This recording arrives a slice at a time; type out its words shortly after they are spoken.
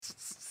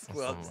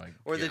Well,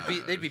 or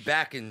they'd be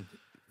back in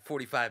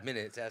 45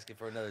 minutes asking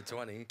for another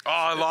 20. Oh,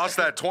 I lost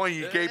that 20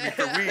 you gave me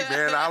for weed,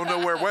 man. I don't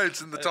know where it went.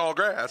 It's in the tall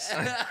grass.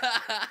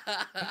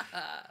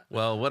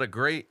 Well, what a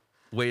great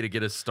way to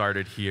get us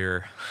started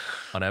here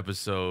on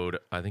episode,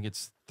 I think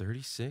it's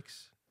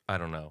 36? I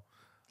don't know,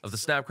 of the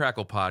Snap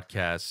Crackle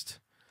podcast.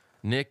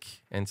 Nick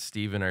and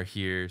Steven are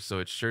here, so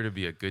it's sure to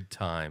be a good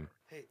time.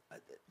 Hey,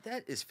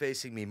 that is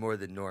facing me more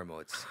than normal.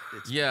 It's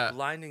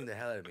blinding the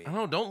hell out of me.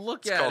 I don't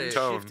look at it.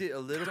 Tone. Shift it a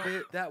little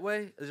bit that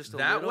way. Just a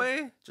That little,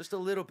 way? Just a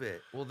little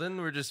bit. Well, then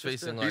we're just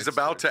facing like... He's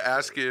about to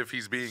ask you if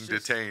he's being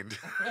detained.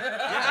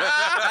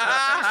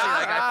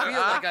 I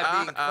feel like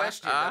I'm being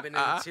questioned. I'm in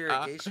an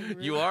interrogation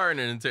room. You are in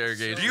an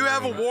interrogation Do you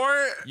have a room.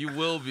 warrant? You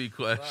will be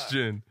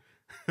questioned.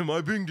 Am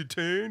I being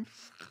detained?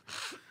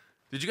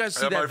 Did you guys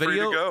see that Am I free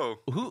video? to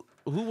go?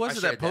 Who was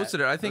it that posted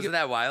it? I think Wasn't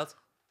that wild?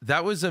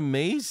 that was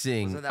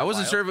amazing. Wasn't that I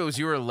wasn't wild? sure if it was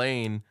you or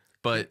Lane,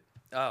 but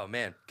Oh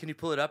man, can you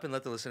pull it up and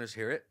let the listeners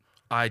hear it?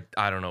 I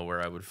don't know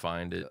where I would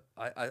find it.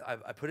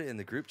 I put it in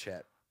the group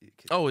chat.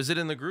 Oh, is it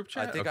in the group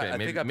chat? I think okay, I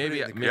maybe, think I put it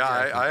maybe, in the group maybe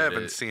Yeah, can I get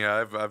haven't it. seen it.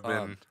 I've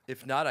been.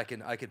 If not, I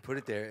could put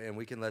it there and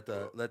we can let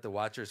the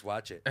watchers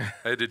watch it. I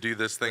had to do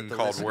this thing the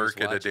called listeners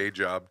work at a watch day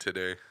job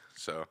today,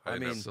 so I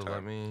mean, have So time.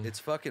 let me. It's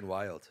fucking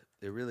wild.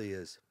 It really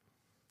is.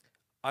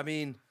 I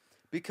mean,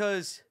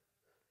 because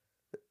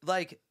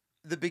like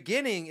the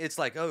beginning, it's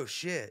like, oh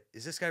shit,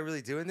 is this guy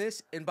really doing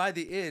this? And by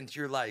the end,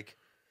 you're like,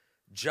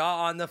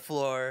 jaw on the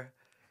floor.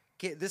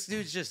 This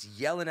dude's just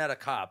yelling at a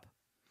cop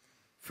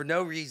for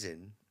no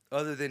reason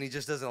other than he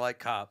just doesn't like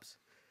cops.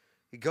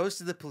 He goes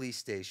to the police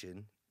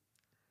station,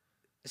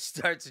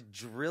 starts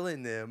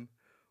drilling them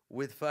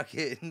with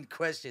fucking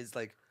questions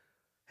like,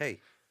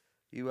 "Hey,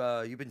 you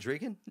been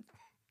drinking?"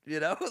 You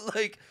know,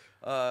 like.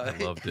 I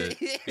loved it.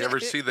 You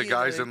ever see the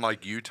guys in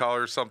like Utah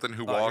or something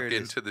who Oh, walk here it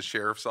is. into the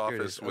sheriff's Here it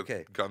office is. with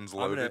Okay. guns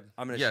loaded?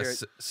 I'm gonna Yeah, share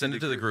it. send it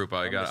to the group.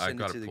 I I'm gonna got send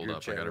it to the pulled group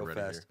up. I chat got it real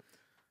ready fast. here.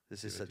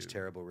 This is such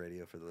terrible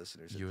radio for the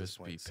listeners. At this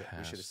point. USB We should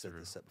have set pass-through.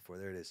 this up before.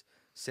 There it is.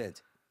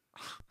 Sent.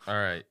 All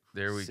right,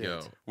 there we Sent.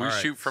 go. We All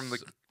right, shoot from the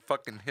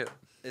fucking hip.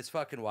 It's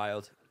fucking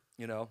wild.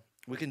 You know,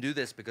 we can do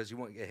this because you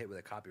won't get hit with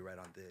a copyright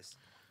on this.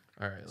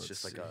 All right, let's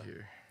just see like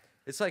here.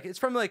 It's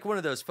from like one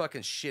of those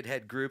fucking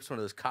shithead groups, one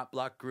of those cop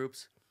block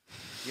groups.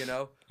 You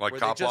know, Like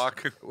where Cop they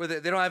just- Block? where they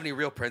don't have any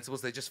real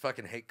principles. They just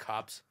fucking hate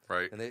cops.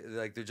 Right. And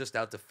they're just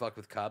out to fuck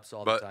with cops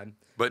all But- the time.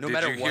 but no did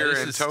matter you what, hear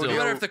This is still- Antonio-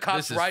 no matter if the This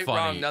cop's is right, funny.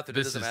 wrong, nothing.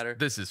 This It doesn't is, matter.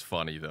 This is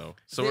funny though.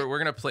 So It- we're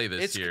gonna play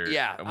this it's- here.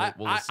 yeah, and I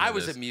listen to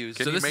was this. amused.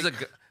 So Can you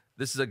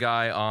this is a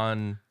guy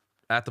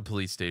at the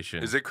police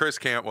station. Is it Chris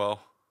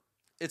Cantwell?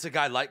 It's a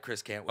guy like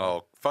Chris Cantwell.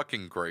 Oh,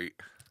 fucking great.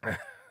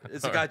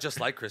 It's a guy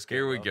just like Chris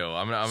Cantwell. Here we go.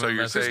 I'm So gonna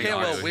you're message saying- Chris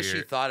Cantwell Ozzy wish he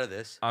here. thought of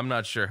this. I'm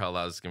not sure how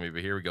loud this is gonna be,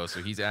 but here we go.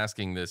 So he's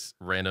asking this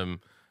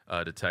random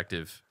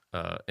detective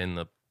in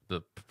the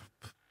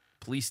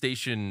police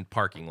station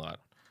parking lot.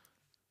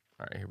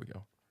 All right, here we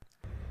go.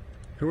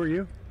 Who are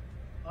you?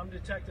 I'm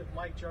Detective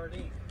Mike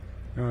Jardine.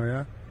 Oh,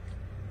 yeah?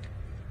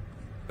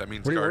 That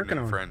means What are you garden working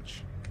in on?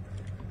 French.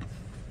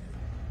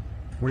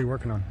 What are you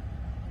working on?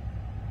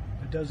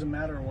 It doesn't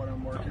matter what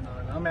I'm working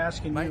on. I'm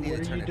asking Might you, need what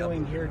to are turn you it up a doing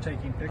little here bit.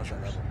 taking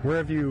pictures? Where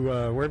have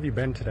you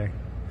been today?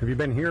 Have you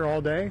been here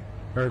all day?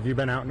 Or have you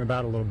been out and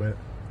about a little bit?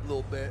 A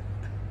little bit.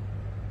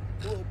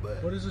 A little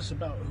bit. What is this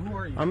about? Who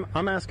are you?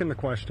 I'm asking the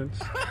questions.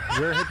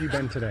 Where have you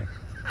been today?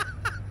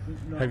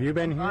 No, have you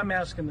been here? I'm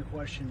asking the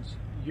questions.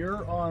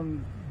 You're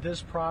on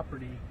this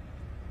property.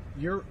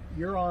 You're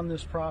on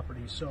this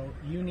property, so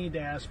you need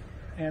to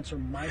answer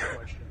my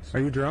questions. Are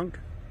you drunk?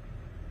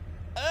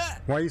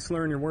 Why are you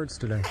slurring your words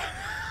today?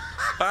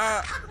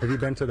 Have you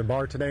been to the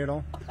bar today at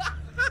all?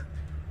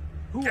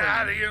 Who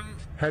Got are you? him.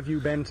 Have you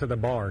been to the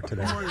bar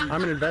today? Who are you?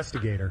 I'm an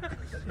investigator.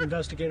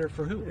 Investigator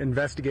for who?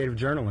 Investigative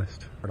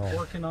journalist at all.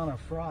 Working on a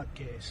fraud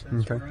case.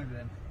 That's Okay. where I've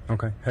been.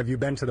 Okay. Have you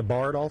been to the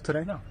bar at all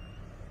today? No.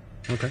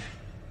 Okay.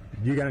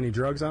 You got any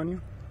drugs on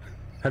you?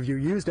 Have you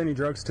used any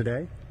drugs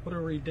today? What a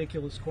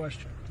ridiculous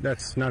question.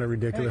 That's not a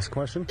ridiculous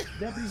question.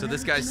 Deputy So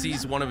this guy Henderson, sees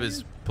is one that of who his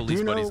it police Do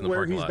you know buddies in the where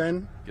parking he's lot.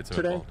 been Gets him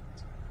today? involved.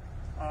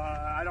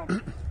 I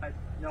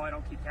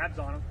don't keep tabs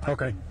on him.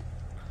 Okay.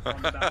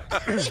 On the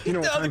back. You know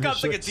what The other time his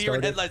cop's like a shift deer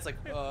in started? headlights.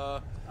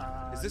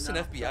 Like, is this an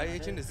no, FBI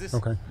agent? Is this?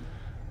 Okay.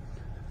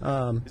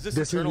 Is this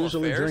Does he Internal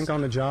usually Affairs? drink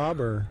on the job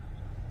or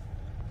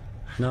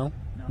no?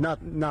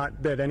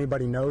 Not that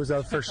anybody knows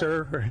of for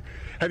sure.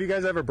 Have you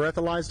guys ever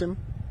breathalyzed him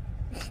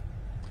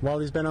while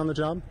he's been on the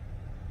job?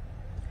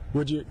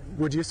 Would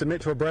you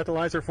submit to a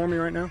breathalyzer for me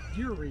right now?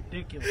 You're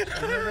ridiculous. You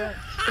know that?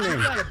 You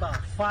got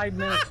about 5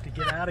 minutes to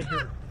get out of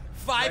here.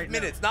 5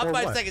 minutes, not Or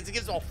 5 what? seconds. It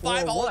gives all Or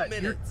 5 whole what?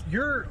 minutes.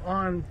 You're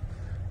on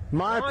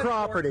My law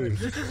property.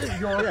 enforcement. This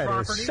isn't your Yeah, it is.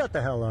 property. Shut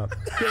the hell up.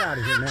 Get out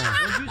of here now.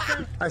 What'd you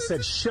say? I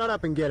said shut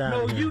up and get out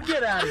No, of here. you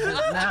get out of here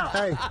now.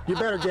 Hey, you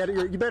better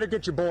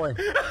get your boy.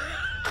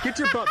 Get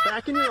your butt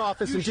back in your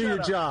office and do shut your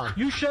up. job.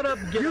 You shut up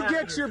and get You out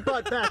get of your here.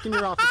 butt back in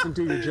your office and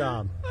do your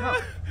job. No.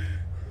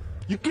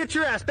 You get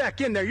your ass back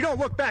in there. You don't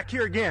look back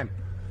here again.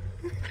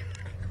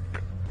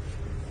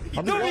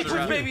 Nobody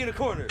puts baby in a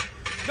corner.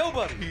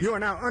 Nobody. You are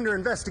now under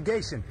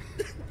investigation.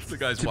 The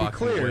guy's To be walking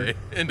clear, away it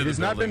into the has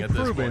not building been at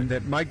this proven point.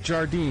 that Mike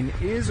Jardine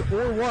is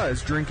or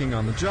was drinking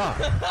on the job.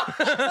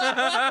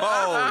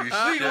 Holy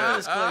Legal shit.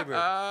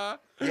 disclaimer.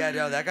 Yeah,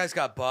 no, that guy's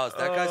got balls.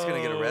 That guy's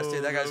gonna get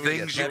arrested. That guy's gonna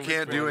Things get you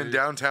can't do in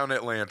downtown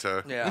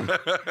Atlanta. Yeah.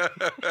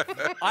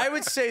 I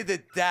would say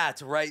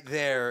that right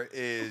there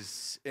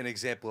is an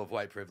example of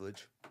white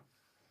privilege.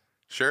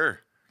 Sure.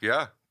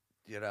 Yeah.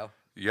 You know.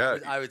 Yeah.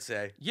 I would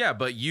say. Yeah,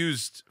 but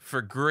used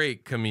for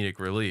great comedic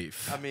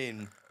relief. I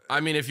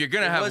mean, If you're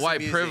gonna it have was white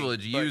amusing,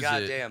 privilege, but use it.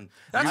 goddamn.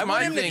 That's I my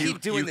want him to thing.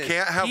 keep doing You this.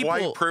 can't have People-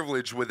 white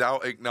privilege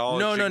without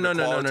acknowledging the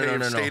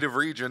qualitative state of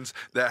regions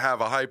that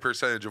have a high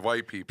percentage of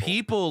white people.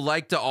 People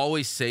like to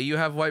always say you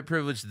have white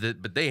privilege,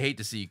 but they hate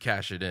to see you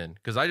cash it in.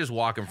 Because I just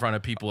walk in front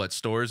of people at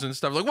stores and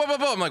stuff, like, whoa, whoa,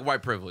 whoa. I'm like,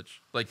 white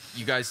privilege. Like,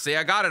 you guys say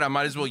I got it, I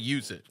might as well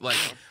use it. Like,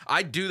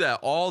 I do that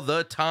all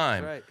the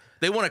time. Right.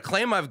 They want to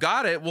claim I've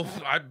got it. Well,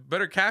 I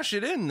better cash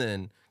it in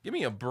then. Give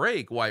me a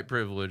break, white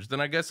privilege. Then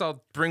I guess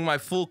I'll bring my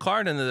full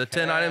cart into the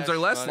 10 items or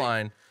less money.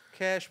 line.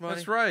 Cash money.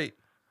 That's right.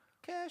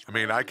 Cash I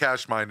mean, I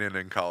cashed mine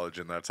in college,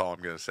 and that's all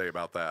I'm going to say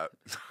about that.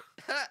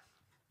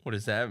 What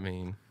does that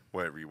mean?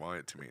 Whatever you want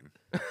it to mean.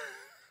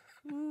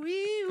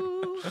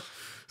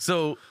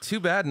 So,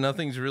 too bad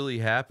nothing's really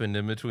happened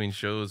in between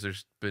shows.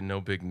 There's been no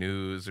big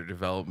news or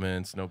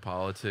developments, no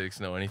politics,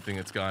 no anything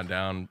that's gone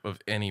down of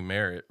any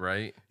merit,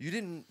 right? You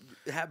didn't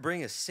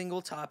bring a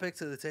single topic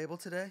to the table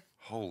today?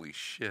 Holy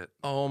shit.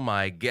 Oh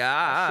my I should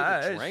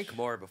gosh. have drank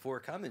more before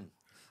coming.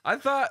 I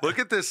thought Look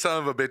at this son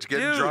of a bitch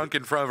getting Dude, drunk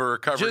in front of a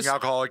recovering just-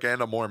 alcoholic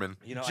and a Mormon.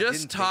 You know, I Just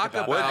didn't talk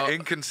think about- What an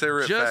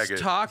inconsiderate just faggot.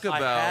 talk I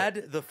about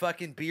had the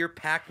fucking beer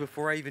packed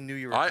before I even knew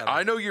you were coming.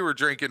 I know you were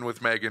drinking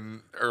with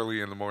Megan early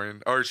in the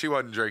morning. Or she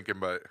wasn't drinking,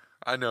 but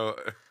I know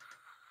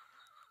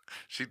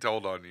she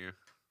told on you.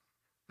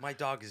 My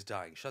dog is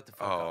dying. Shut the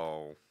fuck up.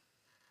 Oh.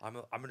 I'm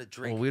gonna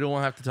drink. well, we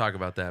don't have to talk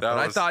about that. That But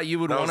I was- thought you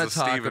would that want to was a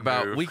talk Steven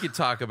about. move. We could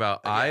talk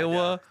about Yeah, Iowa.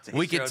 no. To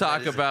We each your could own talk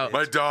medicine, about.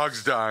 My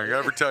dog's dying.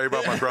 Ever tell you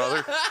about my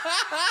brother?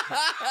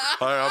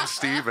 Hi, I'm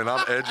Steven.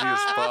 I'm edgy as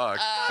fuck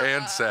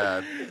and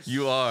sad.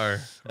 You are.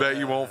 Bet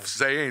you won't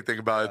say anything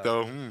about it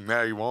though.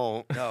 Now you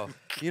won't. No,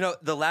 you know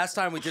the last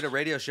time we did a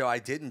radio show, I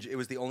didn't. It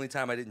was the only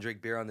time I didn't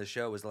drink beer on the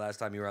show. Was the last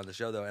time you were on the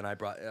show though, and I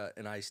brought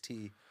an iced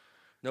tea.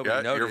 Nobody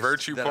Yeah, noticed your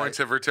virtue that points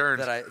I, have returned.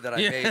 that I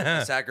Yeah. made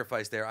a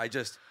sacrifice there.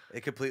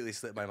 It completely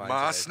slipped my mind.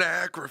 My today.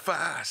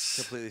 sacrifice.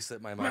 Completely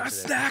slipped my mind.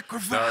 today.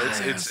 sacrifice.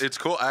 No, it's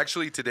cool.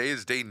 Actually, today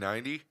is day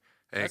 90,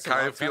 and That's it a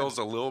kind long of feels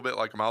time. a little bit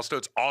like a milestone.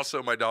 It's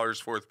also my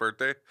daughter's 4th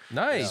birthday,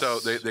 Nice. so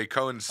they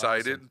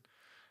coincided,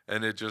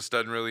 and it just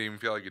doesn't really even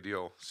feel like a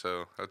deal.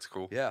 So that's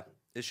cool. Yeah,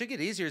 it should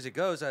get easier as it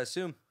goes. I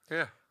assume.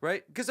 Yeah.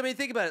 Right? Because I mean,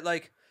 think about it.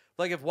 Like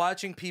if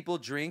watching people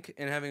drink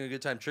and having a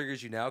good time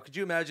triggers you now, could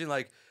you imagine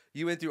like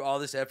you went through all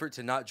this effort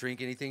to not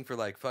drink anything for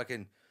like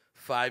fucking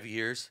 5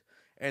 years,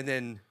 and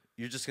then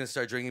you're just gonna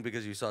start drinking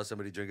because you saw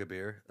somebody drink a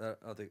beer? I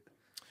don't think.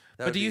 that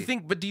But would do you be-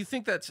 think? But do you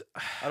think that's?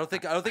 I don't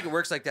think it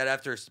works like that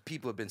after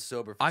people have been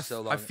sober for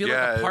so long. I feel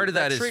Yeah, like a part of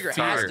that that is trigger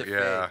fear. has to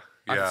Yeah.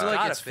 I feel like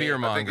Gotta it's fade. fear I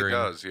think it mongering.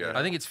 does, yeah.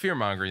 I think it's fear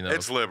mongering though.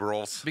 It's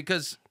liberals.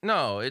 because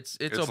no, it's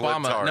It's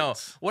Obama. No,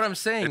 libtards. what I'm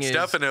saying It's is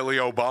definitely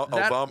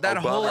Obama. that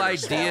whole What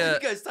idea- are you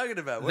guys talking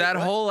about? that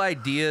What? whole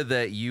idea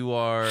that you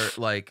are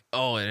like,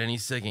 oh, at any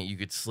second you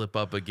could slip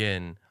up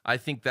again. I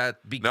think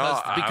that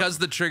because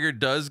the trigger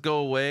does go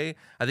away,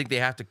 I think they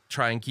have to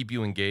try and keep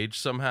you engaged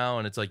somehow,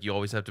 and it's like you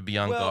always have to be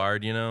on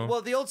guard, you know.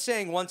 Well, the old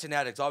saying "once an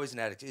addict, always an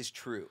addict" is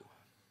true.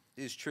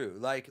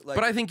 Like.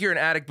 But I think you're an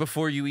addict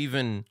before you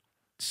even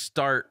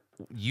start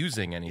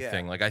using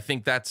anything. Yeah. Like I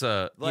think that's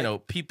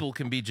Like- people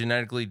can be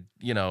genetically,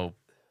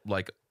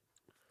 like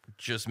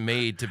just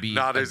made to be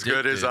Not as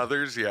good as addicted.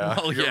 others. Yeah.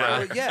 Well, You're yeah.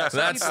 right. Well, yeah, some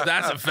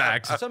that's people- a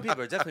fact. Some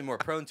people are definitely more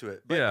prone to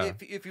it. But Yeah.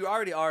 if you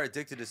already are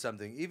addicted to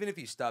something, even if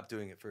you stop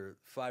doing it for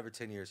 5 or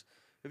 10 years,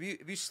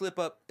 if you slip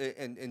up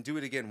and do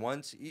it again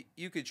once,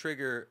 you could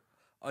trigger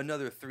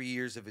another 3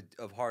 years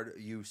of hard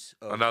use.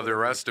 Of Another whatever.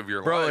 rest of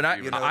your Bro, life. and I,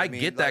 even. You know what I I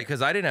mean? get that Like-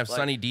 because I didn't have like-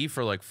 Sunny D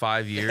for like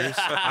 5 years.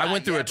 I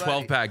went through Yeah, a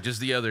 12 buddy. pack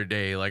just the other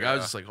day. Like I was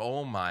Yeah. just like,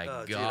 oh my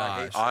Oh, dude, I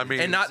gosh. hate I mean,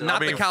 And not I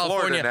the mean,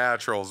 California- Florida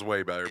Natural's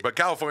way better, but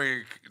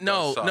California.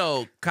 no, does suck.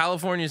 no,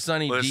 California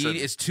Sunny Listen.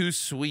 D is too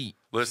sweet.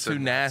 Listen. Too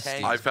nasty.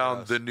 Tangy. I found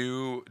gross. the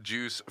new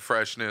juice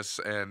freshness,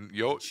 and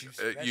you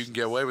can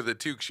get away with it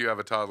too because you have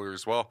a toddler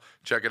as well.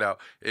 Check it out.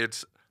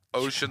 It's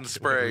Ocean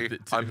Spray. with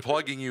it, too. I'm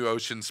plugging you,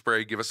 Ocean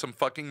Spray. Give us some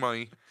fucking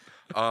money.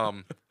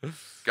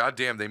 God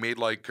damn, they made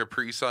like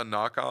Capri Sun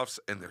knockoffs,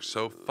 and they're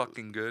so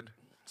fucking good.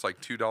 It's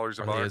like $2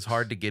 a I box. mean, it's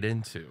hard to get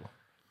into.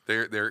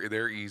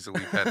 They're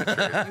easily penetrated.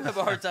 You have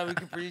a hard time with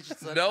Capri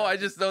Sun. No, I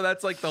just know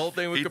that's like the whole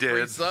thing with He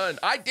Capri did. Sun.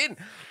 I didn't.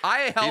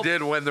 I helped. He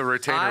did when the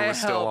retainer was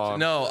still on.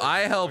 No, I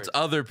helped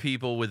other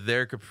people with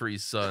their Capri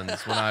Suns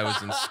when I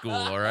was in school.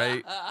 All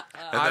right,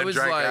 and I then was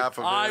drank like, half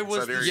of it. I and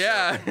was said, "Here the-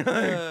 you go."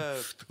 yeah,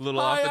 a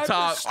little off Hi, the I'm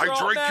top. the I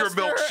drank your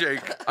Strawmaster.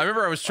 milkshake. I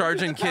remember I was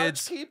charging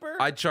kids. Keeper?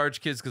 I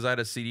charged kids because I had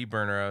a CD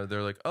burner.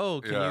 They're like,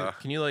 "Oh, Yeah.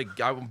 can you like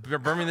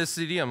burn me this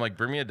CD?" I'm like,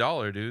 "Bring me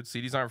 $1, dude.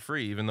 CDs aren't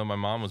free." Even though my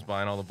mom was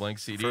buying all the blank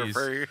For CDs,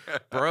 free.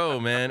 bro,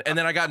 man. And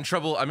then I got in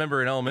trouble. I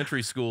remember in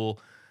elementary school,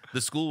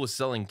 the school was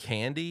selling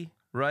candy,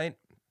 right?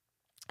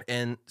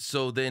 And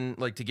so then,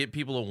 like, to get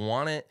people to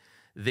want it,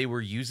 they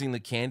were using the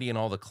candy in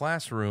all the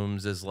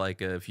classrooms as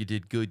like, if you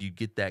did good, you'd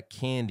get that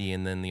candy,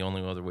 and then the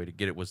only other way to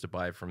get it was to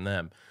buy it from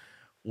them.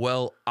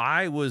 Well,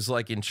 I was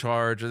like in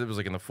charge. It was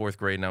like in the 4th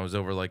grade, and I was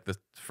over like the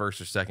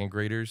 1st or 2nd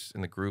graders in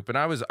the group, and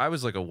I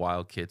was like a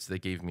wild kid. So they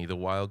gave me the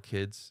wild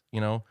kids,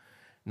 you know.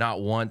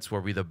 Not once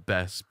were we the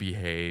best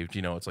behaved,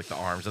 you know. It's like the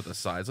arms at the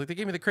sides. Like they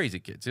gave me the crazy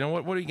kids. You know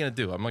what? What are you gonna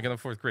do? I'm like in the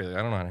 4th grade. Like,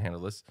 I don't know how to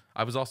handle this.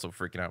 I was also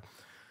freaking out.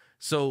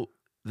 So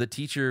the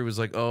teacher was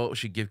like, "Oh,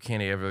 she'd give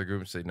candy to every other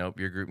group and say, nope,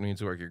 your group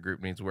needs work. Your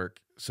group needs work."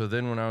 So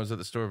then when I was at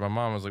the store with my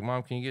mom, I was like,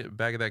 "Mom, can you get a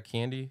bag of that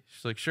candy?"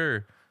 She's like,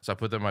 "Sure." So I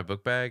put that in my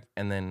book bag,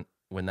 and then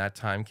when that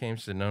time came,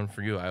 she said, "None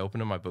for you." I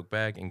opened up my book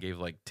bag and gave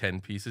like 10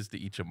 pieces to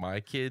each of my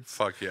kids.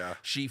 Fuck yeah.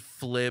 She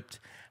flipped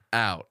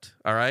out.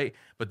 All right.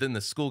 But then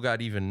the school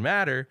got even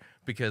madder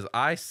because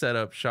I set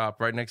up shop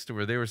right next to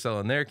where they were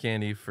selling their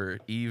candy for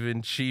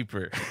even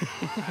cheaper.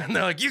 And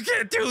they're like, "You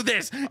can't do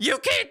this. You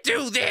can't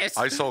do this."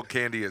 I sold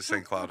candy at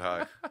St. Cloud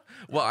High.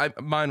 Well,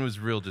 mine was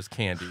real just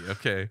candy.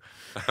 Okay.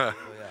 Oh, yeah.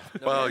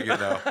 No, Well, you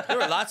know. there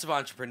were lots of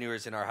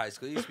entrepreneurs in our high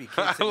school. There used to be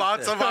kids that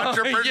Lots used of to-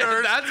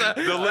 entrepreneurs. that's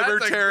The a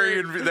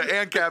libertarian, the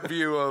ANCAP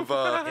view of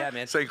Yeah,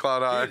 man. St.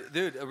 Cloud High.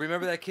 Dude,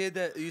 remember that kid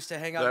that used to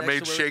hang out That next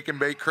made to where- shake and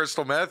bake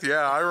crystal meth?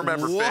 Yeah, I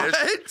remember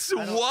fish.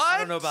 What? I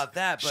don't know about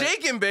that, but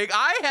Shake and bake.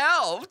 I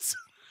helped.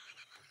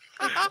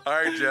 All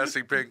right,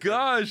 Jesse Pink.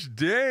 Gosh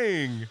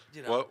dang.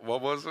 you know,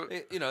 What was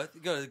it? you know,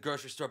 go to the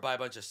grocery store, buy a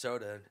bunch of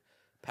soda, and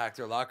pack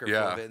their locker full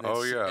Yeah. of it, and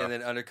Oh, yeah. and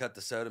then undercut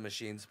the soda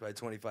machines by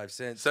 25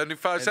 cents.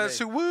 75 And cents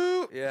they- to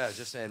woo. Yeah,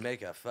 just saying,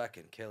 make a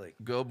fucking killing.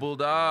 Go You know what I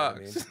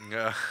Bulldogs. mean?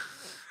 Yeah.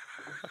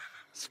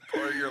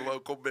 Support your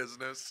local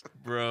business.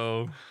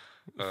 Bro.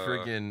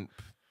 Freaking.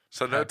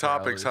 So no Pep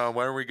topics, huh? rallies.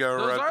 When are we going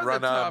Those to are the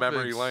run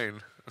memory topics.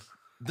 lane?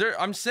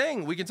 I'm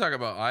saying we can talk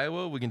about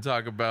Iowa. We can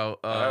talk about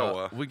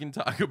Iowa. We can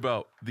talk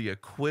about the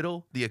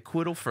acquittal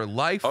for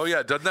life. Oh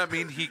yeah, doesn't that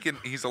mean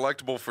he's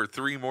electable for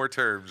 3 more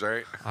terms,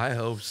 right? I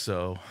hope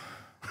so.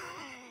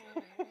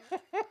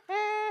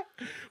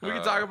 We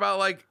can talk about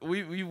like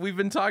we've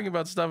been talking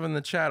about stuff in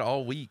the chat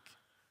all week.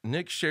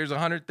 Nick shares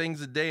 100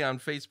 things a day on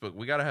Facebook.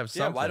 We got to have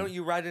Yeah, something. why don't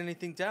you write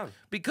anything down?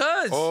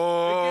 Because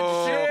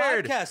Oh. it gets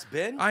shared. Podcast,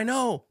 Ben. I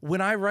know. When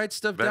I write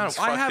stuff Ben's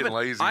down, I fucking haven't.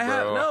 lazy, I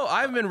have bro. no.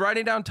 I've been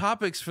writing down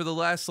topics for the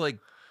last like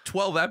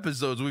 12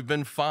 episodes. We've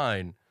been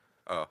fine.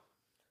 Oh.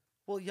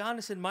 Well,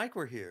 Giannis and Mike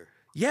were here.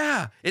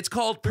 Yeah, it's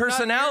called not here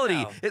personality.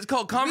 now. It's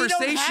called We don't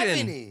conversation. have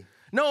any.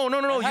 No. I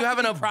You have have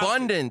to an be prompted.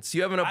 abundance.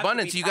 You have an I have to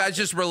abundance. be You guys prompted.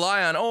 just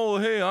rely on, "Oh,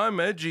 hey, I'm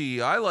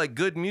edgy. I like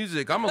good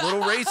music. I'm a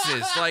little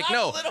racist." Like,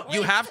 no,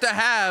 you have to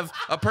have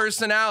a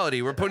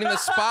personality. We're putting the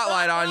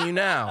spotlight on you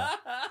now.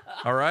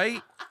 All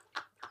right?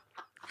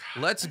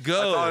 Let's I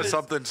go. thought of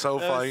something so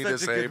That was funny to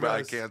such a say, good but I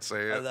roast. can't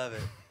say I it. love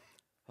it.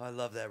 Oh, I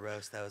love that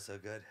roast. That was so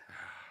good.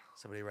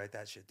 Somebody write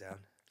that shit down.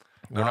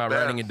 We're not bad.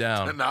 writing it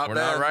down. Not We're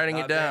bad. not writing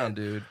Not it down, bad.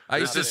 dude. I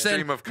used to This is send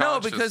stream of no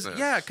because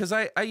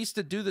consciousness. I used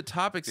to do the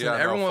topics Yeah, and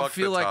no, everyone would fuck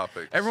the feel like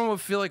topics. everyone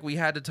would feel like we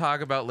had to talk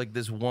about like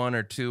this 1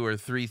 or 2 or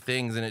 3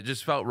 things, and it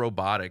just felt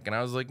robotic. And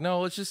I was like, no,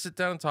 let's just sit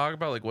down and talk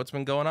about like what's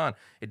been going on.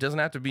 It doesn't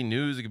have to be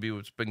news. It could be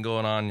what's been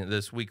going on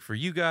this week for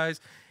you guys.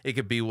 It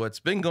could be what's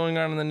been going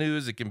on in the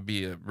news. It can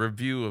be a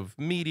review of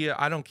media.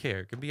 I don't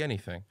care. It can be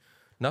anything.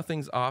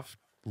 Nothing's off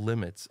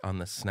limits on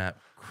the Snap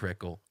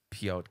Crackle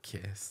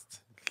podcast.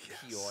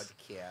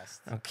 Podcast.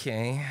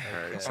 Okay.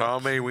 All right, so how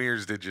many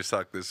wieners did you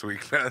suck this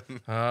week, then?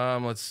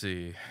 Let's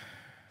see.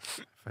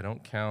 If I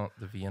don't count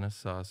the Vienna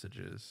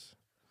sausages.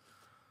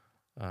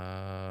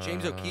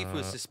 James O'Keefe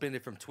was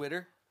suspended from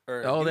Twitter.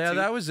 Or Oh, yeah, YouTube.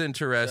 that was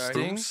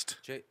interesting. Boost?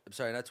 I'm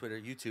sorry, not Twitter.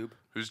 YouTube.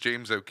 Who's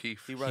James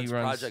O'Keefe? He runs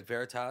runs- Project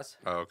Veritas.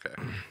 Oh, okay.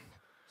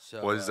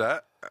 So What is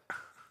that?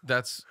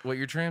 That's what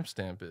your tramp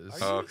stamp is.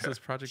 you It says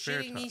Project Shitting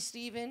me, Veritas.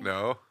 Steven?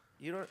 No.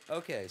 You don't.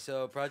 Okay,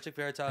 so Project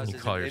Veritas You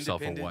is call an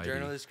yourself a independent whitey.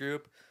 journalist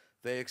group.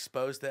 They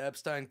exposed the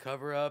Epstein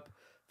cover-up.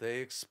 They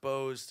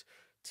exposed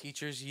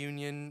teachers'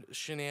 union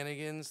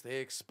shenanigans. They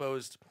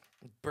exposed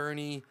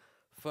Bernie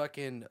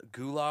fucking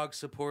gulag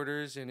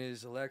supporters in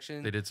his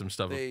election. They did some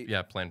stuff They- with,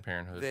 yeah, Planned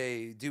Parenthood.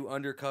 They do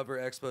undercover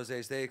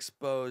exposés. They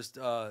exposed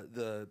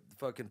the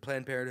fucking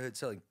Planned Parenthood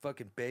selling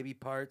fucking baby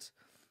parts.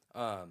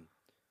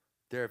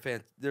 They're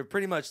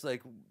pretty much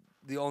like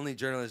the only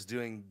journalists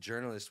doing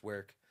journalist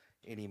work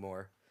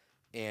anymore,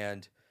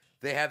 and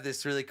they have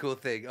this really cool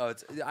thing.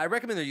 I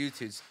recommend their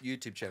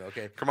YouTube channel.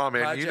 Okay, Come on,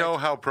 man. Project you know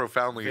how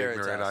profoundly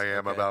Veritas, ignorant I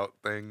am okay. about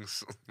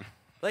things.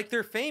 Like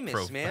they're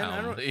famous, man. I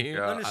don't Profoundly.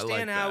 Yeah, I understand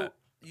like how that.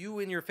 you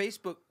and your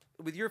Facebook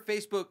with your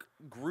Facebook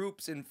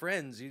groups and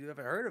friends, you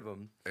haven't heard of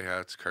them.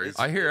 Yeah, it's crazy.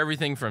 I hear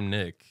everything from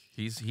Nick.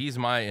 He's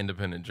my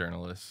independent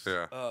journalist.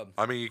 yeah. Um,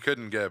 I mean, you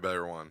couldn't get a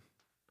better one.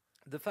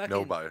 The fucking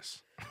No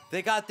bias.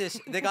 They got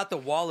the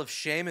wall of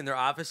shame in their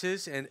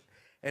offices, and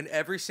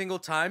every single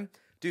time,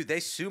 dude, they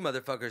sue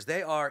motherfuckers.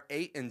 They are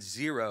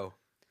 8-0,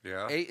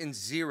 Yeah.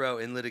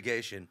 8-0 in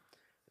litigation,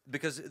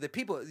 because the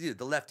people,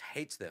 the left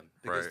hates them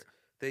because Right.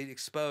 they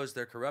expose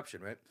their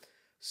corruption, right?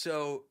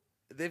 So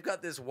they've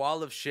got this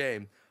wall of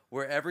shame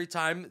where every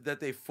time that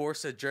they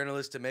force a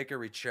journalist to make a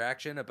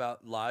retraction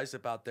about lies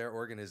about their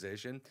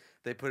organization,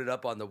 they put it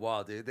up on the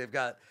wall, dude. They've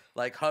got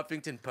like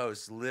Huffington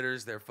Post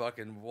litters their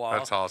fucking wall.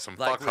 That's awesome.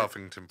 Like, Fuck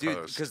Huffington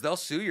Post. Because they'll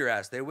sue your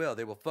ass. They will.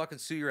 They will fucking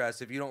sue your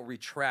ass if you don't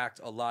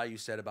retract a lie you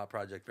said about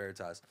Project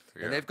Veritas.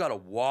 Yeah. And they've got a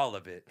wall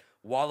of it.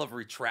 Wall of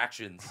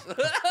retractions.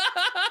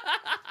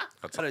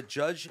 Got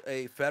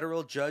a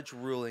federal judge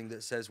ruling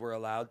that says we're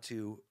allowed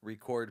to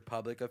record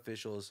public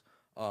officials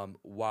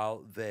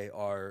while they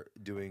are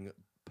doing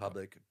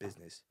public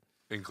business.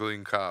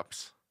 Including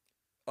cops.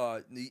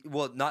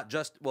 Well, not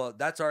just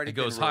that's already It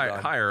goes been ruled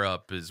on. higher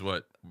up is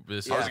what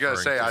this I was is gonna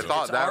referring say, to. I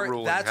thought It's that alre-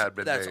 ruling that's, had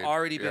been that's made.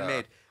 already been Yeah.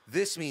 made.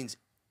 This means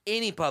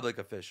any public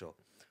official,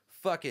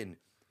 fucking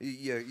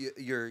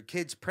your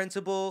kid's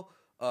principal,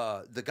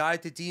 the guy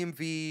at the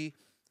DMV,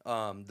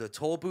 the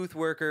toll booth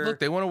worker. Look,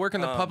 they want to work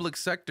in the public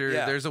sector.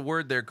 yeah. There's a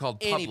word there called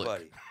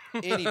public.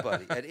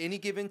 Anybody at any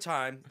given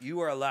time, you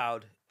are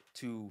allowed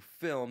to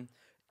film,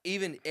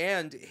 even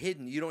and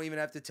hidden. You don't even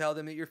have to tell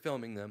them that you're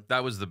filming them.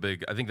 That was the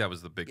big. I think that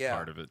was the big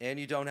part of it. And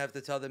you don't have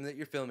to tell them that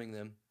you're filming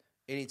them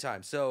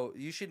anytime. So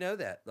you should know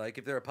that. Like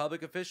if they're a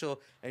public official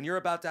and you're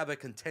about to have a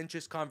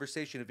contentious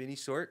conversation of any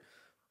sort,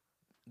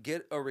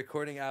 get a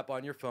recording app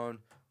on your phone,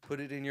 put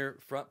it in your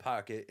front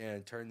pocket,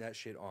 and turn that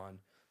shit on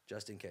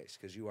just in case,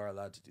 because you are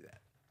allowed to do that.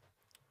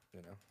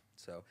 You know?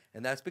 So,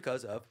 and that's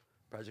because of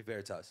Project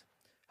Veritas.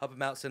 Help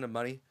them out, send them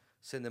money.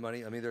 Send them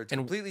money. I mean, they're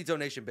completely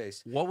donation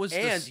based. What was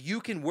and this?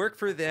 you can work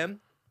for them.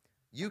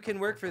 You can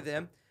work for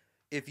them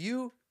if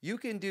you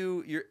can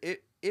do your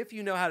if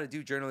you know how to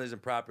do journalism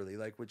properly,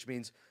 like which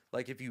means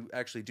like if you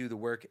actually do the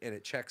work and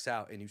it checks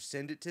out and you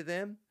send it to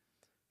them,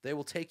 they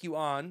will take you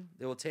on.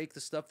 They will take the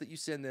stuff that you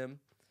send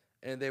them,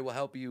 and they will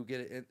help you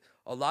get it. And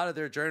a lot of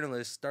their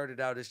journalists started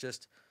out as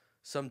just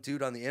some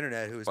dude on the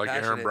internet who was Like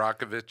passionate, Aaron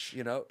Brockovich.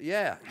 You know,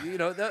 yeah, you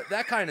know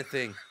that kind of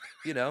thing.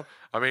 You know,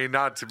 I mean,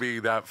 not to be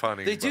that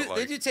funny. they do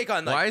but like, take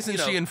on like Why isn't you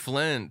she know, in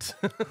Flint?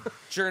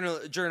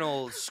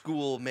 journal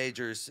school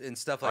majors and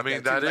stuff like I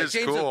mean, that. that too. is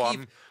James cool.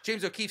 O'Keefe,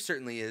 James O'Keefe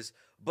certainly is,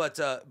 but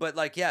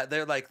like yeah,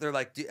 they're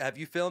like, have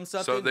you filmed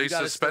something? So they You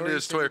got a suspended story?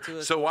 his Send it Twitter. to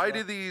us, So blah, why blah,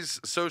 do these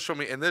social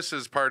media? And this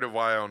is part of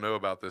why I don't know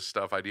about this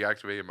stuff. I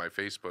deactivated my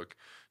Facebook.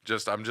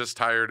 I'm just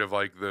tired of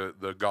like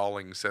the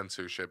galling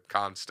censorship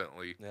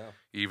constantly, Yeah.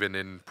 even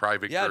in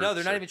private. Yeah, no, groups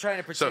they're not or- even trying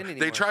to So pretend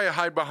anymore. they try to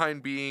hide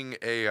behind being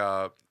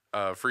a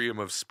freedom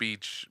of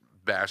speech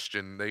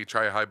bastion. They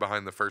try to hide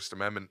behind the First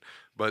Amendment,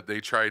 but they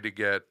try to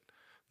get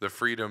the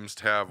freedoms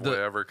to have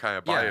whatever kind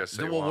of bias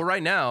they well, want.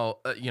 right now,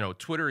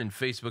 Twitter and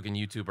Facebook and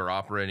YouTube are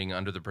operating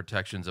under the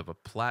protections of a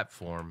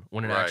platform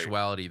when in Right.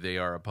 actuality they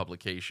are a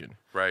publication.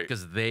 Right.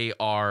 Because they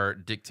are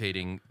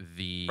dictating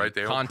the Right,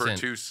 they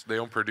content.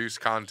 don't produce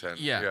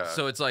content. Yeah.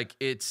 So it's like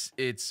it's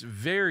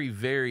very,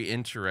 very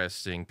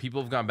interesting.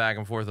 People have gone back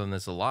and forth on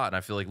this a lot, and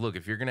I feel like, look,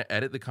 if you're gonna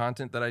edit the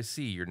content that I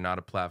see, you're not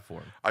a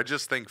platform. I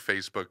just think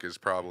Facebook is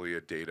probably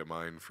a data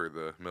mine for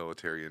the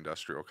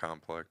military-industrial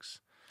complex.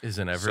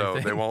 Isn't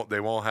everything? So they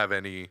won't have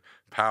any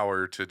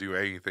power to do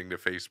anything to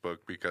Facebook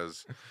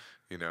because,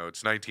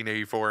 it's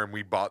 1984 and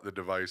we bought the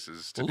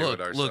devices to do it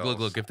ourselves.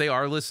 Look. If they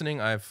are listening,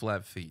 I have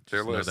flat feet.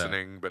 They're Just know that.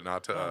 listening, but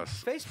not to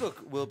us.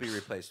 Facebook will be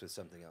replaced with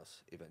something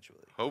else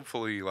eventually.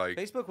 Hopefully, like,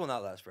 Facebook will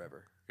not last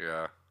forever.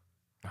 yeah.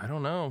 I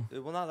don't know.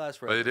 It will not last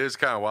But forever. it is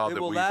kind of wild It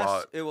that will we last.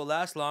 bought. It will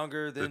last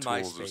longer than the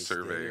tools of MySpace did.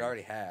 surveying. It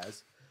already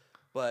has,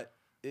 but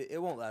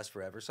it won't last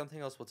forever. Something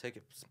else will take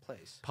its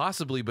place.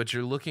 Possibly, but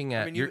you're looking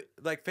at I mean,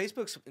 like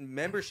Facebook's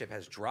membership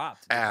has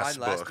dropped. Ass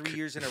Declined last book. 3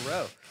 years in a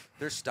row.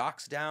 Their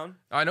stock's down.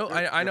 I know,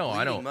 They're I know.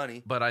 bleeding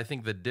money. But I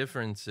think the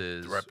difference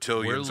is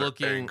reptilians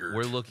are angered.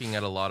 we're looking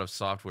at a lot of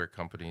software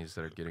companies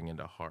that are getting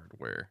into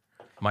hardware.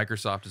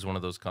 Microsoft is one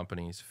of those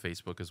companies.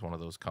 Facebook is one of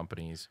those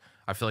companies.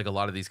 I feel like a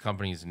lot of these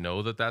companies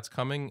know that that's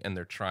coming, and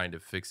they're trying to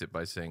fix it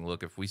by saying,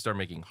 look, if we start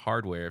making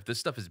hardware, if this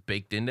stuff is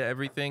baked into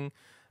everything,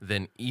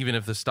 then even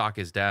if the stock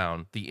is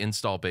down, the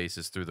install base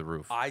is through the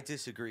roof. I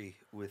disagree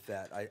with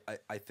that.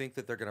 I think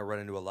that they're going to run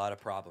into a lot of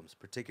problems,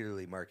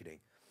 particularly marketing,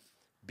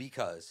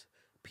 because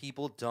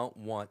people don't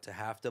want to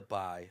have to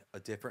buy a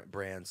different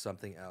brand,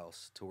 something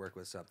else, to work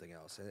with something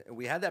else. And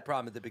we had that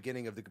problem at the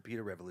beginning of the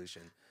computer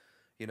revolution,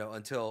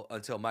 until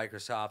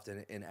Microsoft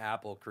and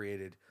Apple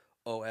created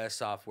OS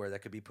software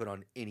that could be put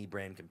on any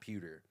brand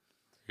computer.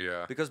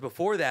 Yeah. Because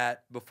before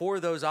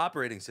those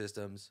operating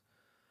systems,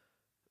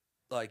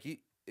 like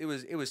it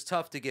was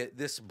tough to get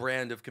this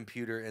brand of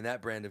computer and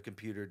that brand of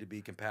computer to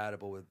be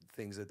compatible with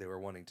things that they were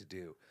wanting to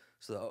do.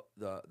 So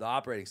the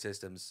operating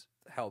systems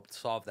helped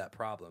solve that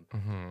problem.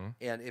 Mm-hmm.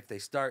 And if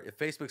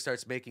Facebook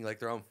starts making like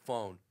their own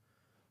phone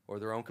or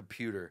their own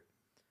computer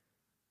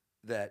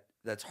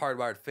that's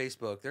hardwired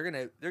Facebook, they're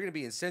gonna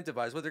be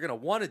incentivized. What they're gonna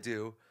want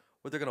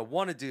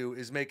to do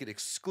is make it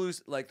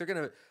exclusive. Like they're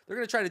gonna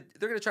try to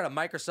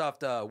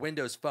Microsoft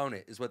Windows Phone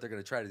it is what they're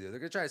gonna try to do. They're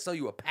gonna try to sell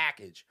you a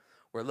package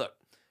where look,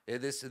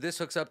 this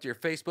hooks up to your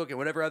Facebook and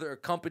whatever other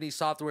company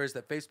softwares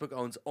that Facebook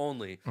owns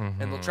only, and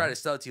they'll try to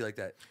sell it to you like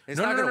that. And it's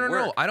not gonna work.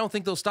 No. I don't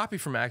think they'll stop you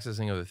from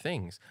accessing other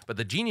things. But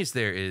the genius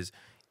there is,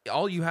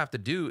 all you have to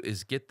do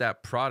is get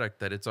that product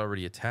that it's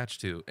already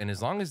attached to. And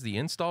as long as the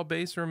install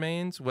base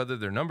remains, whether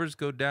their numbers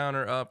go down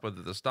or up,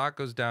 whether the stock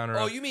goes down or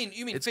up. Oh, you mean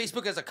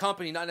Facebook as a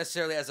company, not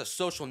necessarily as a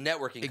social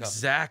networking company.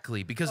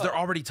 Exactly, because they're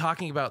already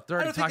talking about their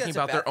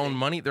own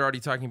money. They're already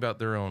talking about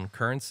their own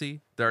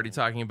currency. They're already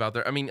talking about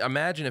their. I mean,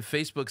 imagine if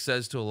Facebook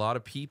says to a lot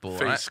of people,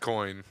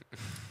 Facecoin.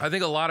 I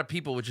think a lot of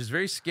people, which is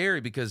very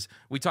scary because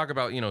we talk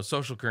about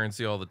social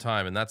currency all the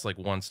time, and that's like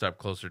one step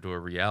closer to a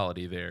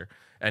reality there.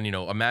 And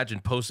imagine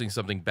posting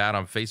something bad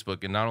on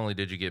Facebook, and not only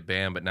did you get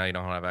banned, but now you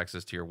don't have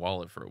access to your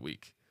wallet for a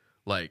week.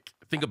 Like,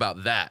 think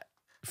about that.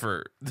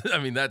 I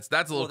mean, that's a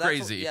little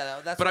crazy.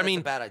 That's but I mean,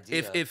 a bad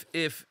idea.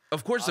 If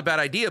of course it's a bad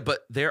idea,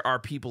 but there are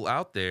people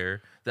out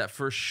there that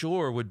for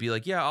sure would be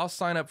like, yeah, I'll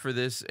sign up for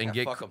this and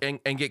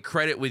get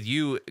credit with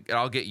you.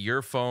 I'll get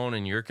your phone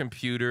and your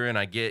computer, and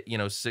I get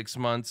 6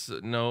 months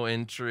no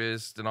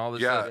interest and all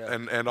this. Yeah,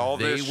 stuff. and all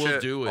this will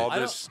shit, do it. all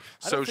this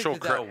social I don't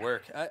think that'll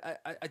work.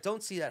 I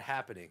don't see that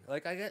happening.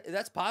 Like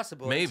that's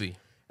possible. Maybe.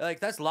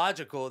 Like that's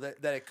logical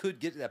that it could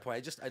get to that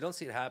point. I don't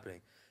see it happening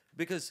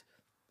because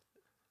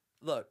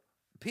look,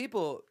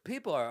 people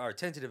are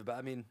tentative about.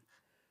 I mean,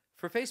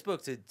 for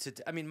Facebook to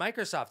I mean,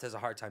 Microsoft has a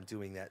hard time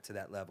doing that to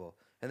that level,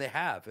 and they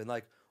have. And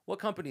like, what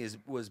company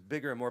was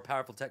bigger and more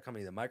powerful tech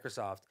company than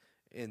Microsoft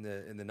in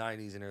the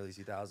 90s and early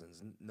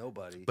 2000s?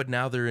 Nobody. But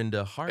now they're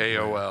into hardware.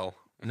 AOL.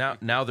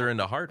 Now they're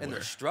into hardware, and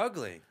they're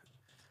struggling.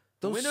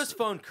 The Windows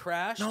Phone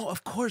crashed. No,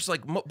 of course,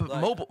 like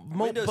mobile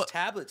Windows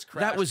tablets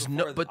crashed. That was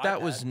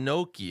that was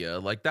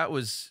Nokia. Like that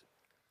was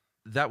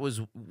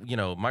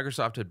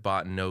Microsoft had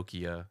bought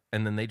Nokia,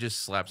 and then they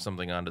just slapped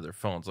something onto their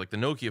phones. Like the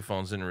Nokia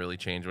phones didn't really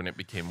change when it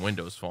became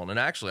Windows Phone. And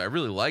actually, I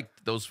really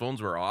liked those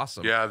phones. Were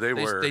awesome. Yeah, they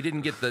were. They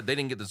didn't get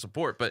the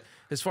support. But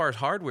as far as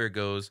hardware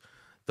goes,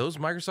 those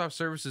Microsoft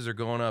services are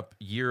going up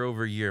year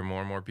over year. More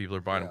and more people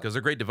are buying them because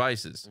they're great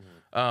devices.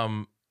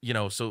 Mm-hmm.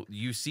 So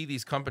you see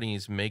these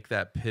companies make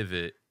that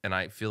pivot, and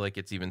I feel like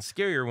it's even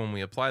scarier when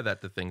we apply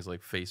that to things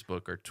like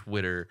Facebook or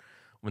Twitter.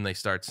 When they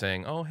start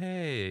saying, "Oh,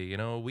 hey,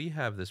 we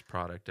have this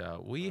product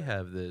out, we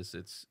have this,"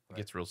 it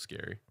gets real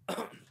scary.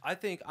 I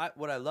think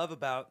what I love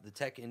about the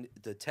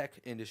tech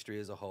industry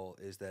as a whole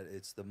is that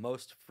it's the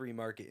most free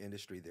market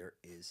industry there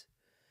is,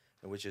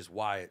 and which is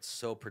why it's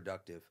so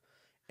productive.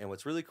 And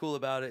what's really cool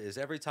about it is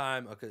every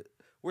time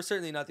we're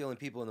certainly not the only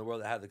people in the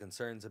world that have the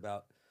concerns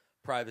about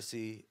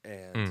privacy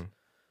and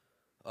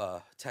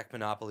tech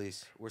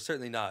monopolies. We're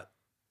certainly not.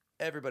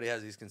 Everybody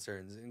has these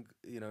concerns,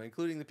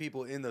 including the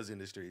people in those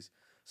industries.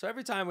 So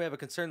every time we have a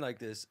concern like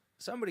this,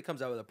 somebody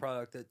comes out with a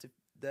product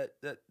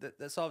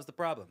that solves the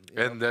problem.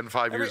 And then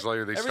 5 years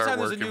later, they start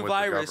working with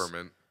the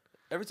government.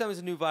 Every time there's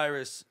a new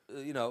virus,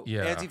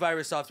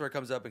 antivirus software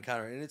comes up and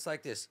counter, and it's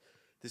like this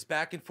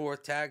back and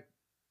forth tag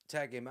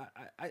game.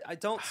 I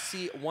don't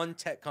see one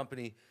tech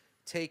company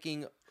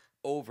taking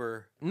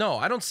over. No,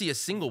 I don't see a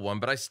single one,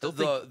 but I still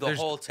think the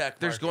whole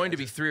tech. There's going to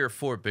be 3 or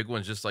 4 big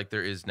ones, just like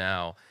there is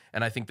now.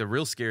 And I think the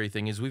real scary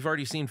thing is we've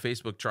already seen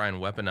Facebook try and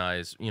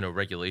weaponize,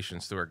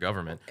 regulations through our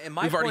government. And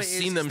my we've already point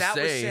seen is them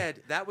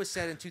that was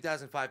said in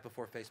 2005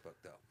 before Facebook,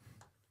 though.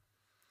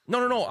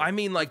 No. I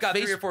mean, like, got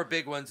 3 or 4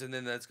 big ones, and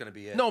then that's going to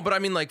be it. No, but I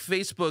mean, like,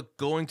 Facebook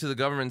going to the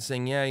government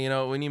saying,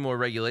 yeah, we need more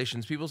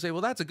regulations. People say,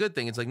 well, that's a good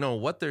thing. It's like, no,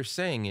 what they're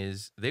saying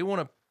is they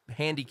want to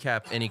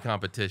handicap any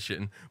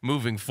competition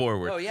moving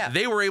forward. Oh, yeah.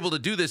 They were able to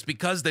do this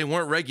because they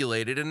weren't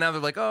regulated, and now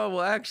they're like, oh,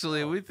 well,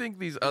 actually, we think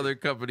these other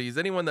companies,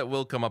 anyone that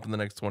will come up in the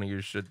next 20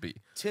 years should be.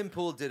 Tim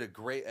Pool did a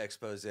great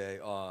expose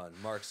on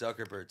Mark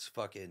Zuckerberg's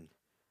fucking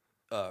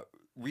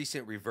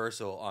recent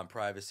reversal on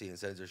privacy and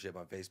censorship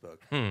on Facebook.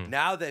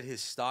 Now that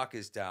his stock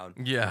is down,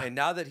 and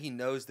now that he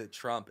knows that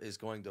Trump is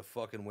going to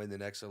fucking win the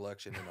next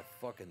election in a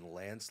fucking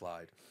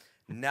landslide,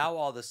 now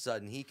all of a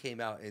sudden he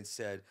came out and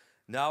said,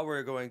 now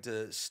we're going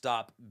to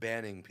stop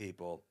banning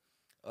people,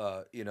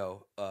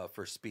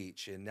 for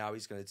speech. And now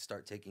he's going to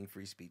start taking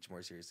free speech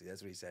more seriously.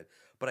 That's what he said.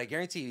 But I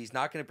guarantee you, he's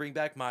not going to bring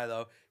back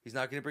Milo. He's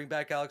not going to bring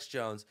back Alex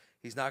Jones.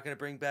 He's not going to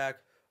bring back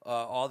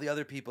all the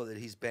other people that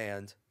he's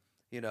banned.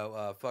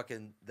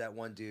 Fucking that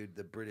one dude,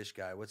 the British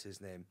guy. What's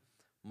his name?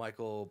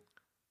 Michael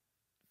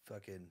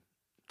fucking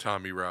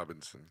Tommy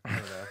Robinson. I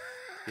don't know.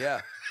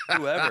 Yeah,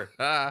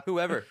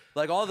 whoever,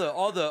 like all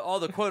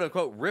the quote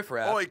unquote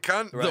riffraff. Oi,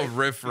 cunt. Right? The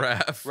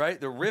riffraff, right?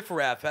 The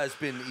riffraff has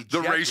been ejected.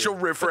 The racial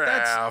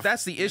riffraff.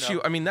 That's the issue.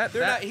 I mean,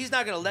 he's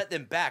not going to let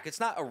them back. It's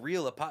not a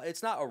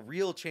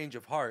real change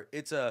of heart.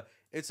 It's a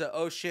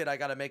oh shit, I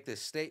got to make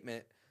this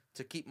statement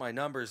to keep my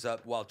numbers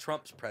up while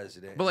Trump's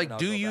president. But like,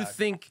 do you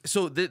think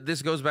so?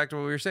 This goes back to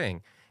what we were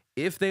saying.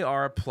 If they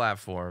are a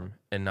platform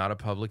and not a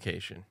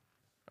publication.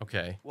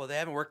 Okay. Well, they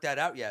haven't worked that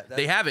out yet.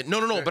 They haven't.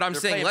 No. But I'm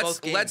saying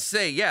let's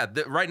say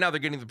right now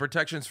they're getting the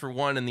protections for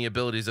one and the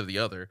abilities of the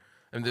other,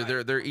 and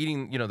they're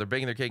eating. They're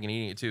baking their cake and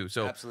eating it too.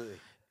 So absolutely.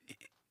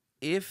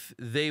 If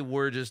they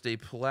were just a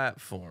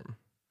platform,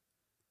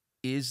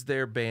 is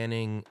there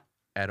banning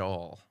at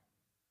all?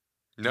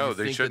 No,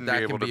 they shouldn't be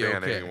able to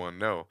ban anyone.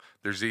 No,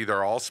 there's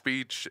either all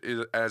speech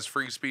as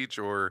free speech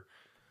or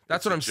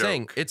That's It's what a I'm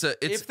saying. joke. It's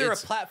if they're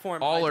it's a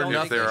platform, all I or don't If think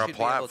nothing. they they're a should be able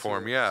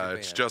platform, to yeah, ban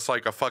it's it. just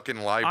like a fucking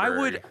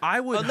library. I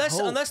would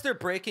hope, unless they're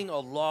breaking a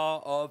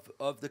law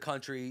of the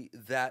country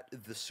that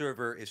the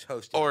server is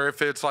hosting. Or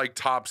if it's like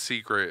top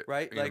secret,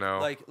 right? You know?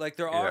 Like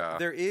Yeah.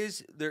 there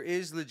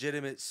is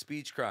legitimate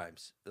speech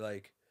crimes.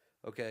 Like,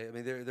 okay, I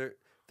mean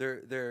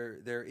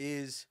there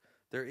is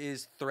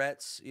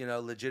threats,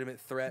 legitimate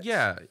threats.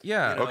 yeah. You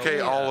know, Okay,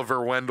 yeah.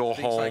 Oliver Wendell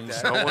Things like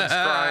Holmes. that. No one's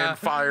crying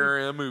fire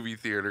in a movie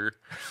theater.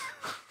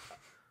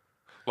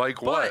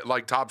 Like what? But-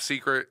 Like top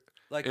secret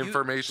Like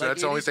information?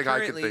 That's the only thing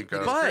I can think of.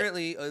 It is But-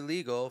 currently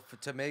illegal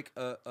to make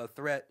a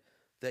threat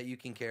that you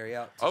can carry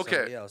out to somebody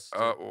Okay. else.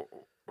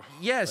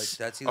 Yes.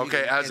 That's illegal. Okay,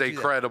 You as can't a do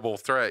that. credible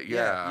threat,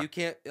 yeah. You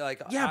can't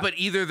Yeah, but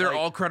either they're like-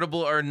 all credible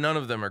or none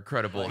of them are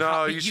credible.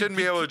 No, you shouldn't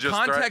be able to just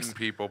threaten context-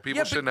 people. People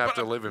Yeah, but- shouldn't have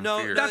but- to live in No,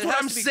 fear. That's it what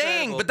has I'm to be saying,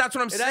 credible. but that's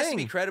what I'm It has to be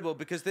saying. credible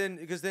because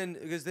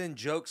then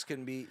jokes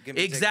can be taken out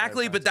of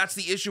Exactly, but context.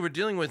 that's the issue we're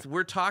dealing with.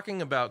 We're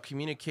talking about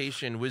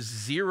communication with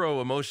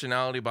zero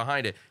emotionality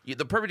behind it.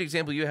 The perfect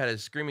example you had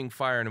is screaming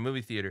fire in a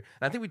movie theater.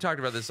 And I think we talked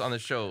about this on the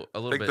show a I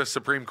little think bit. the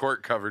Supreme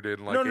Court covered it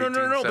in like No.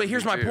 But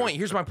here's my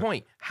 1872.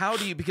 point. How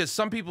do you? Because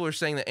some people are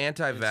saying that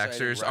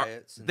anti-vaxxers Inciting are.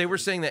 riots and They were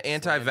saying that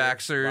slander,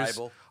 anti-vaxxers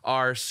libel.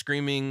 are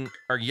screaming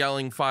or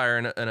yelling fire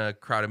in a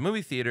crowded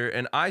movie theater,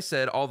 and I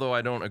said, although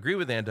I don't agree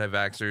with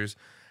anti-vaxxers,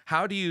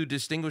 how do you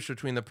distinguish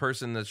between the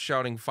person that's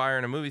shouting fire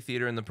in a movie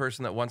theater and the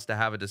person that wants to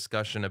have a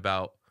discussion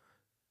about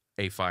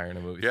a fire in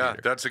a movie Yeah,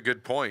 theater? that's a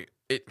good point.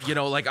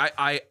 Like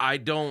I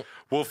don't.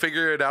 We'll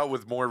figure it out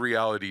with more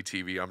reality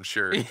TV, I'm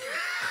sure.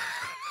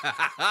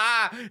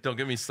 Don't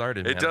get me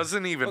started. It man.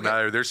 doesn't even Okay,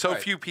 matter. There's so all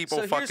right. few people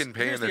So here's- fucking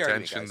paying here's the argument,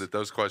 attention guys. that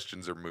those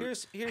questions are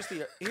moot. Here's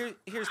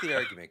the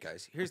argument,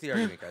 guys. Here's the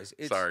argument, guys.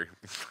 It's, Sorry.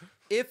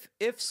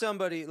 If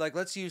somebody, like,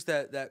 let's use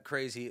that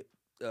crazy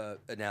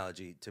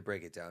analogy to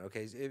break it down.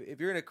 Okay, if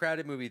you're in a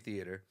crowded movie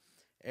theater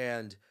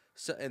and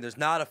there's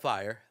not a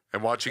fire,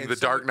 And watching And The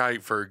so- Dark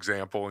Knight, for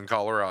example, in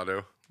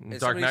Colorado. Dark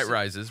somebody Knight said-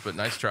 Rises, but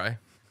nice try.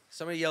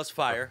 somebody yells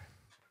fire,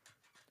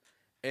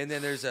 and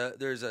then there's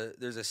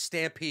a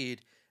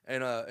stampede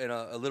and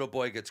a little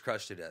boy gets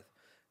crushed to death.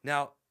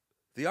 Now,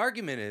 the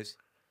argument is,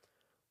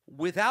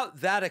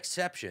 without that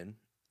exception,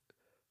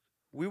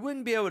 we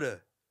wouldn't be able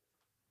to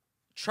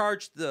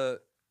charge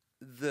the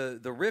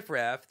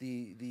riffraff,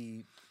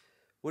 the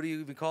what do you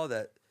even call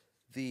that?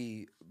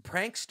 The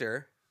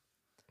prankster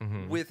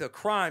with a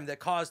crime that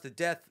caused the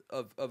death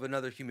of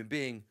another human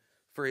being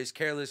for his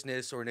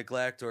carelessness or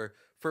neglect, or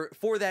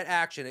for that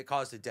action it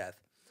caused a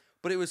death.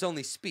 But it was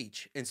only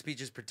speech, and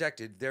speech is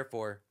protected,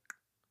 therefore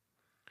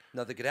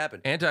nothing could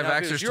happen. Now, if it was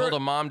Anti-vaxxers told a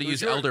mom to it was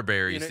use your-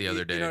 elderberries the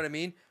other day. You know what I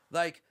mean?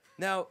 Like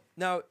now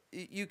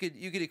you could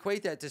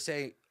equate that to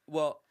say,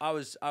 well, I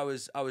was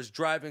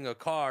driving a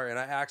car and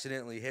I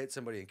accidentally hit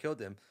somebody and killed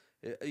them.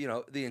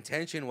 The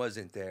intention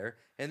wasn't there,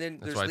 and then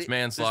That's why it's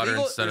manslaughter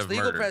instead there's of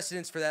legal murder.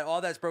 precedents for that. All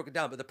that's broken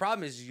down, but the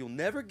problem is you'll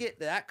never get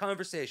that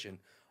conversation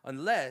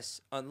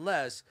unless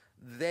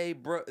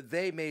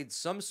they made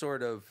some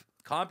sort of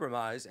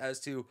compromise as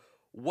to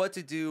what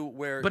to do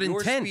where But your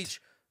intent.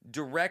 speech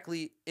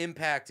directly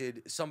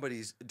impacted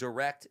somebody's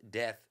direct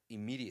death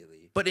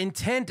immediately. But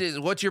intent is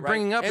what you're right?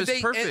 bringing up And is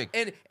they, perfect.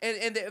 And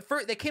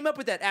they came up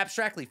with that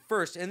abstractly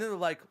first, and then they're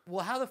like,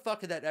 "Well, how the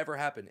fuck could that ever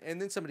happen?"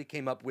 And then somebody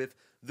came up with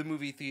the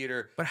movie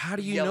theater. But how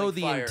do you yelling know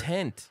the fire.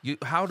 intent?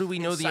 How do we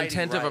know the Inciting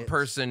intent of a riots.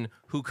 person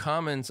who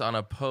comments on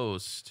a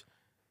post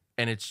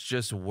and it's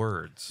just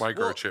words?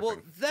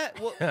 Microchipping.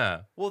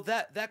 Yeah.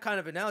 That kind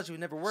of analogy would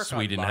never work.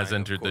 Sweden on has mine, of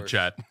entered the course.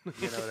 chat.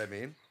 You know what I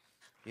mean?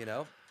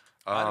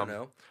 I don't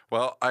know.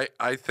 Well,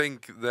 I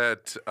think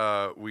that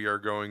we are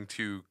going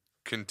to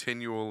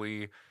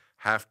continually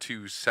have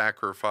to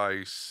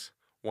sacrifice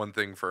one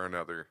thing for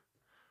another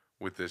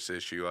with this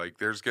issue. Like,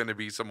 there's going to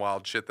be some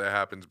wild shit that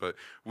happens, but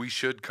we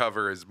should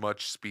cover as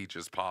much speech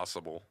as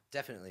possible.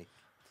 Definitely.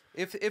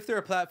 If they're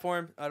a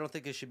platform, I don't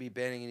think it should be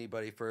banning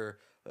anybody for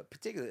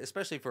particularly,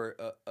 especially for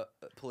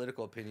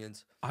political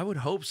opinions. I would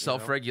hope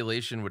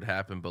self-regulation would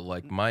happen, but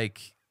like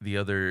Mike,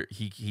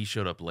 he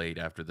showed up late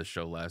after the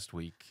show last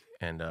week,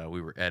 and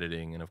we were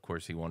editing, and of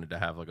course he wanted to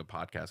have like a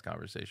podcast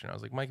conversation. I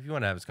was like, Mike, if you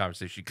want to have this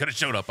conversation, you could have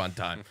showed up on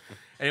time.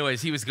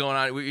 Anyways, he was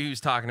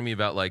talking to me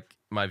about like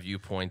my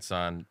viewpoints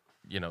on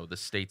the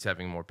states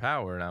having more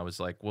power, and I was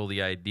like, well,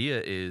 the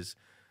idea is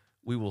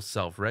we will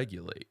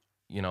self-regulate.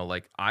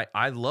 Like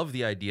I love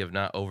the idea of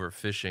not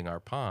overfishing our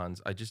ponds.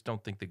 I just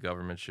don't think the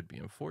government should be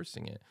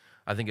enforcing it.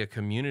 I think a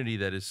community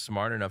that is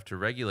smart enough to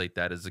regulate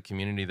that is a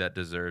community that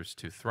deserves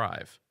to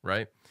thrive,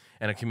 right?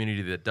 And a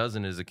community that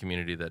doesn't is a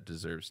community that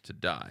deserves to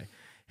die.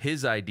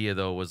 His idea,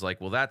 though, was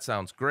like, well, that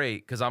sounds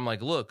great, because I'm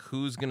like, look,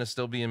 who's going to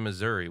still be in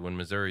Missouri when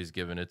Missouri's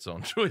given its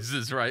own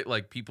choices, right?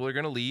 Like, people are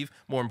going to leave.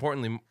 More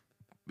importantly,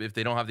 if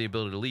they don't have the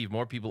ability to leave,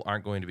 more people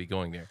aren't going to be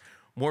going there.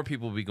 More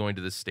people will be going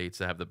to the states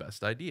that have the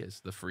best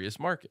ideas, the freest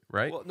market,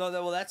 right?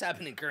 Well, that's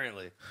happening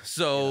currently.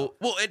 So,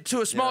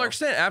 to a smaller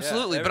extent,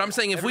 absolutely. Yeah, but I'm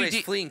saying if we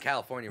everybody's fleeing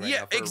California right now.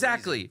 yeah, For a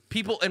exactly. reason.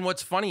 People, and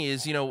what's funny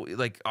is,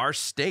 like our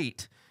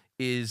state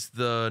is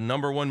the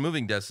 #1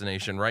 moving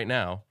destination right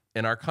now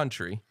in our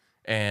country,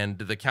 And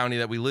the county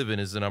that we live in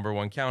is the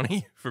 #1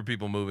 county for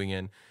people moving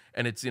in.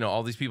 And it's,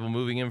 all these people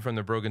moving in from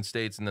their broken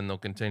states, and then they'll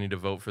continue to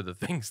vote for the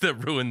things that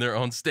ruin their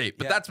own state.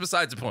 But Yeah. that's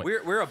besides the point.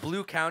 We're a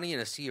blue county in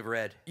a sea of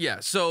red. Yeah.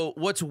 So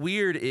what's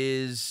weird to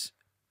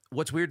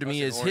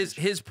me Us is in orange.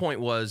 his point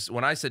was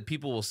when I said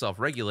people will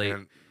self-regulate,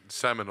 And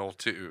Seminole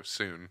too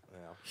soon.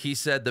 he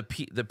said the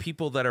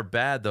people that are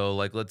bad though,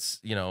 like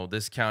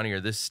this county or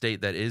this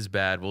state that is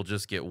bad will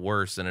just get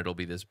worse, and it'll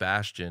be this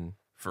bastion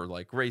for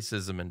like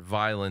racism and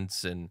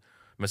violence and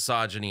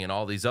misogyny and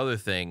all these other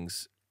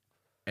things.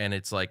 And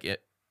it's like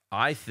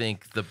I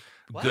think the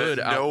good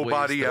outweighs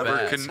Nobody the ever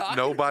bad. Talking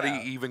nobody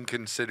about? even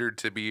considered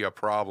to be a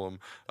problem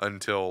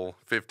until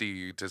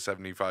 50 to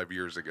 75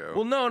 years ago.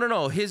 Well,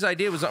 no. His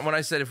idea was when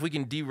I said if we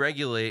can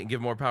deregulate and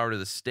give more power to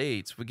the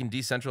states, we can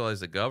decentralize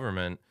the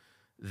government.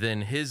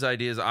 Then his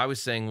idea is I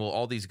was saying, well,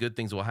 all these good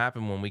things will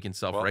happen when we can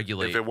Well,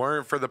 self-regulate. if it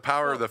weren't for the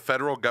power of the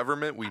federal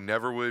government, we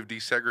never would have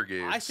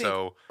desegregated. I think-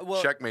 So,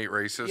 well, checkmate,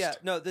 racist. Yeah,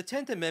 no, the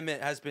 10th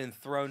Amendment has been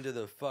thrown to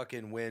the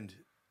fucking wind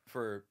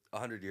for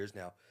 100 years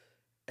now.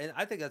 And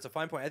I think that's a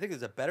fine point. I think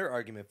there's a better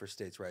argument for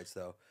states' rights,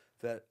 though,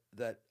 that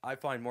I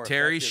find more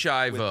Terry effective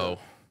Schiavo.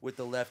 with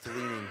the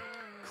left-leaning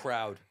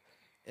crowd.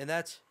 And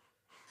that's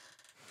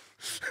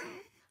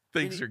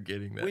Thanks for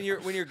getting that. when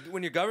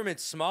your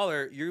government's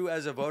smaller, you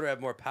as a voter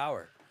have more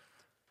power.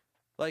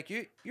 Like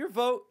your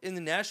vote in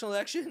the national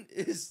election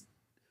is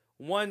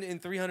 1 in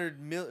 300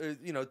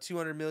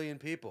 200 million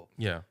people.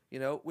 Yeah.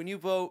 When you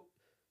vote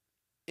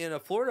in a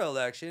Florida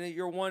election,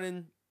 you're 1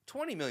 in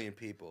 20 million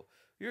people.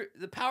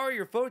 The power of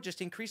your vote just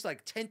increased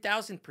like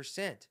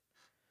 10,000%.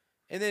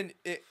 And then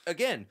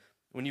again,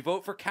 when you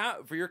vote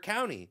for your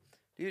county,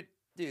 dude,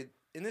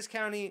 in this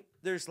county,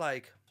 there's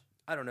like,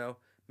 I don't know,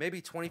 maybe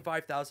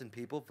 25,000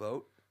 people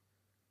vote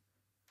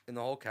in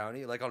the whole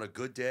county, like on a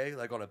good day,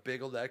 like on a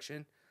big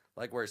election,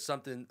 like where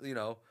something,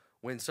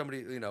 when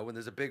somebody, when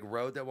there's a big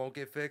road that won't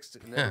get fixed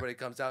and everybody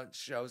comes out and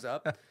shows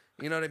up.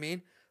 You know what I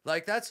mean?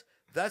 Like that's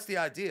the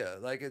idea.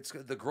 Like it's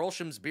the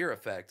Grolsham's beer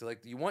effect.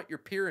 Like you want your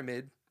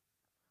pyramid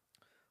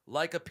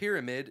like a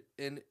pyramid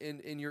in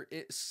your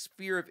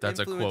sphere of That's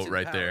a influence quote and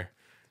right power. there.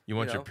 You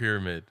want You your know?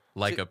 pyramid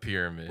like a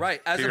pyramid.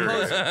 Right, as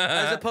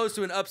opposed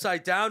to an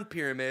upside down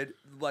pyramid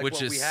like Which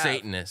what is we have.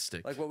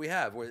 Satanistic. Like what we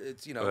have, where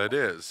it's It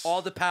is.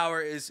 all the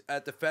power is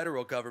at the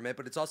federal government,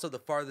 but it's also the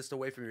farthest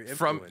away from your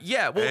influence.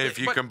 well, And if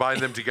you but combine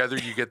them together,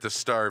 you get the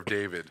Star of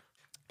David.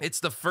 it's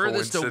the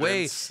furthest away.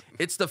 Coincidence?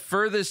 It's the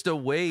furthest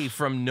away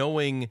from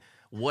knowing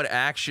what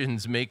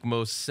actions make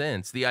most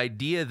sense. The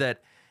idea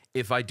that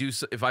if I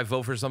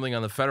vote for something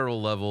on the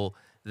federal level,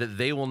 that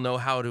they will know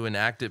how to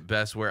enact it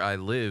best where I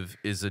live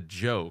is a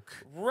joke.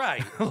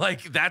 Right.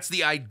 Like that's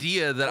the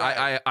idea that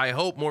Right. I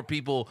hope more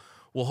people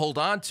will hold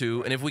on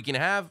to. And if we can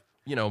have,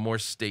 more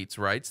states'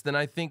 rights, then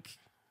I think,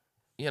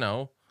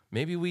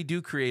 maybe we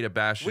do create a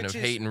bastion Which of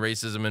is- hate and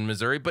racism in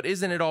Missouri, but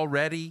isn't it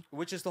already?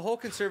 Which is the whole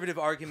conservative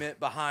argument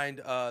behind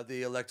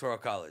the Electoral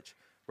College,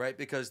 right?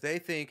 Because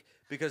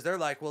they're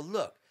like, well,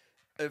 look,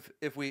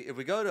 if we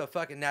go to a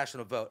fucking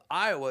national vote,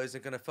 Iowa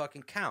isn't going to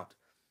fucking count.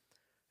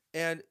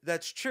 And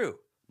that's true.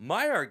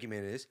 My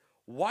argument is,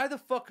 why the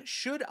fuck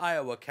should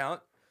Iowa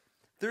count?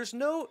 There's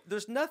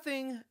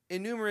nothing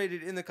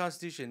enumerated in the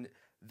Constitution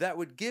that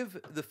would give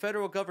the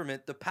federal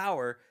government the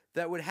power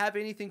that would have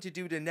anything to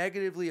do to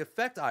negatively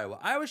affect Iowa.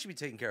 Iowa should be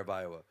taking care of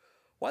Iowa.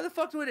 Why the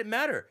fuck would it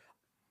matter?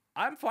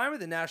 I'm fine with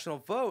the national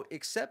vote,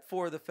 except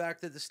for the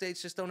fact that the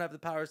states just don't have the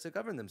powers to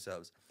govern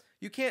themselves.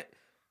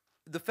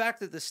 The fact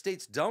that the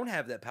states don't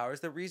have that power is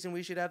the reason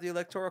we should have the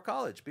Electoral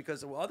College,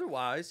 because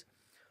otherwise,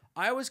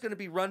 Iowa's going to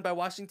be run by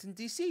Washington,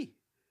 D.C.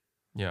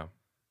 Yeah.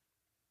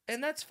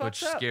 And that's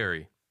fucked Which up.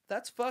 scary.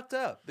 That's fucked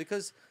up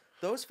because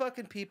those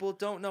fucking people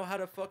don't know how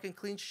to fucking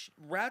clean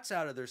rats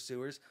out of their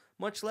sewers,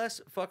 much less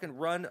fucking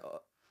run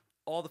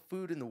all the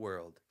food in the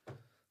world.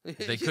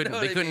 They You couldn't know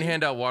what I couldn't mean?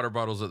 hand out water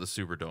bottles at the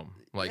Superdome.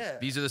 Like Yeah.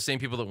 these are the same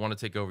people that want to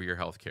take over your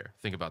health care.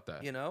 Think about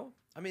that. You know?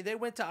 I mean, they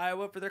went to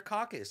Iowa for their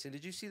caucus, and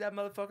did you see that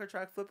motherfucker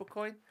try to flip a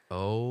coin?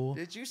 Oh,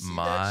 Did you see that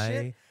my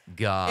shit?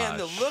 gosh. And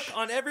the look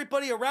on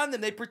everybody around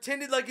them, they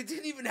pretended like it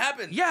didn't even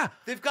happen. Yeah.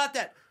 They've got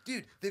that.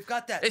 Dude, they've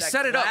got that. Hey, that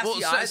set it up. Well,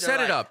 glassy eye. set They're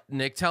it like- up,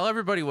 Nick. Tell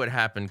everybody what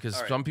happened because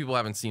All right. some people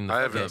haven't seen the.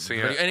 I haven't the seen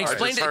video. it. And I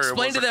explain just heard it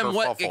explain was to a them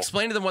what kerfuffle.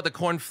 explain to them what the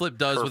corn flip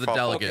does with the Kerfuffle.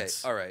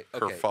 delegates. Okay, all right.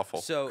 Okay.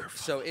 Kerfuffle.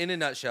 So in a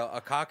nutshell, a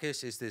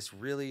caucus is this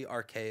really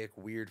archaic,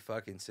 weird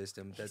fucking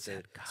system that's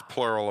It's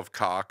plural of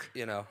cock.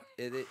 it.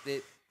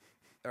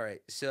 All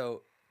right.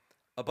 So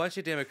a bunch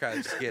of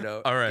Democrats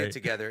All right. get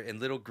together in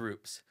little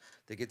groups.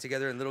 They get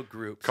together in little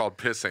groups. Called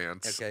piss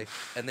ants. Okay,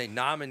 and they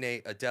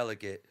nominate a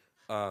delegate.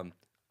 And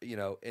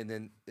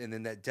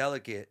then that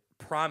delegate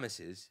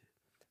promises.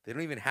 They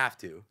don't even have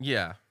to.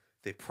 Yeah,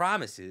 They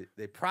promise it.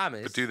 They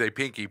promise. But do they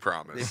pinky They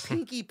promise?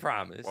 pinky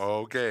promise.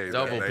 Okay.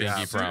 Double then they pinky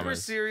have to. Super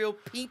promise. serial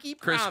pinky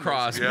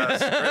crisscross.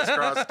 promise. Yes,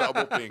 crisscross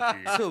double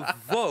pinky. To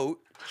vote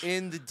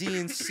in the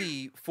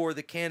DNC for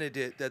the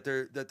candidate that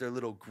their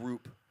little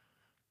group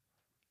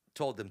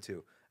told them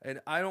to. And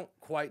I don't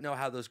quite know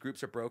how those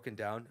groups are broken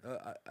down.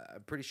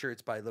 I'm pretty sure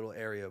it's by little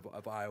area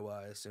of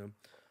Iowa, I assume.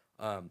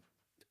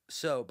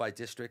 So by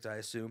district, I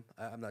assume.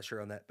 I'm not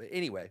sure on that. But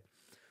anyway,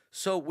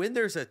 so when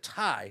there's a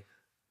tie,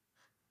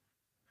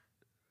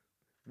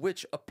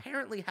 which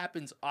apparently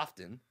happens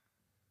often,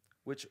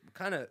 which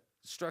kind of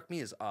struck me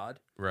as odd.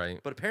 Right.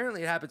 But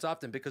apparently it happens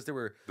often because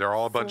they're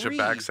all a bunch of three-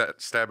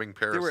 backstabbing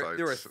parasites.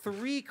 There were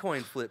 3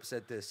 coin flips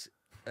at this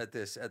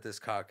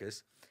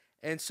caucus.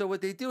 And so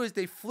what they do is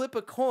they flip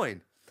a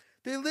coin.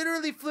 They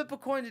literally flip a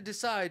coin to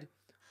decide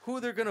who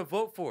they're going to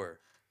vote for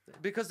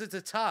because it's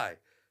a tie.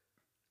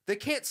 They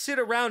can't sit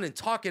around and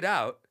talk it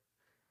out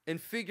and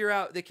figure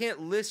out. They can't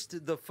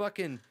list the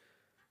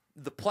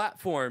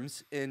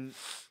platforms and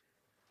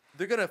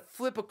they're going to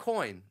flip a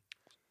coin.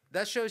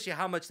 That shows you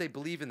how much they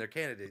believe in their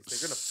candidates.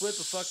 They're going to flip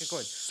a fucking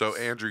coin. So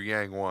Andrew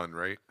Yang won,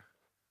 right?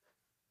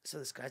 So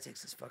this guy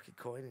takes this fucking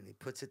coin and he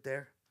puts it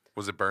there.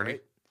 Was it Bernie?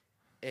 Right?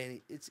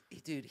 And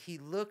dude, he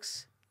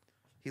looks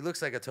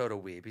like a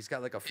total weeb. He's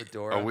got like a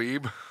fedora. A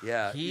weeb?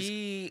 Yeah.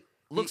 He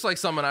looks like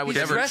someone I would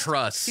he's never dressed-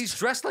 trust. He's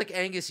dressed like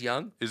Angus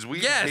Young. Is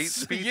weeb Yes, hate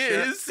speech he yet?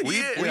 is, he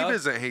Weeb, is. weeb Yeah.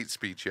 isn't hate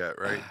speech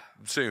yet, right?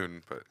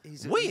 Soon, but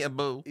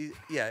Weeaboo.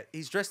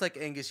 He's dressed like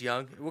Angus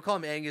Young. We'll call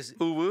him Angus.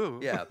 ooh woo.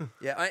 Yeah,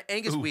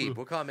 Angus Weeb.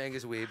 We'll call him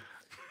Angus Weeb.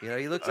 You know,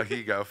 he looks A like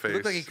he go face. He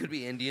looks like he could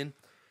be Indian,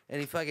 and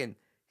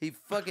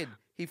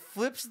he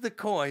flips the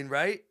coin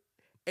right,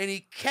 and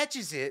he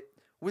catches it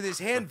with his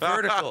hand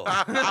vertical,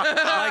 like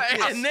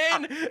this. And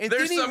then And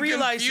there's then he some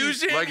realizes-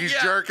 confusion. Like he's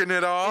Yeah. jerking it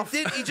And off.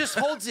 then he just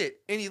holds it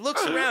and he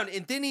looks around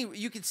and then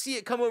you can see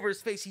it come over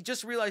his face. He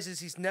just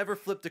realizes he's never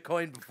flipped a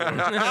coin before. And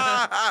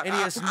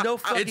he has no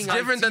fucking It's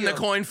different than the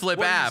idea coin flip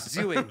what app. he's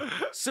doing.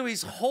 So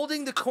he's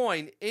holding the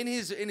coin in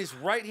his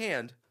right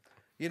hand,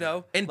 you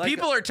know? And like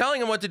people are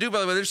telling him what to do, by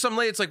the way. There's some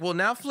lady, it's like, well,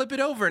 now flip it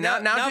over.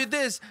 Now do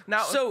this.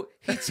 Now So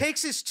he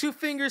takes his 2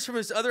 fingers from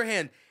his other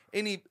hand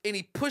and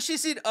he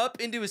pushes it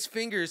up into his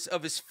fingers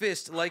of his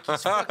fist like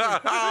he's fucking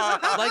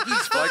Like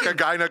a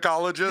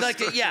gynecologist.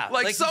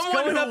 like he's someone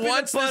going up who in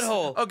wants the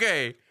butthole. this.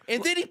 Okay.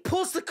 And then he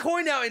pulls the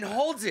coin out and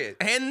holds it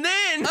And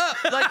then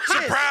up like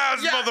this. Surprise,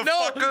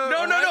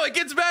 motherfucker. No, it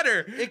gets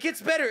better. It gets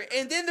better.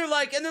 And then they're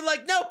like,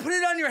 no, put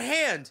it on your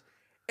hand.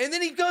 And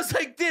then he goes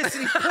like this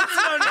and he puts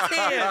it on his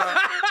hand.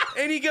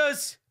 And he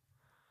goes.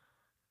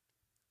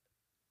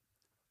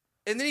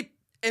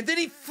 And then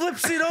he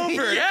flips it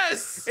over.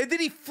 Yes. And then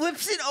he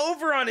flips it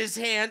over on his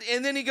hand.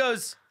 And then he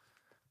goes,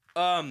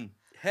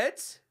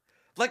 heads?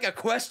 Like a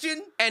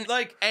question? And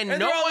no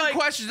no one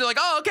questions. They're like,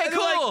 oh, okay, and they're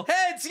cool. like,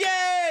 heads,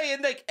 yay!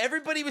 And like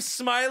everybody was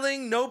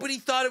smiling. Nobody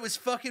thought it was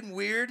fucking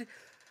weird.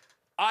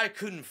 I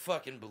couldn't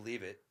fucking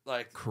believe it.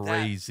 Like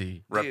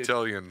Crazy. that- dude,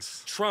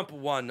 Reptilians. Trump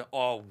won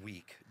all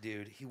week,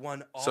 dude. He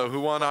won all So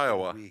who won fucking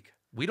Iowa? week.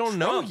 We don't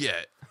know Trump.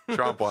 yet.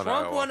 Trump won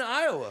Trump Iowa. won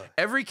Iowa.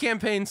 Every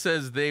campaign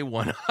says they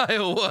won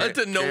Iowa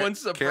to no one's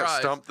surprise.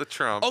 Can't stump the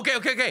Trump.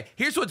 Okay.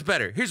 Here's what's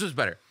better.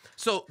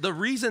 So the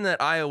reason that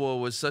Iowa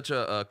was such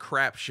a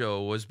crap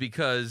show was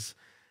because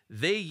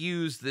they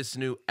used this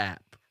new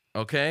app.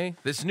 Okay?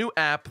 This new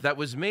app that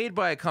was made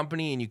by a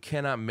company, and you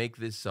cannot make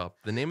this up.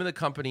 The name of the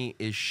company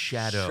is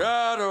Shadow.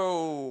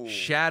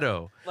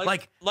 Shadow.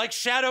 Like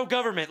shadow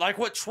government. Like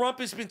what Trump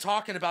has been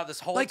talking about this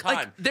whole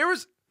time. there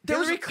was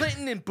Hillary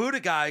Clinton and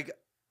Buttigieg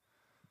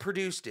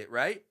produced it,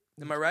 right?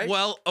 Am I right?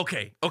 Well,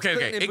 okay.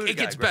 Clinton and It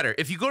gets Buttigieg, better.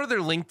 If you go to their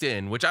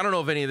LinkedIn, which I don't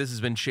know if any of this has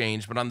been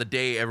changed, but on the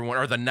day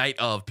or the night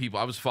of people,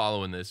 I was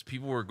following this.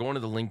 People were going to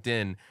the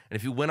LinkedIn, and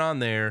if you went on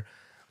there,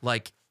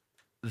 like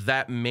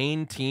that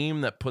main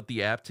team that put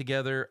the app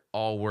together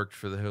all worked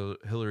for the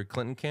Hillary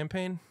Clinton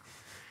campaign.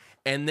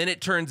 And then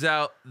it turns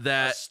out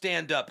that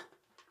stand up.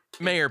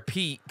 Mayor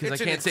Pete, because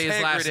It's I an can't say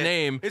his last integrative-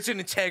 name, It's an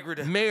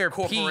integrative Mayor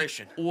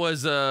corporation. Pete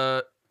was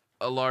a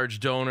large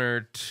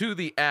donor to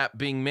the app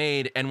being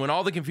made, and when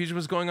all the confusion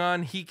was going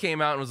on, he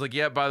came out and was like,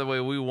 "Yeah, by the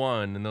way, we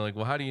won." And they're like,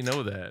 "Well, how do you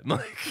know that?"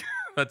 Like,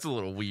 that's a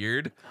little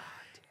weird.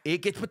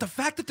 But the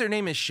fact that their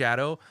name is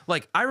Shadow,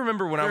 like I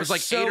remember when I was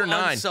like 8 or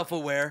 9.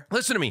 Self-aware.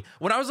 Listen to me.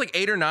 When I was like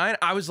 8 or 9,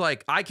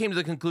 I came to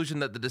the conclusion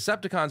that the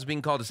Decepticons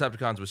being called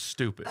Decepticons was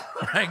stupid.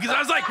 Right? Because I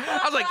was like,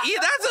 yeah,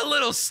 that's a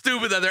little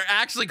stupid that they're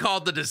actually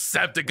called the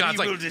Decepticons. We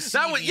Like will deceive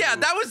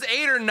that was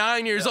 8 or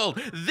 9 years old.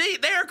 They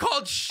are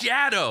called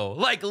Shadow.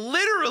 Like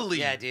literally.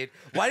 Yeah, dude.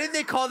 Why didn't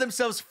they call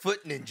themselves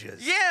Foot Ninjas?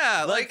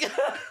 Yeah, like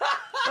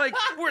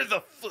We're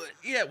the Foot.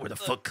 yeah, we're the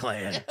Foot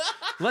Clan.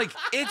 Like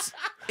it's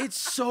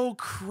so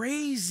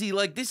crazy.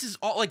 Like this is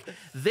all like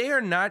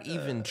they're not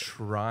even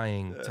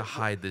trying to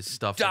hide this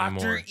stuff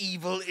anymore. Dr.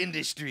 Evil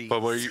Industries.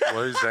 But what is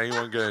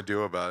anyone going to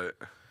do about it?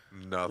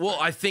 Nothing. Well,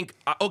 I think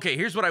okay.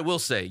 Here's what I will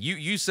say.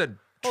 You said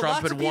Trump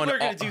lots had of people won. are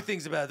going to do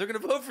things about it. They're going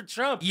to vote for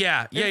Trump.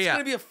 Yeah. It's going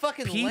to be a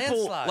fucking People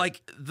landslide.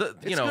 like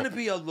It's going to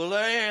be a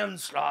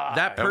landslide.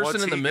 that and what's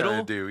person in the he middle.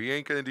 gonna do? He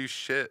ain't going to do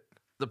shit.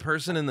 The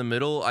person in the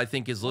middle, I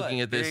think, is looking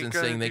What? at this He and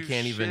ain't saying gonna they do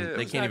can't even shit.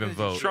 they He's can't not even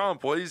gonna do vote.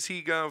 Trump, what is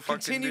he going to fucking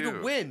Continue do?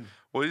 to win.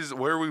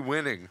 Where are we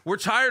winning? We're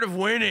tired of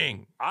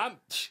winning. I'm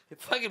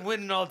fucking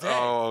winning all day.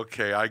 Oh,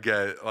 okay, I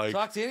get it. Like,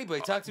 Talk to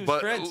anybody. Talk to his but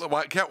friends.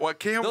 why can't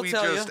They'll we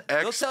tell just you.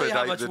 They'll tell you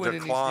how expedite much the winning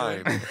he's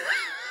decline? doing.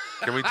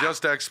 Can we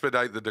just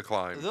expedite the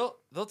decline?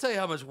 They'll tell you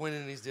how much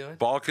winning he's doing.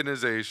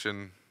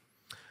 Balkanization.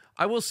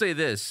 I will say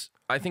this.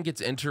 I think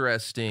it's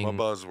interesting. My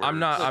buzzword. I'm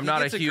not. Look, I'm he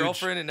not a gets huge.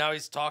 girlfame, and now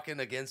he's talking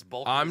against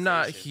balkanization. I'm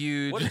not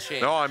huge. What a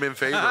change. No, I'm in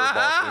favor of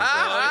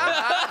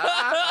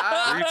balkanization.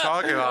 What are you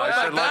talking about?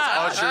 I said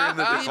let's usher in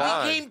the He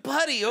decline. became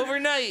putty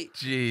overnight.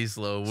 Jeez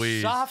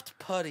Louise. Soft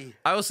putty.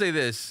 I will say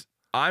this.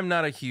 I'm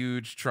not a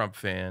huge Trump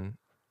fan,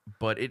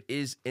 but it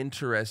is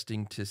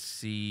interesting to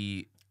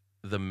see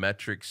the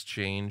metrics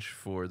change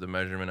for the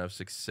measurement of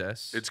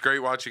success. It's great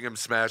watching him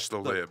smash the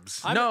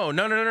libs. No, I'm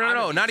a not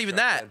huge even Trump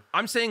that. fan.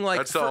 I'm saying like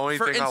That's the only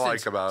for thing I like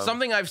instance, about him.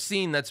 something I've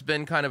seen that's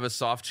been kind of a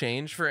soft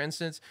change. For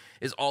instance,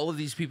 is all of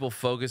these people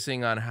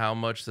focusing on how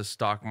much the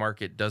stock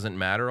market doesn't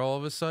matter all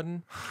of a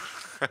sudden.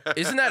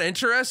 Isn't that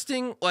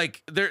interesting?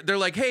 Like they're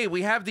like, hey,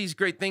 we have these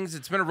great things.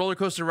 It's been a roller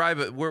coaster ride,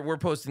 but we're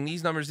posting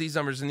these numbers,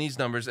 and these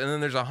numbers, and then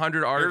there's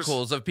 100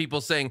 articles of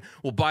people saying,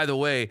 well, by the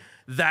way,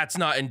 that's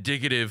not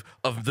indicative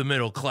of the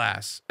middle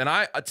class. And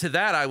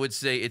I would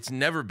say it's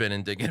never been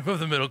indicative of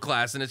the middle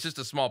class, and it's just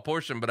a small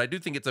portion. But I do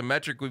think it's a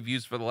metric we've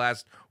used for the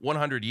last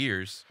 100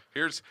 years.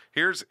 Here's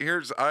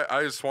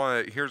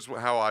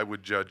how I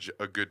would judge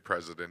a good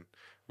president.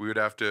 We would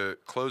have to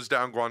close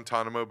down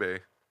Guantanamo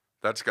Bay.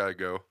 That's got to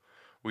go.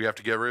 We have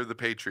to get rid of the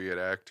Patriot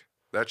Act.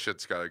 That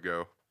shit's got to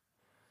go.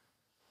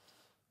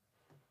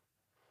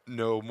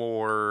 No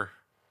more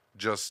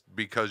just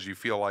because you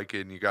feel like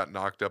it and you got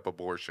knocked up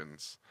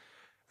abortions.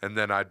 And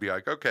then I'd be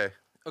like, okay.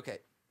 Okay,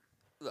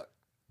 look.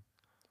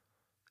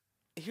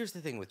 Here's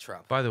the thing with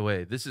Trump. By the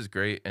way, this is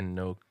great, and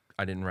no,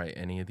 I didn't write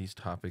any of these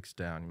topics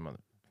down, you mother.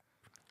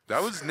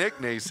 That was Nick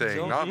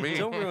saying, not me.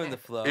 Don't ruin the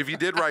flow. If you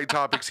did write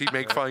topics, he'd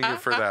make fun of you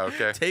for that,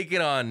 okay? Take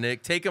it on,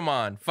 Nick. Take him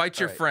on. Fight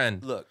your All right,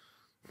 friend. Look.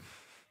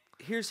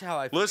 Here's how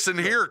I Listen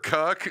here,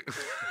 cuck.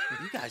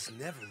 You guys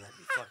never let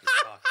me fucking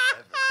talk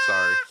ever.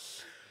 Sorry.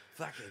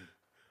 Fucking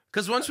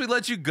Because once we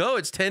let you go,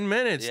 it's 10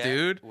 minutes, yeah.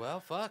 dude.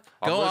 Well, fuck.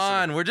 Go listening.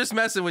 on. We're just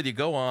messing with you.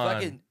 Go on.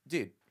 Fucking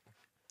dude.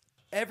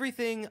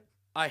 Everything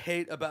I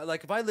hate about,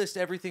 like, if I list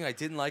everything I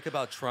didn't like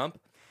about Trump,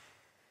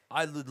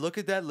 I would look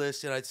at that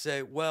list and I'd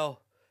say, well,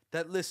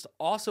 that list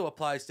also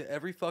applies to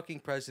every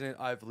fucking president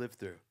I've lived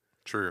through.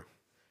 True.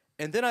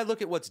 And then I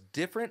look at what's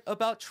different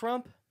about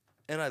Trump,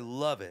 and I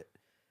love it.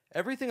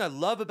 Everything I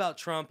love about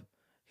Trump,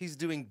 he's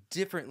doing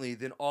differently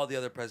than all the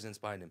other presidents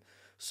behind him.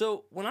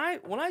 So when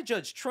I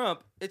judge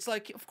Trump, it's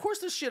like, of course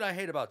there's shit I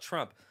hate about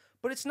Trump,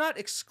 but it's not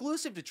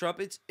exclusive to Trump.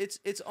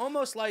 It's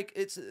almost like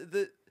it's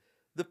the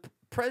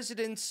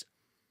president's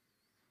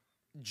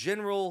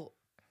general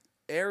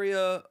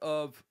area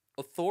of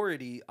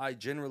authority I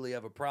generally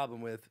have a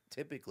problem with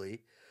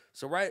typically.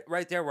 So right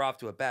there we're off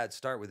to a bad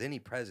start with any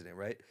president,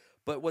 right?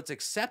 But what's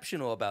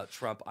exceptional about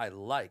Trump, I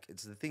like.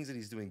 It's the things that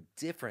he's doing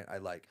different, I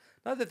like.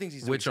 Not the things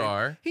he's doing. Which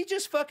are? He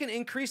just fucking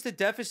increased the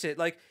deficit.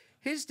 Like,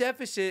 his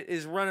deficit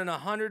is running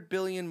 $100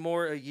 billion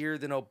more a year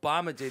than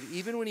Obama did,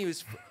 even when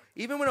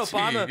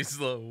Obama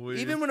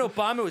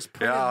was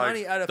printing Yeah, like,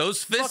 money out of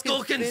Those fiscal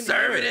fucking thin air.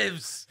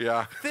 conservatives.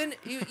 Yeah.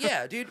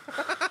 Yeah, dude.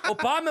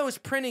 Obama was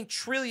printing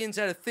trillions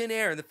out of thin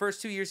air in the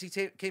first 2 years he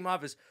came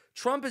office.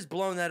 Trump has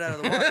blown that out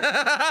of the water. Okay?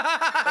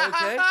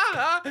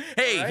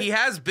 Hey, All right? he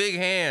has big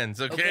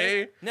hands,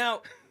 okay?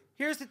 Now,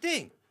 here's the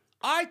thing.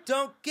 I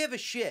don't give a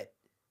shit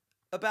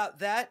about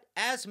that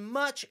as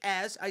much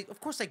as of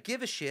course I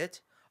give a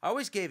shit. I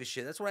always gave a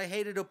shit. That's what I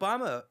hated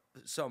Obama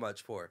so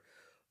much for.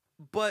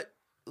 But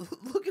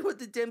look at what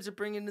the Dems are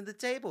bringing to the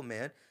table,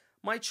 man.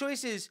 My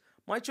choice is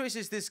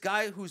this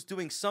guy who's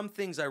doing some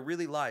things I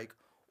really like,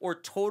 or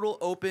total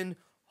open,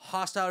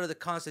 hostile to the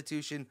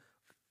Constitution,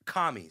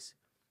 commies.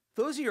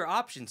 Those are your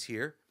options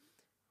here.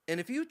 And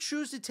if you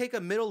choose to take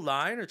a middle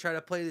line or try to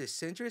play this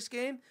centrist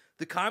game,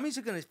 the commies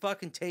are going to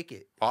fucking take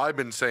it. I've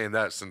been saying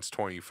that since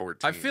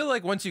 2014. I feel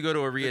like once you go to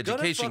a gonna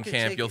re-education fucking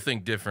camp, take you'll it.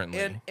 think differently.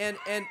 And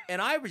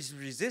I was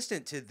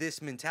resistant to this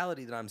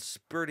mentality that I'm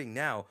spurting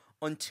now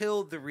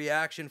until the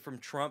reaction from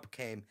Trump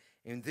came,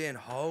 and then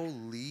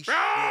holy shit,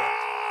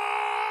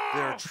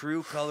 their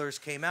true colors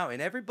came out,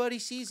 and everybody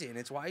sees it, and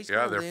it's why he's yeah,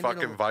 gonna they're land in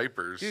fucking a-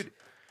 vipers. Dude,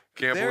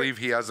 Can't believe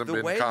he hasn't the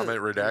been way comment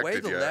the way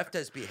redacted the yet. left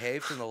has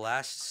behaved in the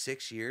last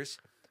 6 years,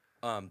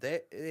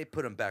 they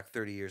put him back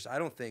 30 years. I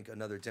don't think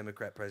another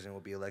Democrat president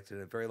will be elected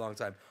in a very long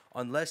time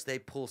unless they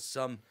pull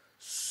some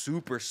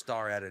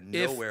superstar out of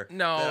nowhere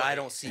that I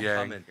don't see Yang,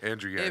 coming.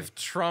 Andrew Yang. if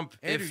Trump,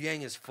 Andrew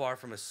Yang is far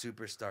from a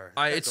superstar.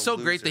 it's so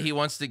great that he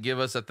wants to give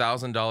us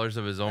 $1,000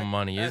 of his own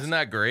money. Isn't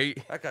that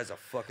great? That guy's a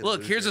fucking Look,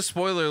 loser. here's a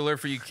spoiler alert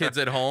for you kids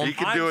at home. he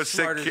can I'm do a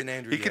sick. smarter than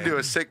Andrew He can Yang. do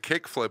a sick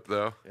kickflip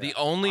though. The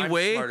only I'm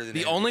way, smarter than the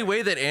Andrew only Yang.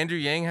 way that Andrew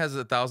Yang has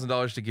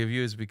 $1,000 to give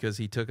you is because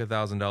he took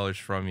 $1,000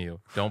 from you.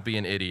 Don't be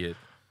an idiot.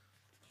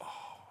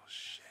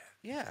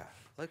 Yeah,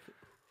 like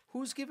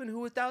who's giving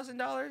who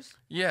 $1,000?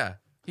 Yeah.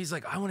 He's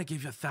like, I want to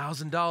give you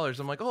 $1,000.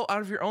 I'm like, oh,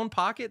 out of your own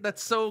pocket?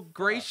 That's so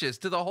gracious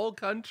to the whole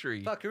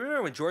country. Fuck, you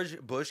remember when George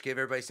Bush gave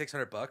everybody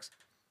 $600?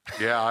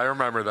 Yeah, I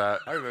remember that.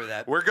 I remember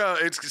that. We're going.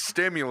 It's a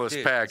stimulus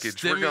Dude,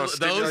 package. We're going to those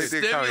stimulate the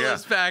economy.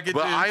 stimulus packages.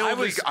 But I I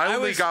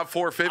only was- got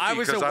 $450 I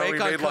was because I only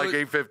awake on made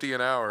like $8.50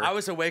 an hour. I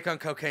was awake on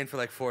cocaine for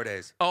like 4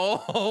 days.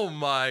 Oh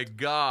my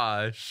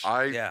gosh.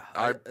 Yeah,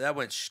 that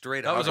went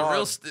straight That up. was a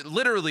real,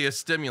 literally a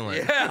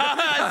stimulant.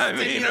 I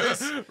mean,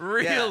 Stimulus.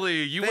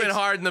 really, you went Thanks-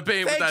 hard in the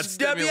paint with that Thanks,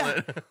 W.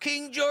 stimulant.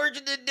 King George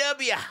and the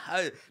W.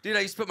 Dude, I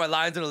used to put my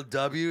lines on a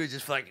W and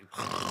just like,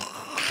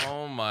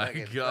 Oh my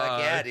fuck god.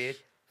 yeah, dude.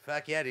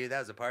 Fuck yeah, dude. That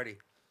was a party.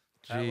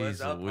 That was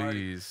Jeez a party.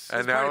 Louise.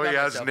 and Let's party now he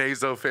about has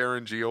myself.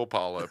 nasopharyngeal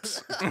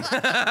polyps.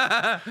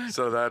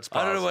 So that's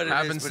I don't know what it is,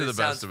 Happens but to it the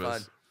best sounds of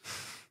us. fun.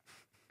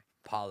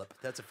 Polyp.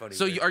 That's a funny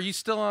So word. are you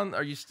still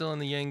in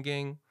the Yang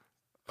gang?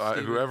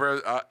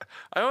 Whoever I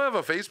don't have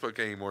a Facebook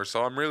anymore,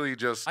 so I'm really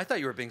just I thought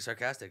you were being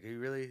sarcastic. Are you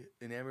really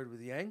enamored with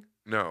Yang?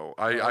 no.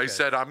 Oh, I okay.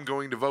 said I'm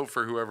going to vote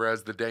for whoever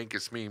has the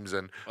dankest memes,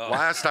 and Oh.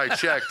 last I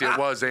checked, it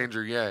was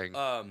Andrew Yang.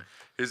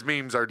 His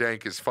memes are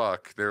dank as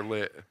fuck. They're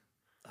lit.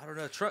 I don't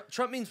know.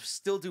 Trump memes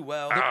still do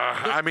well.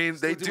 I mean,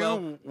 they Still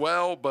do do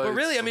well, but But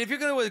really, I mean, if you're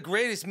going with the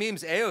greatest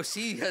memes,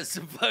 AOC has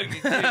some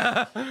fucking.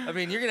 I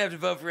mean, you're gonna have to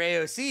vote for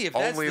AOC if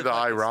that's only the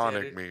fucking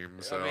ironic standard.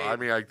 memes. So I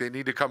mean, like they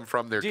need to come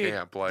from their Dude,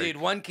 camp. Like dude,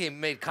 one came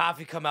made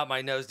coffee come out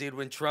my nose, dude.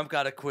 When Trump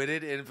got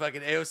acquitted and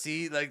fucking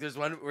AOC, like there's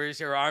one where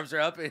her arms are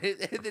up and, and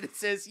then it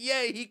says,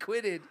 "Yay, he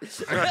quitted."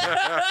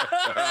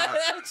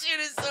 That shit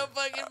is so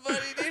fucking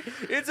funny,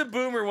 dude. It's a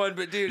boomer one,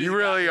 but dude, you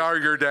it got really me. are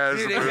your dad's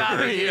Dude, a it boomer, got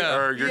me, yeah.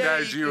 or your Yeah,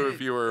 dad's he you quit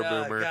if it. you were a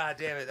boomer. God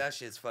damn it, that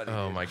shit's funny.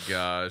 Oh dude. my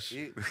gosh.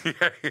 You-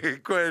 Yeah, he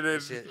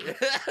quitted. shit.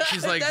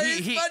 She's like, That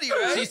he, is funny,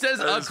 right? she says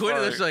That is acquitted.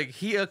 funny. She's like,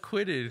 he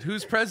acquitted.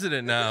 Who's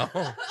president now?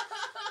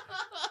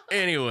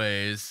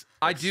 Anyways,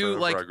 I do so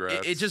like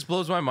Rugrats. it just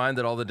blows my mind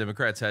that all the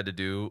Democrats had to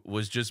do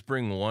was just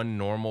bring one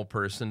normal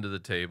person to the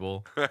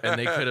table and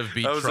they could have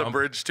beat That was Trump. a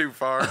bridge too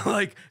far.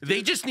 Like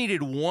they just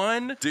needed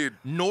one Dude.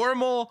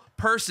 normal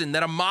person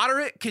that a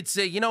moderate could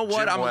say, you know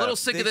what, Jim I'm a little Webb.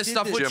 sick They of this did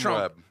stuff this- with Jim Trump.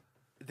 Webb.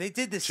 They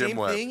did the Jim same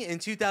Webb. thing in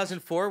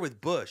 2004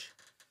 with Bush.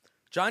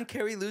 John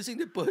Kerry losing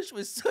to Bush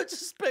was such a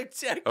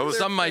spectacular.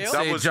 Some might fail.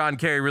 say was- John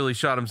Kerry really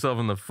shot himself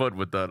in the foot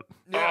with that.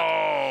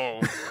 Oh,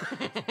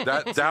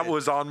 that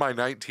was on my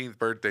 19th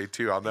birthday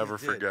too. I'll never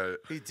He did. forget it.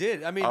 He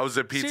did. I mean, I was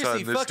at Pizza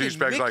seriously, and this fucking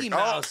douchebag's like, Mickey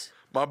Mouse.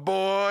 "Oh, my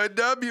boy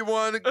W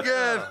won again."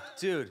 Oh,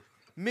 dude,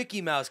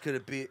 Mickey Mouse could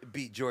have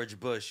beat George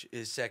Bush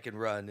his second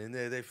run, and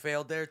they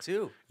failed there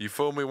too. You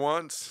fool me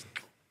once.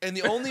 And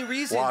the only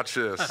reason, Watch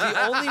this.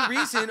 the only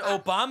reason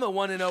Obama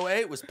won in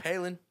 08 was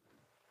Palin.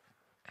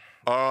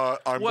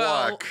 I'm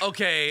Well, black.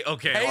 okay.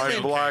 Palin-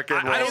 I'm black and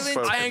I don't well Palin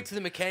spoken. tanked the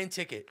McCain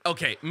ticket.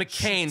 Okay,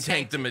 McCain She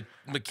tanked the tanked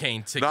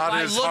McCain ticket. Not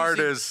By as look- hard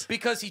as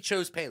because he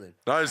chose Palin.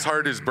 not as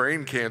hard as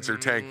brain cancer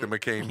tanked the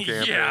McCain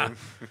campaign. Yeah.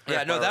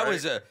 Yeah, no, All that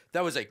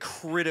right. was a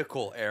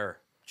critical error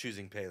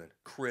choosing Palin.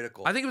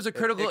 Critical. I think it was a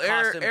critical it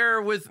cost him-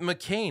 error with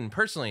McCain.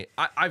 Personally,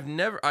 I've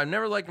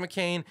never liked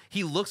McCain.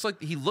 He looked like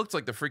the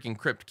freaking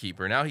crypt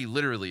keeper. Now he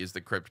literally is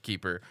the crypt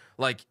keeper.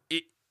 Like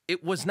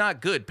it was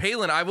not good.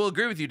 Palin, I will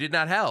agree with you, did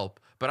not help.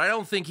 But I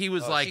don't think he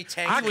was she like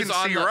tanked I he it. can was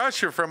on see the,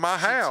 Russia from my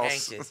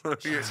house. tanked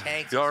it. She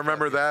tanked Y'all it.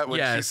 remember that when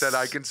she Yes. said,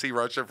 "I can see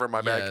Russia from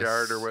my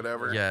backyard" or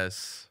whatever?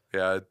 Yes.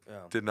 Yeah, it Yeah.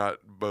 did not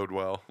bode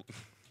well.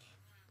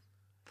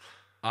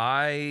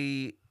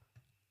 I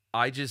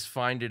just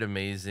find it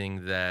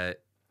amazing that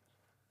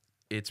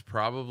it's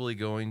probably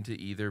going to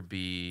either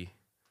be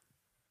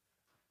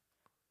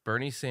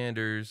Bernie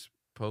Sanders,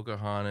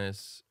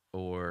 Pocahontas,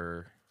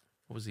 or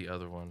what was the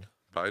other one?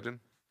 Biden.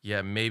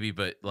 Yeah, maybe,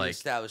 but The like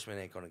establishment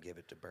ain't gonna give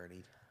it to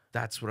Bernie.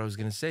 that's what I was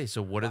gonna say.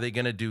 So what are they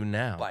gonna do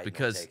now? Biden will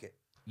Because take it.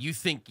 you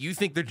think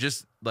they're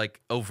just like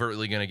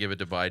overtly gonna give it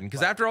to Biden?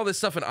 Because after all this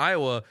stuff in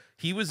Iowa,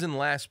 he was in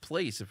last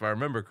place, if I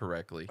remember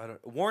correctly.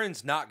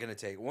 Warren's not gonna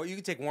take. You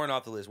can take Warren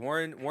off the list.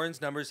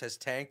 Warren's numbers has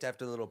tanked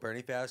after the little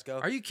Bernie fiasco.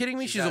 Are you kidding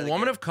me? She's out a of the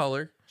woman game. of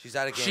color. She's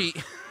out of game. She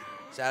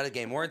She's out of the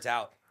game. Warren's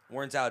out.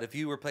 Warren's out. If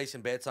you were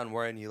placing bets on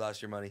Warren, you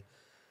lost your money.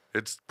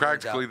 It's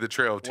practically out. the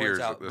Trail of Warren's Tears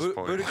out. at this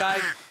point.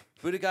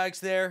 Buttigieg's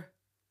there.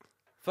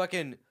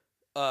 Fucking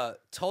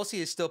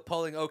Tulsi is still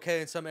polling okay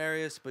in some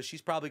areas, but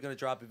she's probably going to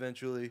drop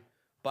eventually.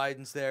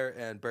 Biden's there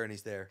and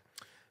Bernie's there.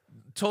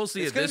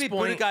 Tulsi It's at going this to be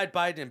point. Buttigieg,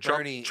 Biden, and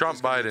Bernie. Trump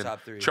is gonna be the Biden.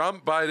 top three.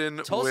 Trump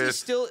Biden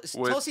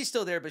Tulsi's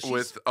still there, but she's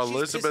with she's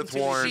Elizabeth pissing too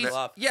many Warren. people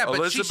off. Yeah, but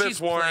Elizabeth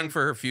she's Warren- playing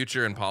for her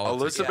future in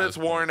politics. Elizabeth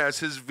Yeah. Warren as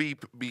his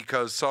Veep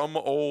because some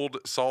old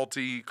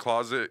salty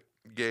closet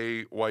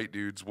gay white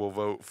dudes will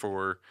vote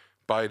for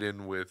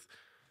Biden with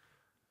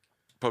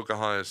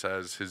Pocahontas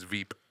as his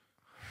Veep.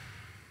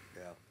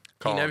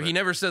 Yeah. He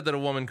never said that a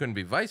woman couldn't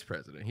be vice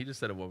president. He just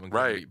said a woman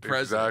couldn't Right, be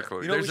president. exactly.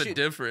 You know what There's we a should-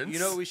 difference. You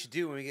know what we should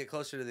do when we get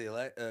closer to the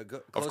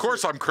Of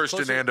course, I'm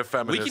Christian and a We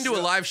feminist. can do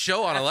a live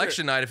show on After-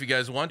 election night if you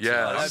guys want to.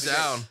 Yeah. I'm That'd be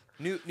down.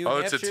 New Oh,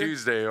 it's Hampshire, a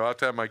Tuesday. I'll have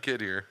to have my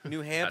kid here.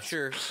 New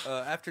Hampshire.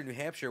 After New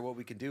Hampshire, what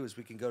we can do is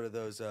we can go to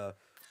those.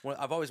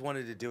 I've always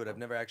wanted to do it. I've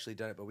never actually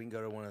done it, but we can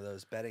go to one of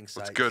those betting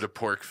sites. Let's go to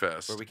Pork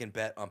Fest. where we can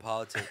bet on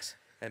politics,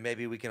 and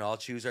maybe we can all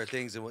choose our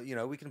things, and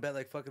we can bet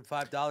like fucking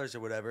 $5 or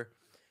whatever,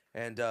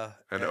 and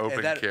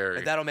open carry.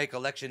 and that'll make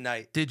election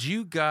night. Did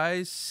you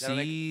guys That'll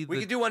see? we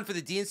could do one for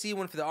the DNC,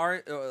 one for the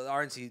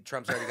RNC.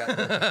 Trump's already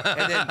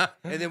got,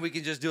 and then we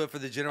can just do it for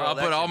the general. I'll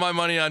put all my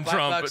money on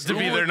Trump $5 to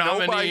be their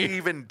Nobody nominee.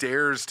 even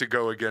dares to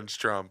go against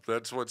Trump.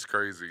 That's what's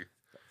crazy.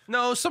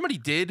 No, somebody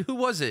did. Who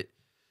was it?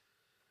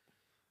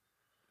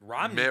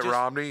 Romney. Mitt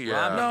Romney,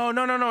 yeah. No,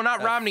 not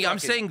That Romney. I'm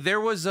fucking- saying there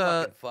was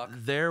a fucking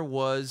fuck. there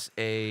was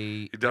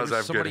a He does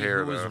have good somebody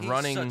hair, who was though. He's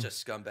running. such a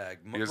scumbag.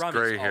 He has Romney's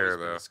gray always hair, been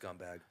though. a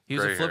scumbag. He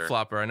was gray a hair. flip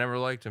flopper. I never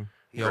liked him.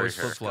 He Gray always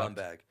hair. flip flopped.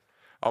 Scumbag.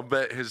 I'll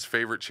bet his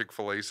favorite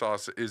Chick-fil-A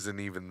sauce isn't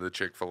even the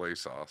Chick-fil-A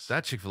sauce.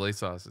 That Chick-fil-A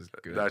sauce is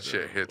good. That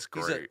shit hits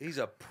great. He's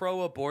a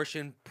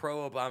pro-abortion,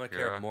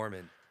 pro-Obamacare Yeah.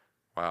 Mormon.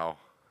 Wow.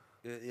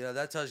 You know,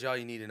 that tells you all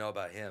you need to know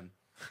about him.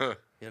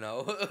 You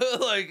know,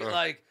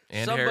 like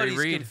And somebody's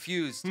Harry Reid.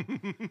 confused.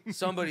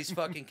 Somebody's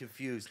fucking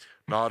confused.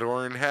 Not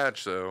Orrin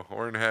Hatch, though.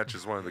 Orrin Hatch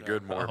is one of the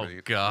good Oh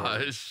Mormons.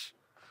 gosh,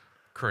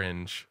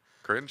 cringe,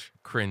 Cringe?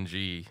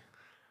 cringy.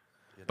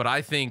 But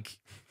I think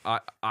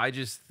I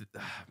just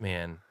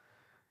man,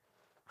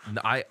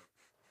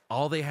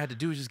 all they had to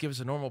do was just give us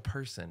a normal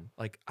person.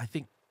 Like I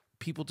think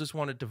people just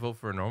wanted to vote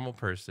for a normal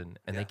person,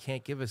 and they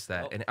can't give us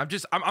that. And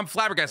I'm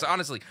flabbergasted.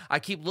 Honestly, I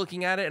keep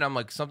looking at it, and I'm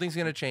like, something's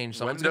gonna change.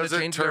 Someone's gonna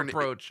change their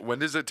approach. When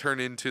does it turn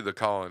into the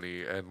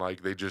colony and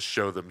like they just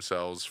show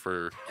themselves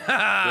for the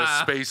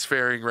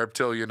spacefaring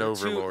reptilian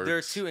overlords?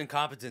 They're too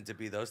incompetent to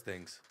be those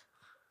things.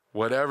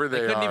 Whatever they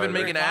couldn't are. even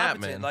make They're an app,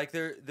 incompetent. man. Like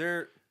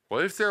they're.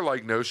 What if they're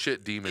like no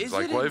shit demons? Is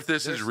Like, it what in- if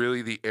this is there's-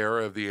 really the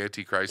era of the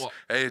Antichrist? Well-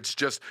 and it's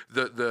just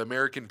the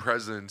American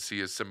presidency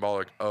is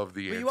symbolic of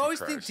the But Antichrist. you always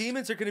think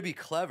demons are going to be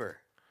clever.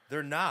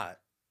 They're not.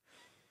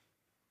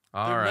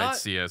 All They're right, not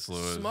C.S.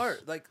 Lewis.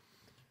 Smart. Like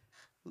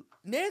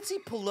Nancy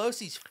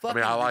Pelosi's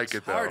fucking I like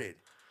it, though. retarded.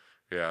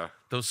 Yeah.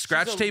 Those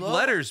scratch a tape low-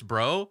 letters,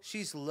 bro.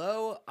 She's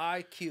low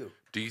IQ.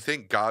 Do you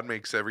think God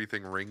makes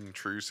everything ring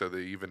true so that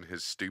even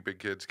his stupid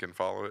kids can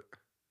follow it?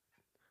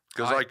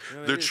 Because like you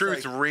know, the it's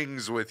truth like-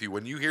 rings with you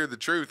when you hear the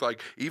truth.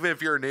 Like even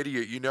if you're an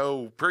idiot, you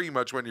know pretty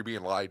much when you're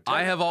being lied to.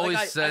 I have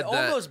always said I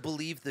that. almost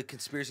believe the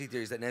conspiracy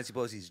theories that Nancy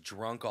Pelosi's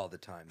drunk all the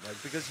time. Like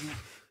because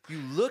you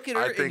look at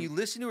her I and think- you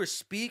listen to her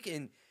speak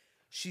and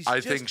she's I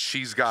just, think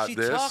she's got she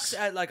this. talks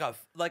at like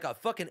a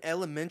fucking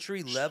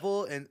elementary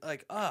level and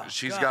like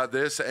She's God. got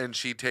this, and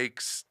she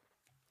takes.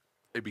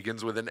 It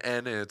begins with an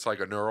N, and it's like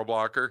a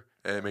neuroblocker,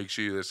 and it makes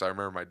you this. I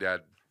remember my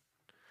dad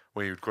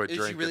when he would quit Did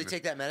drinking. she really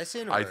take that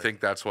medicine? Or, I think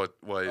that's what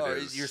it or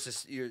is. you're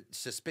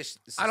suspicious.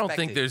 I don't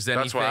think there's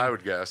anything. That's what I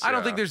would guess. I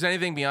don't yeah. think there's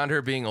anything beyond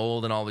her being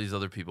old and all these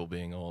other people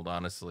being old.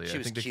 Honestly, She I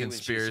was think the cute when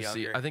she was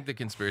conspiracy. younger. I think the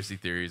conspiracy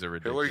theories are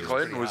ridiculous. Hillary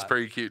Clinton was hot.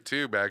 pretty cute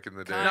too back in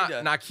the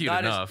day. Not cute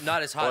enough.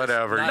 Not as hot.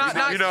 Whatever.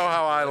 As, you know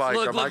how I like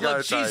them. I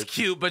got a she's type.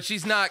 cute, but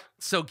she's not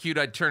so cute.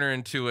 I'd turn her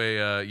into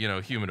a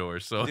humidor.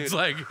 So it's Dude.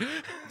 like,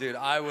 dude.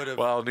 I would have.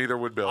 Well, neither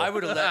would Bill. I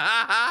would have let.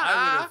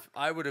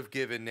 I would have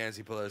given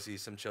Nancy Pelosi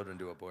some children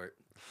to abort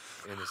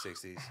in the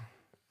 '60s.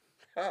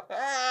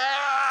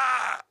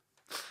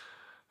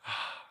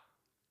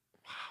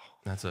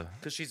 that's a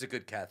Because she's a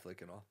good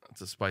Catholic and all.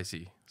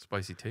 spicy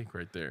take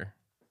right there.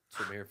 That's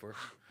what I'm here for.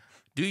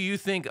 Do you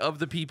think of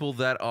the people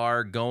that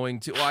are going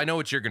to? Well, I know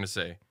what you're going to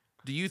say.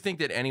 Do you think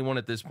that anyone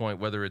at this point,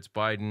 whether it's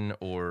Biden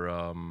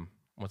or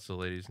what's the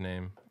lady's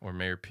name, or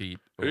Mayor Pete,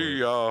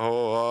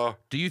 or,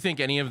 do you think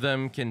any of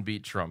them can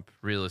beat Trump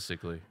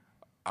realistically?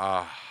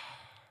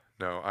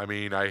 No, I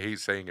mean I hate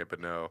saying it, but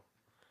no.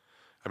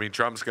 I mean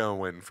Trump's gonna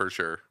win for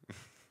sure.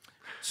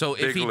 So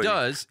if he Bigly.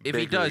 does,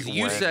 Bigly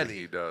you when said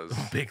he does.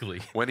 bigly.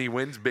 When he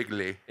wins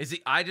bigly. Is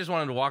he? I just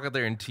wanted to walk out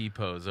there and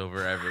T-pose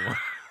over everyone.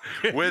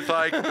 With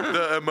like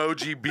the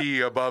emoji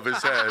B above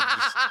his head.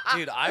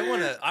 Dude, I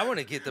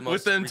wanna get the most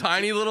With them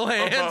tiny little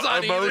hands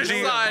on either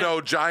side. no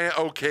giant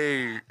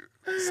okay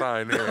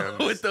sign hands.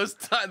 With those,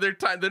 they're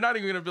tiny. They're not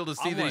even gonna be able to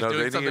see that he's no, they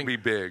doing need to something. be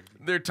big.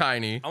 They're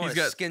tiny. I want He's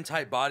a got. skin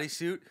tight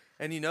bodysuit,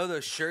 and you know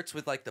those shirts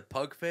with like the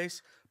pug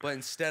face, but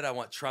instead I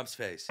want Trump's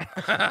face,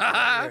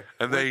 And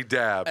then he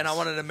dabs. and I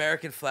want an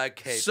American flag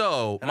cape.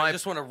 So and I my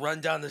just want to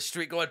run down the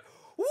street going,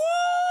 "Woo,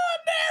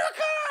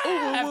 America!"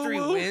 After he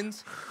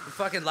wins, and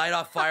fucking light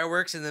off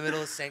fireworks in the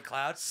middle of St.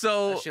 Cloud.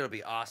 So- that shit'll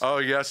be awesome. Oh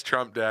yes,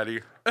 Trump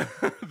daddy.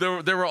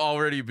 there will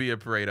already be a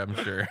parade, I'm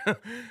sure.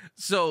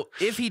 So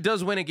if he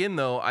does win again,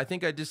 though, I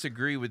think I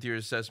disagree with your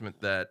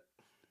assessment that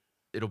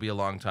it'll be a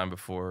long time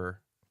before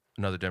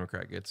another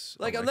Democrat gets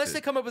Like elected. unless they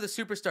come up with a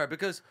superstar,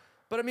 because.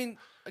 But I mean,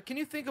 can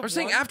you think of? We're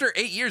saying one? after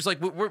 8 years, like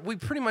we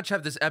pretty much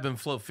have this ebb and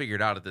flow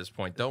figured out at this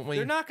point, don't we?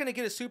 They're not going to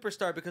get a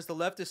superstar because the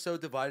left is so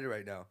divided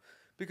right now.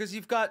 Because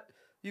you've got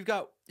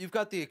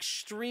the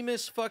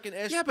extremist fucking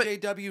Yeah, but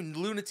SJW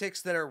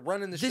lunatics that are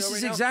running the show this right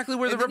is now. exactly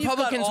where And the then you've got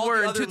Republicans all were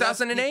the in other left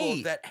 2008.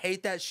 people that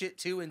hate that shit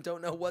too and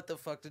don't know what the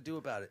fuck to do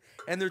about it.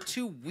 And they're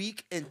too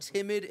weak and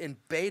timid and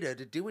beta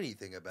to do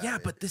anything about it. Yeah,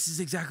 but this is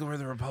exactly where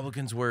the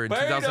Republicans were in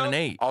Beta.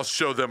 2008. I'll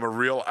show them a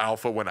real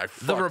alpha when I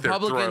fuck The their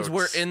Republicans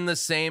were throats. in the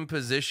same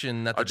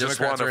position that the I just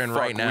Democrats want are to in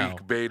fuck right now.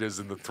 weak betas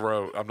in the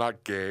throat. I'm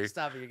not gay.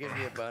 Stop it, you're giving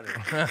me a boner.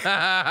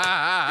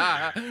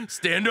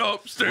 Stand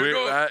up, stand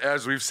up.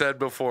 As we've said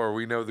before,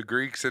 we know the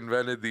Greeks Greeks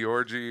invented the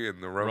orgy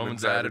and the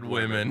Romans added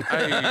women.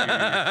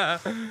 Hey.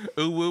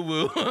 Ooh, woo,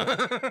 woo.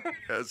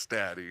 Yes,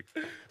 daddy.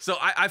 So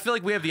I feel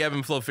like we have the ebb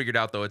and flow figured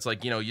out, though. It's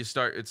like, you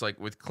start, it's like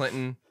with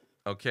Clinton,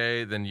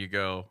 okay, then you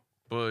go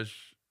Bush,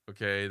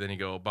 okay, then you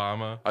go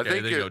Obama, I okay,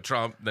 think then you go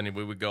Trump, then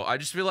we would go. I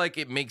just feel like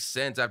it makes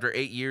sense after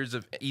 8 years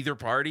of either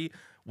party,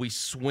 we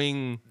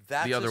swing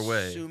the other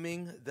way.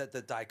 Assuming that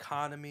the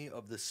dichotomy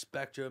of the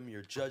spectrum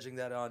you're judging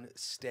that on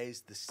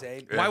stays the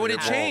same. Why would it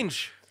Well,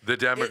 change? The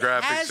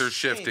demographics has are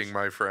shifting, changed.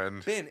 my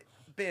friend.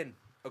 Ben,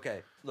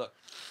 okay, look.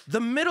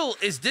 The middle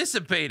is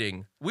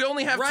dissipating. We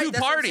only have Right, two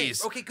that's what I'm saying.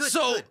 parties. Okay, good,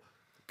 So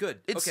Good.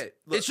 it's Okay,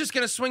 look. it's just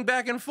gonna swing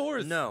back and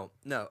forth. No.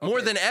 More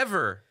okay. than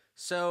ever.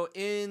 So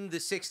in the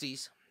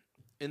 60s,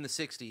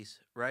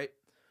 right?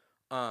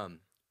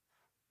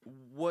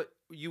 What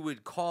you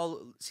would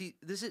call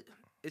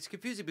it's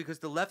confusing because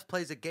the left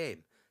plays a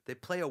game. They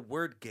play a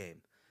word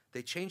game.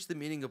 They change the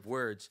meaning of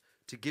words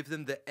to give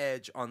them the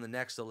edge on the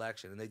next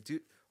election, and they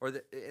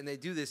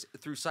do this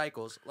through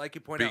cycles, like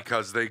you point out.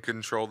 Because they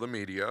control the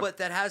media. But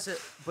that has an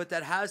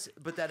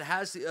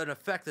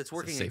effect that's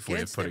working safe way of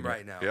against them putting it.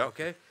 right now. Yep.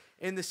 Okay.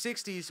 In the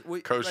 60s,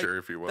 Kosher,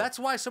 if you will. That's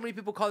why so many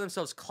people call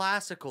themselves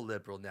classical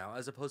liberal now,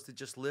 as opposed to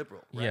just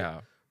liberal. Right?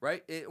 Yeah.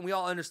 Right. And we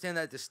all understand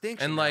that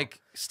distinction. And now. like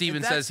Steven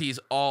And says, he's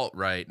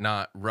alt-right,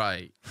 not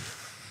right.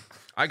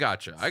 I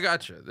gotcha.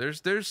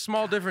 There's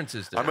small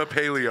differences there. I'm a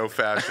paleo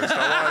fascist.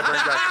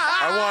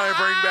 I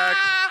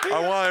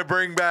want to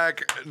bring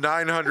back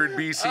 900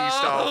 BC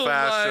style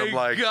fascism.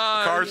 my Like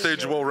gosh.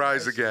 Carthage will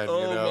rise again.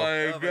 oh you know?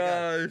 my Oh my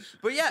gosh.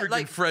 But yeah, Freaking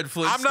like Fred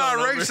Flintstone. I'm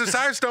not over racist.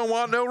 I just don't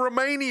want no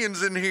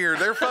Romanians in here.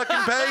 They're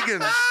fucking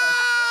pagans.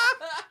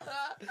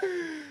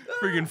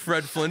 Freaking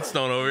Fred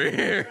Flintstone over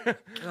here.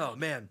 oh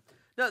man.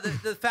 No,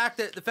 the fact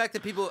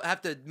that people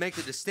have to make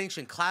the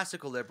distinction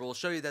classical liberal will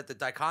show you that the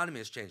dichotomy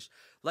has changed.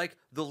 Like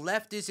the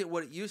left isn't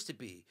what it used to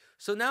be.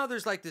 So now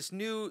there's like this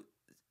new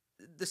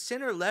the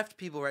center left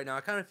people right now.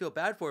 I kind of feel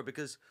bad for it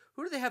because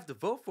who do they have to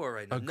vote for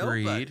right now?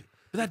 Agreed. Nobody.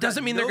 But that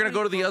doesn't mean they're going to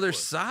go to the other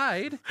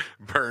side.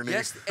 Bernie.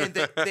 Yes, and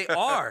they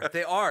are.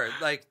 They are.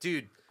 Like,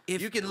 dude,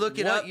 if you can look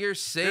it what up. you're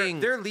saying-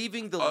 they're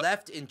leaving the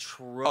left in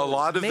troves. A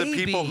lot of the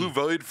people Maybe. who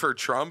voted for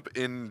Trump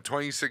in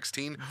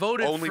 2016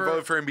 Voted only for-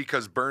 voted for him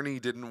because Bernie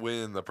didn't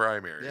win the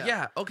primary.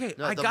 Yeah, okay,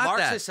 No, I the got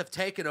Marxists that. have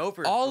taken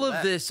over. All the of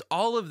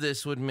left.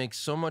 this would make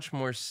so much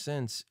more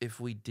sense if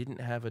we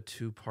didn't have a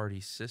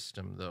two-party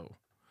system, though.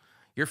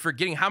 You're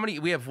forgetting how many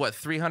we have. What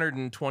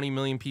 320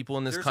 million people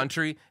in this There's a-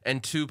 country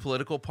and two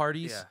political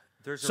parties. Yeah,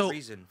 there's So- a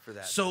reason for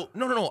that. So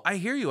no, I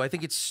hear you. I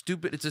think it's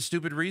stupid. It's a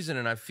stupid reason,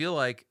 and I feel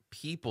like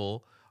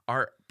people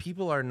are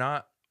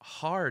not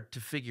hard to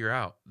figure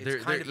out. it's They're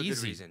kind of a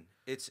easy. good reason.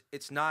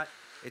 It's not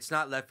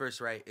left versus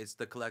right. It's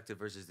the collective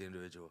versus the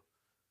individual,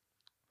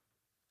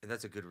 and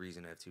that's a good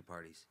reason to have two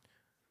parties.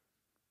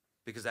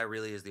 Because that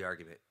really is the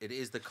argument. It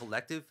is the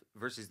collective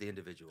versus the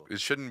individual.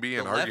 It shouldn't be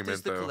The an left argument,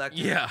 is the though. collective.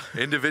 Yeah.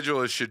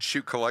 Individualists should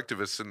shoot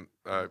collectivists and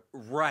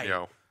Right. you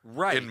know,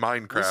 Right. in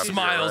Minecraft.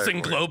 Smiles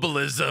and theoretically.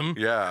 globalism.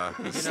 Yeah,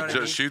 know what I just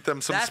mean? shoot them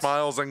some That's-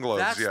 smiles and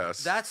glows.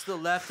 Yes, That's the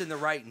left and the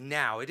right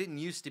now. It didn't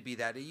used to be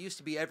that. It used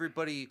to be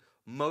everybody,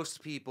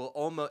 most people,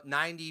 almost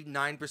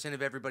 99%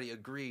 of everybody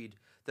agreed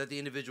that the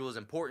individual is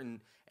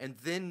important. And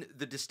then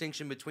the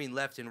distinction between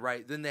left and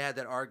right, then they had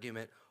that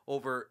argument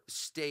over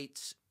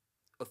states'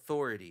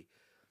 authority.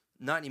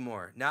 Not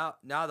anymore. Now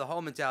the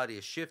whole mentality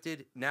has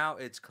shifted. Now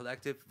it's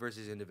collective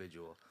versus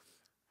individual.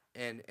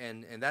 And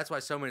that's why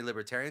so many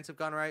libertarians have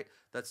gone right.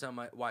 That's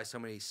why so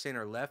many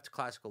center left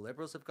classical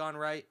liberals have gone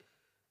right.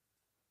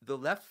 The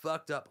left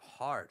fucked up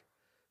hard.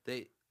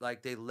 They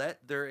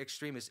let their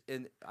extremists,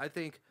 and I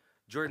think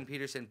Jordan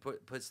Peterson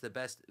puts the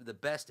best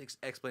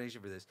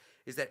explanation for this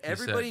is that He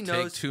everybody said,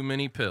 knows take too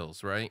many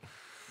pills, right?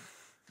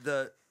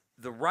 the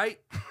right.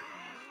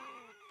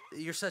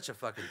 You're such a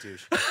fucking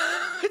douche.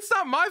 It's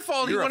not my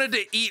fault. He You're a- wanted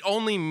to eat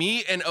only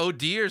meat and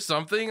OD or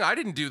something. I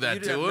didn't do that You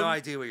to have him. no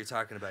idea what you're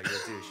talking about. You're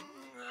a douche.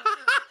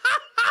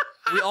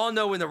 We all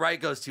know when the right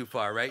goes too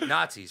far, right?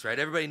 Nazis, right?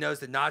 Everybody knows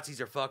that Nazis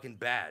are fucking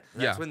bad.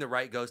 That's Yeah. when the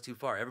right goes too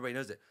far. Everybody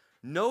knows it.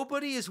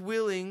 Nobody is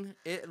willing,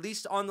 at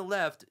least on the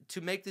left,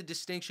 to make the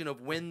distinction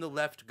of when the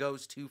left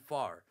goes too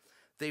far.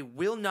 They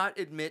will not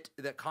admit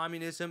that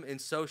communism and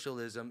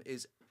socialism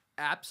is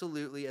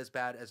absolutely as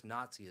bad as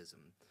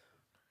Nazism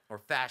or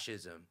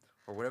fascism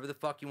or whatever the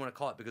fuck you want to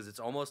call it, because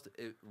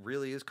it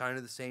really is kind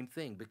of the same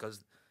thing,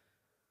 because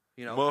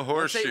you know, Well,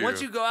 horseshoe.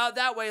 once you go out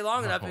that way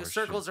long enough, it Horseshoe.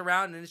 circles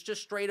around and it's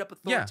just straight up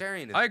Yeah,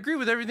 authoritarianism. I agree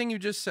with everything you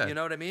just said. You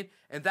know what I mean?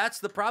 And that's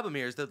the problem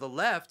here, is that the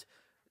left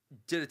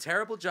did a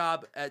terrible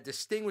job at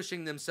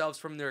distinguishing themselves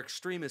from their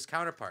extremist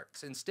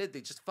counterparts. Instead,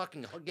 they just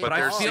fucking gave But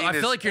I they're all. feel seen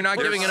as- like you're not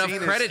they're giving enough seen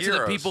as credit to the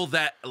heroes. people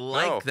that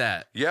like No.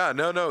 that. Yeah,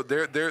 no,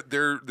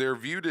 they're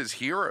viewed as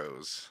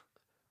heroes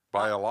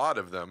by a lot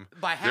of them.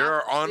 By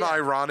there half- are yeah.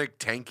 unironic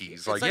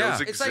tankies. Like like-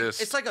 those it's like-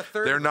 exist. it's like a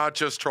third They're of- not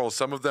just trolls.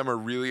 Some of them are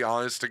really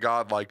honest to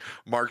God, like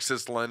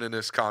Marxist,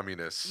 Leninist,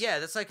 communists. Yeah,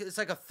 it's like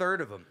a third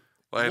of them.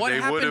 And What they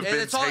would happened- have And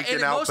been it's all, taken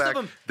and out most back. of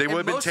them, They would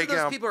have been most of taken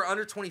those out. people are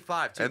under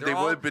 25 too. And They're they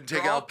all- would have been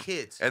taken they're all out.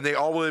 kids. And they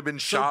all would have been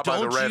So shot by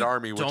the don't Red you-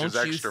 Army, which is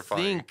don't you extra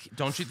funny.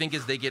 Don't you think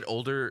as they get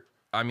older,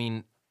 I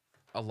mean,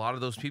 a lot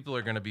of those people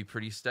are going to be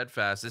pretty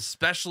steadfast,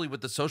 especially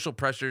with the social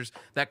pressures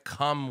that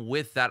come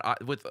with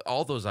that, with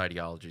all those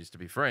ideologies, to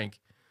be frank.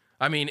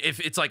 I mean, if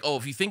it's like, oh,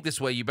 if you think this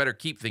way, you better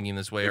keep thinking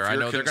this way, or If I you're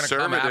know they're going to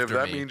come conservative, after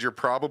that me. means you're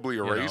probably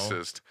a You know?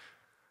 racist.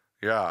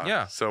 Yeah.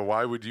 Yeah. So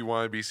why would you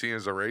want to be seen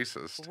as a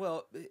racist?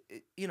 Well,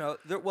 you know,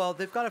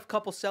 they've got a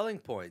couple selling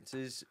points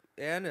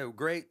and a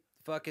great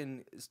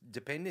fucking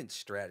dependent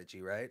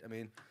strategy, right? I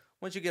mean,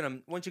 once you get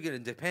them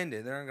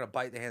independent, they're not going to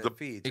bite the hand that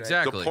feeds. Right?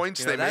 Exactly. The points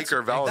You know, they make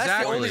are valid.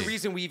 That's the only Exactly.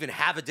 reason we even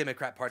have a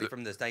Democrat Party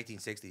from the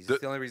 1960s. the-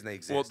 It's the only reason they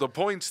exist. Well, the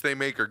points they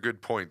make are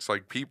good points.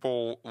 Like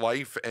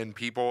life and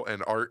people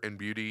and art and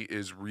beauty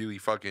is really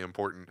fucking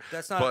important.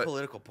 That's not but, a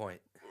political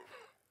point.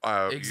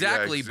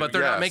 Exactly, yeah, but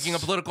they're not yes. making a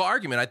political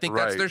argument. I think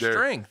that's their they're,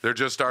 strength. They're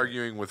just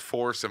arguing with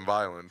force and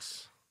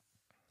violence.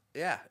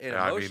 Yeah, and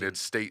I emotions. mean,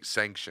 it's state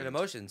sanctioned. and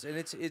emotions, and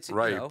it's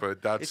Right, you know,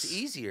 but that's- it's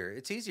easier.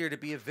 It's easier to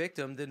be a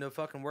victim than to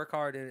fucking work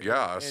hard and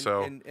Yeah, and,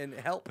 so- and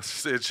help.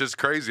 It's just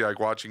crazy, like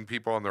watching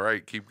people on the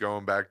right keep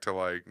going back to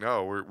like,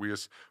 no, we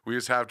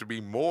just have to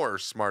be more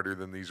smarter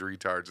than these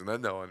retards, and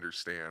then they'll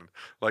understand.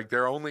 Like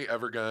they're only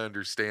ever gonna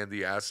understand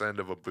the ass end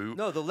of a boot.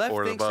 No, the left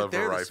or thinks above that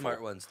they're a the rifle.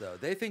 smart ones, though.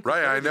 They think Right,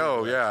 that I they're the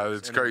know. Yeah, intellectuals,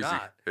 it's and they're crazy.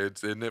 not. Isn't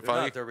it They're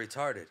funny? not. They're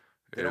retarded.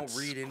 They It's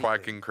don't read anything.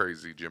 quacking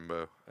crazy,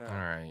 Jimbo. All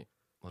right,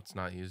 let's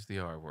not use the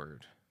R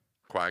word.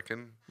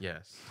 Quacking.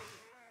 Yes.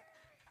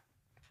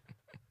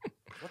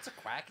 What's a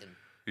quacking?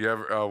 You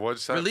ever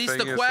what's that? Release the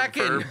Phineas and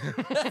quacking.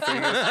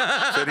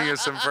 Ferb?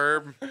 Phineas and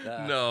Ferb.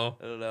 No.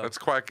 I don't know. That's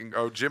quacking.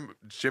 Oh,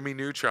 Jimmy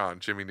Neutron.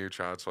 Jimmy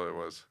Neutron. That's what it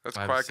was. That's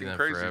I haven't seen quacking that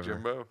crazy, forever.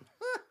 Jimbo.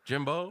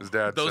 Jimbo. His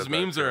dad Those said that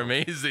memes too. are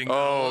amazing.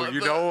 Oh, though.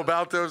 you know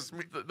about those?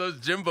 Those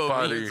Jimbo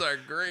Buddy. memes are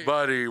great.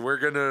 Buddy, we're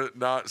gonna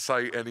not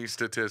cite any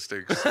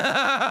statistics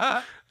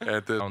at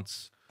this.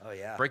 Bounce. Oh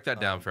yeah. Break that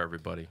down for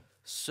everybody.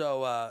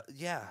 So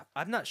yeah,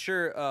 I'm not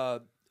sure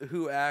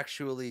who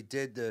actually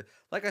did the.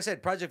 Like I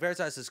said, Project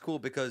Veritas is cool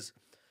because,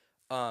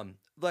 let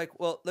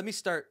me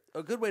start.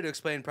 A good way to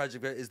explain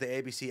Project Veritas is the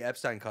ABC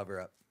Epstein cover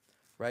up,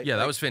 right? Yeah,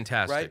 that Like, was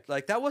fantastic. right.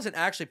 Like that wasn't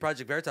actually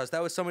Project Veritas.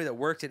 That was somebody that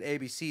worked at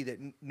ABC that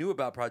knew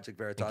about Project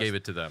Veritas Gave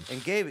it to them.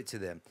 and gave it to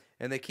them,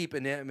 and they keep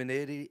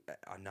anonymity.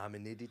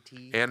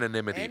 Anonymity.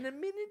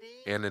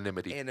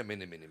 Anonymity.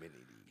 Anonymity.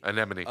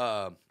 Anemone.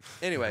 Anemone.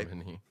 Anyway,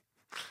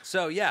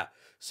 so yeah,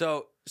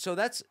 so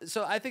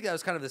I think that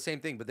was kind of the same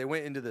thing, but they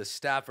went into the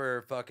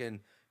staffer fucking,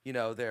 you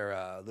know,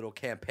 their little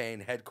campaign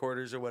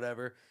headquarters or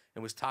whatever,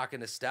 and was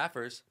talking to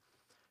staffers,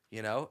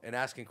 you know, and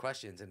asking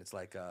questions, and it's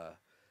like,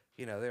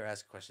 you know, they're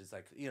asking questions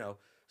like, you know,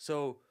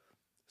 so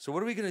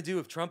what are we gonna do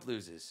if Trump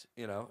loses,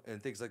 you know,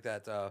 and things like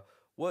that.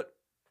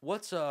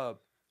 What's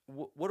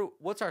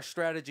our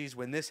strategies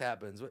when this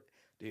happens?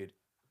 Dude,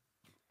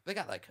 they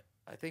got like.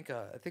 I think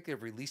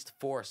they've released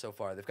 4 so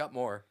far. They've got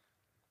more.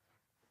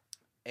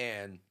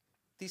 And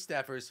these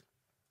staffers,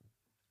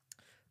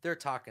 they're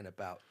talking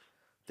about,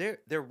 they're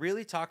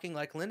really talking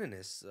like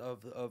Leninists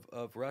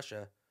of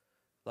Russia.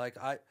 Like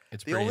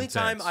It's the pretty only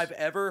time intense. I've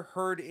ever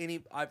heard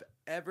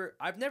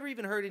I've never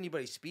even heard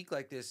anybody speak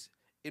like this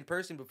in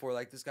person before.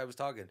 Like this guy was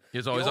talking. He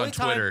was The always on only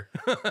time- Twitter.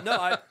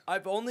 No,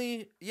 I've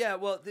only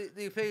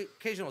the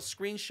occasional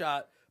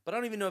screenshot, but I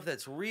don't even know if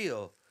that's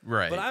real.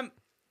 Right.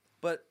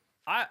 But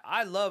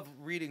I love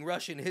reading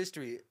Russian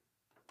history,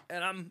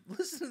 and I'm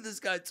listening to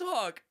this guy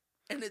talk,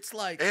 and it's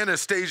like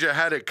Anastasia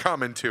had it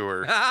coming to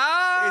her.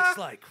 it's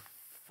like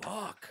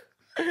fuck.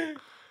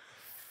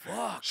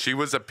 She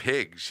was a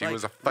pig. She Like,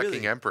 was a fucking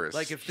really, empress.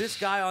 Like if this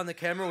guy on the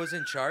camera was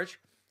in charge,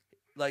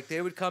 like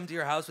they would come to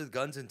your house with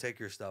guns and take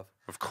your stuff.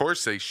 Of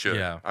course they should.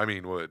 Yeah. I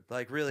mean, would.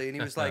 Like really, and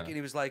he's like,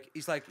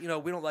 you know,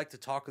 we don't like to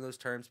talk in those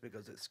terms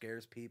because it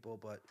scares people,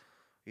 but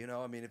you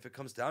know, I mean, if it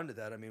comes down to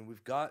that, I mean,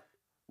 we've got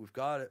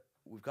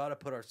to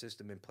put our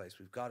system in place.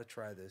 We've got to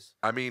try this.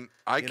 I mean,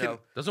 I You can. know,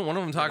 Doesn't one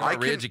of them talk I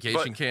about can-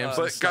 re-education but- camps?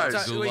 but and stuff,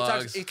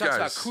 guys- he talks about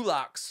Guys.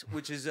 kulaks,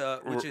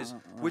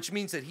 which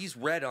means that he's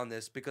read on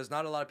this because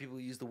not a lot of people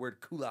use the word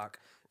kulak.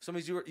 If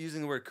somebody's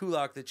using the word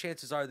kulak, the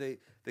chances are they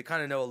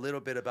kind of know a little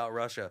bit about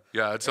Russia.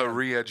 Yeah, it's a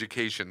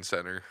re-education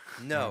center.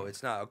 No,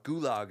 it's not. A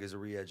gulag is a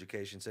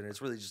re-education center.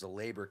 It's really just a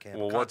labor camp.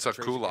 Well, what's a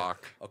concentration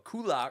camp. kulak? A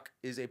kulak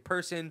is a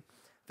person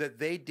that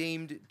they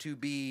deemed to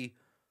be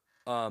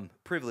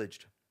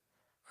privileged.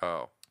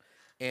 Oh.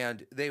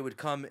 And they would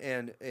come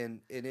and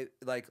it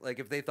like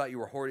if they thought you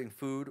were hoarding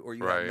food or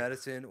you Right. had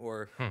medicine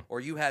or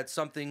you had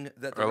something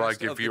that the Or, like,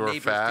 rest if of you the were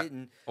neighbors fat.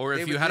 didn't. or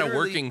they if you would had a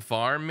literally- working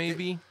farm,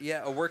 maybe?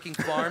 Yeah, a working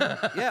farm.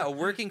 Yeah, a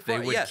working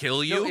farm. would yeah. kill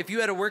No, you? if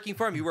you had a working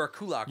farm, you were a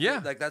kulak. Yeah.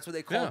 Like that's what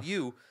they called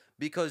you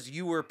because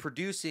you were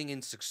producing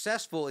and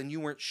successful and you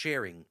weren't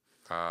sharing.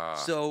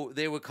 So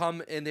they would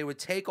come and they would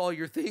take all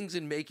your things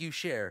and make you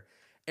share.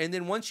 And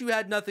then once you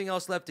had nothing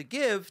else left to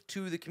give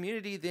to the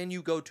community, then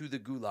you go to the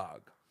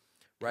gulag.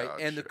 Right?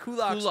 And the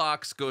kulaks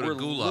Kulaks go to were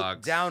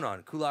looked gulags. down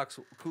on.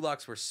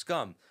 Kulaks were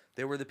scum.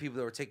 They were the people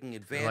that were taking They're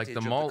advantage like the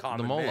of the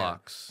common man.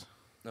 Molochs.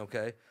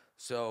 Okay.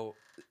 So,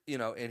 you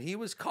know, and he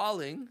was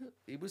calling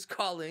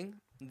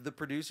the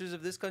producers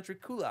of this country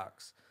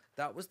kulaks.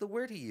 That was the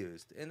word he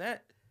used. And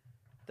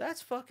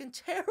that's fucking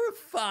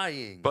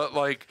terrifying. But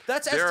like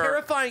that's as there are-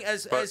 terrifying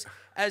as but-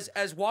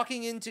 as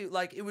walking into,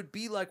 like, it would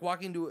be like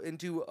walking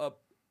into a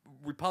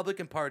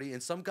Republican Party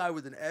and some guy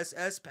with an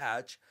SS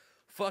patch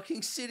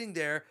fucking sitting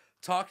there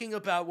talking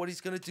about what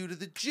he's going to do to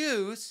the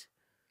Jews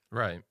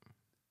Right.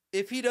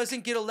 if he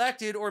doesn't get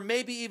elected, or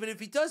maybe even if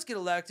he does get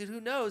elected, who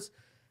knows?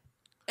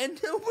 And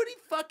nobody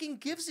fucking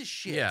gives a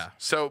shit. Yeah.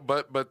 So,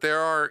 but there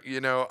are, you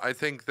know, I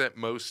think that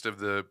most of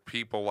the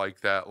people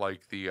like that,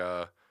 like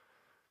the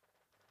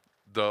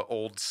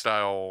old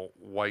style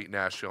white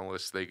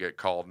nationalists, they get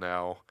called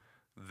now,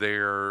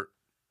 they're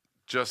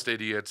just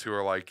idiots who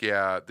are like,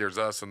 yeah, there's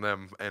us and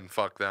them and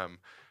fuck them.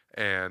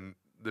 And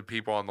the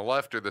people on the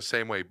left are the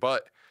same way.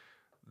 But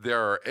there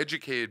are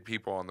educated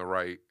people on the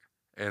right,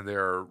 and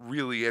there are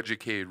really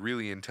educated,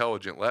 really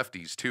intelligent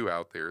lefties too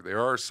out there. There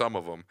are some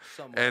of them.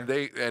 Somewhere.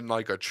 And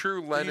like a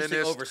true They're usually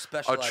Leninist,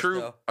 over-specialized,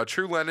 though. a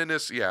true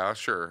Leninist, yeah,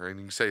 sure. And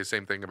you can say the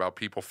same thing about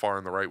people far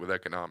on the right with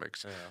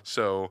economics. Yeah.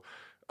 So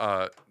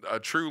a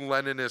true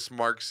Leninist,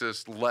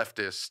 Marxist,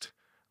 leftist,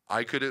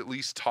 I could at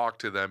least talk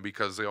to them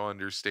because they'll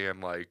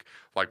understand, like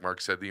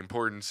Marx said, the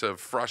importance of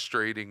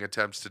frustrating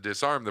attempts to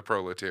disarm the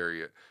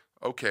proletariat.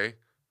 Okay,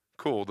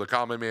 cool. The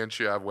common man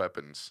should have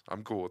weapons.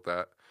 I'm cool with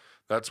that.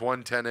 That's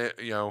one tenet,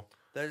 you know.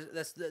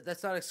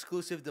 That's not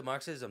exclusive to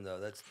Marxism, though.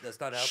 That's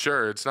not how.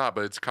 Sure, it's not,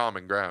 but it's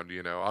common ground,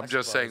 you know. I'm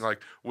just saying, suppose.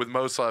 like, with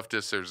most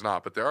leftists, there's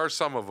not, but there are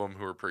some of them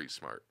who are pretty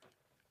smart.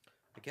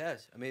 I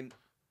guess. I mean,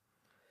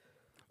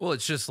 Well,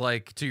 it's just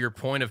like, to your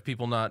point of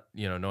people not,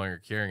 you know, knowing or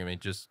caring. I mean,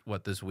 just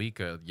what, this week,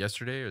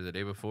 yesterday or the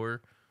day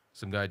before,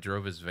 some guy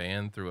drove his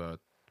van through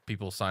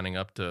people signing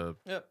up to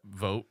Yep.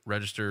 vote,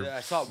 register. Yeah,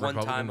 I saw it one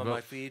Republican time on vote.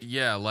 my feed.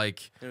 Yeah,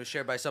 like it was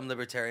shared by some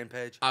libertarian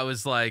page. I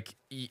was like,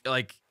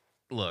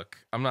 look,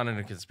 I'm not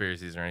into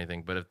conspiracies or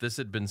anything, but if this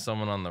had been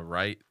someone on the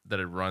right that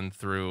had run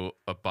through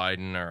a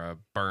Biden or a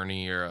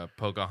Bernie or a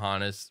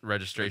Pocahontas It'd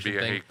registration be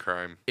a thing, hate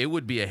crime. it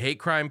would be a hate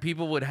crime.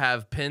 People would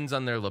have pins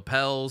on their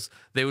lapels.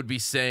 They would be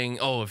saying,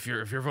 "Oh, if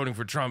you're voting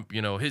for Trump,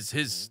 you know his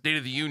State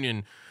of the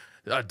Union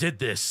did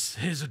this,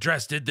 his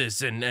address did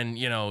this, and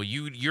you know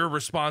you're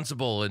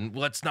responsible, and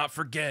let's not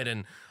forget."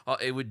 And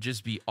it would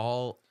just be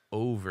all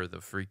over the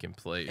freaking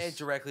place. And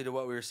directly to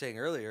what we were saying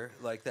earlier,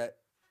 like that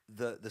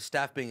the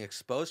staff being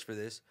exposed for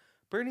this,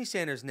 Bernie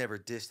Sanders never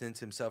distanced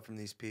himself from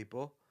these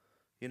people.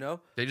 You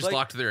know, They just Like,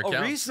 locked their accounts.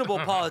 A reasonable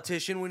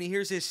politician, when he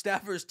hears his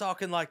staffers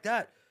talking like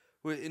that,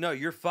 no,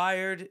 you're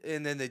fired,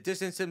 and then they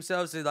distance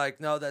themselves. They're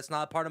like, no, that's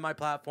not part of my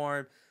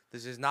platform.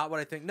 This is not what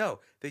I think.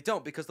 No, they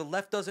don't, because the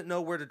left doesn't know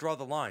where to draw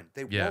the line.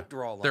 They won't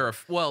draw a line. They're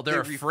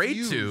they're They afraid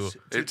to. refuse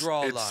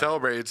draw a It's line.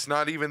 celebrate. It's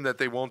not even that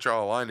they won't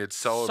draw a line. It's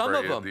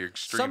celebrated the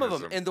extremism. Some of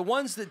them, and the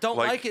ones that don't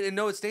Like- like it and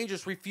know it's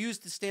dangerous refuse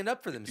to stand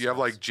up for themselves. You have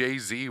like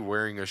Jay-Z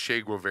wearing a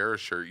Che Guevara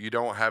shirt. You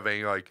don't have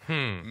any like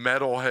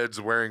metalheads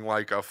wearing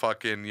like a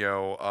fucking, you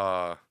know,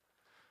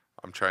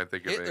 I'm trying to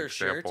think of Hitler an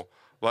shirt. example.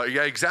 Like,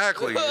 yeah,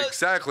 exactly.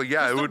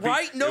 Yeah, it the would be.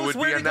 right knows it would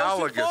where be to go too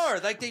analogous. far.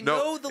 Like, they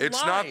know the it's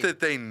line. not that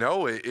they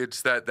know it.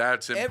 It's that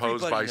that's imposed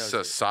Everybody by knows it.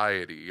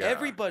 society. Yeah.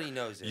 Everybody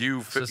knows it.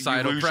 You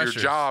Societal lose pressures.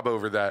 your job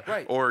over that,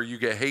 Right. or you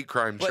get hate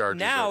crime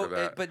charges over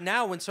that. But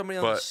now, when somebody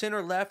on the But-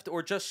 center left,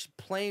 or just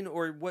plain,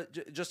 or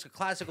just a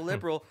classical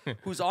liberal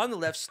who's on the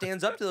left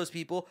stands up to those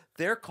people,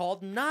 they're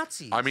called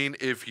Nazis. I mean,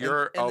 if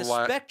you're and a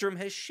the spectrum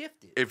has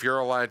shifted. if you're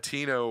a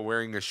Latino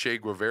wearing a Che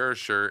Guevara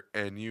shirt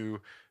and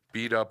you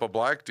beat up a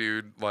black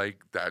dude, like,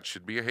 that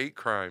should be a hate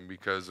crime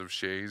because of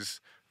Che's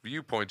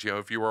viewpoint. You know,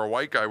 if you were a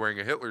white guy wearing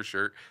a Hitler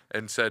shirt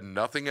and said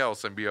nothing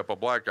else and beat up a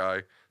black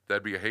guy,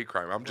 that'd be a hate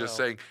crime. I'm just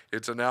Well, saying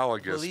it's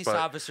analogous. police but,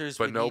 officers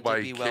but would need to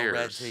nobody be cares.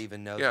 well-read to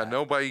even know yeah, that.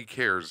 nobody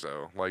cares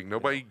though. Like,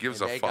 nobody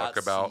gives and a they fuck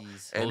got about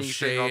C's. Well, anything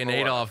Shay on and the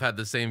left. Adolf had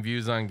the same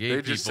views on gay They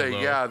people. just say,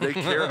 though. yeah, they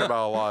cared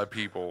about a lot of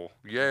people.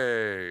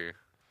 Yay.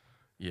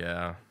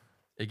 Yeah,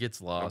 it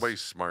gets lost.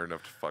 Nobody's smart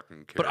enough to fucking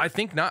care. But I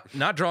think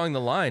not drawing the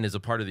line is a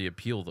part of the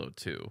appeal, though,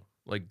 too.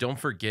 Like, don't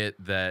forget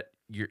that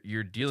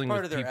you're dealing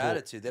Part with of their people.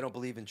 attitude. They don't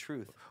believe in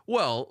truth.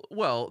 Well,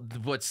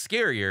 what's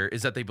scarier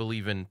is that they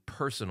believe in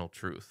personal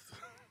truth.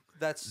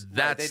 That's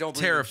That's they don't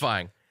believe in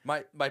terrifying.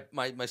 My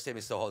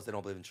statement still holds. They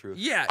don't believe in truth.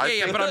 Yeah, I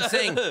yeah, think- but I'm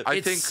saying I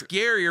it's think-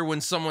 scarier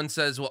when someone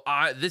says, "Well,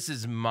 this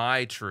is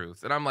my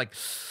truth," and I'm like,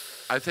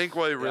 I think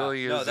what it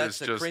really no, is that's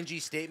is a just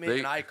cringy statement, they-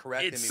 and I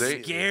correct it's him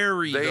immediately.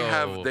 scary.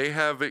 though. they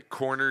have it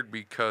cornered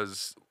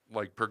because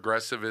like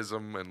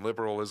progressivism and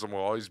liberalism will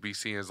always be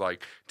seen as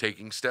like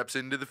taking steps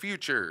into the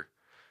future,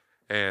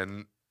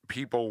 and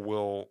people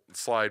will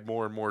slide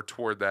more and more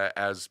toward that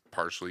as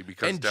partially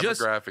because And just-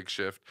 demographic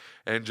shift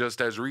and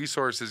just as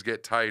resources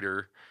get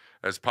tighter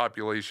as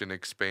population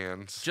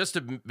expands. Just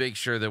to make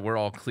sure that we're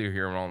all clear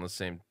here and we're all on the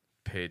same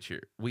page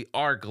here, we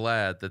are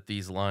glad that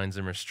these lines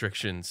and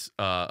restrictions,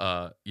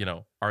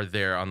 are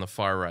there on the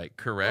far right,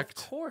 correct?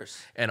 Of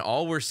course. And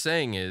all we're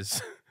saying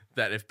is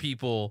that if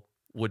people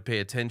would pay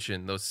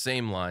attention, those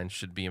same lines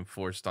should be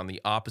enforced on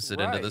the opposite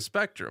end of the Right.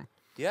 spectrum.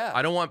 Yeah.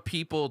 I don't want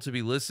people to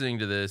be listening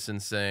to this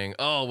and saying,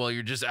 "Oh, well,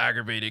 you're just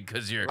aggravated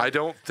because you're." I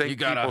don't think You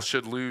gotta- people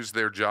should lose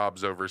their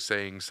jobs over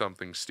saying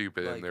something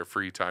stupid in Like- their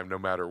free time, no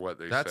matter what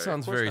they That say.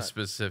 sounds course very not.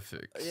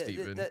 specific, Yeah,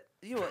 Stephen. it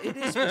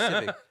is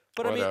specific.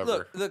 But I mean,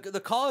 look, Whatever.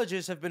 the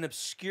colleges have been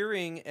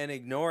obscuring and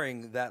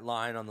ignoring that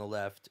line on the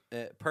left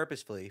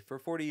purposefully for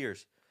 40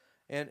 years.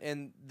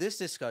 And this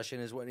discussion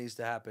is what needs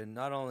to happen,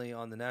 not only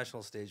on the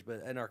national stage,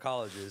 but in our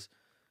colleges,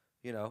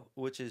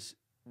 which is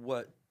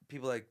what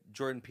people like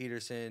Jordan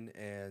Peterson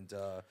and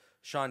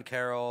Sean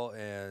Carroll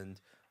and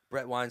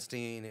Brett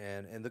Weinstein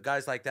and the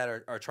guys like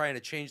that are trying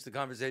to change the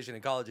conversation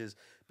in colleges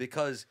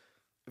because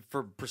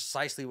for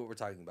precisely what we're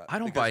talking about. I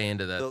don't Because buy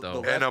into that, the though.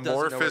 left An doesn't know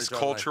where to amorphous draw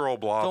the line. cultural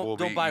blob Don't- will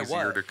don't be buy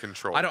easier what? to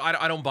control.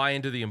 I don't buy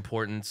into the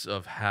importance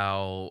of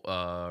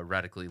how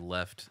radically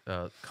left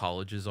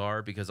colleges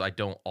are, because I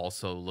don't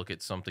also look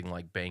at something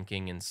like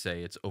banking and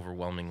say it's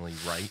overwhelmingly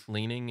right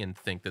leaning and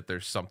think that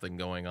there's something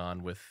going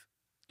on with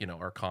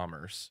our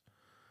commerce.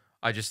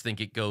 I just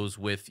think it goes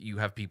with, you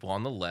have people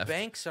on the left.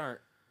 Banks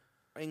aren't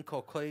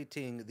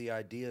inculcating the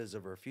ideas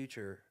of our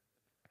future.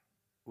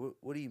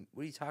 What are you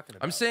talking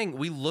about? I'm saying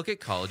we look at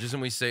colleges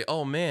and we say,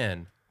 "Oh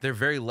man, they're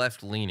very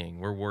left leaning.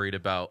 We're worried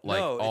about like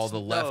No, all it's- the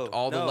left, no,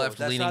 all the no, left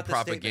that's leaning not the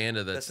statement.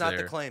 propaganda that's not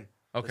there." the claim.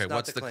 Okay, That's not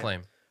what's the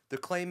claim? The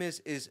claim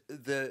is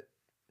the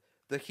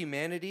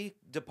humanity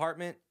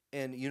department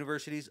and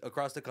universities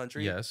across the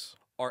country Yes.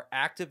 are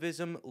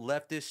activism,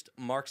 leftist,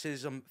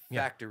 Marxism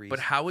Yeah, factories. but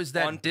how is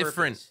that on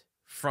different purpose.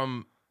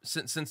 from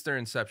since their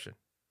inception?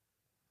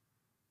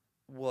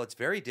 Well, it's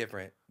very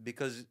different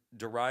because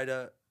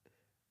Derrida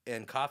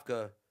and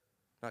Derrida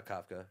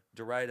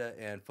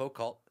and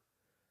Foucault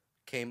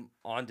came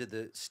onto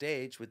the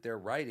stage with their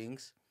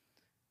writings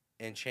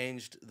and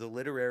changed the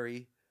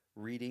literary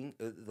reading,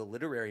 the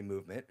literary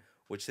movement,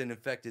 which then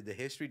affected the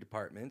history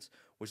departments,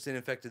 which then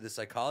affected the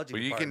psychology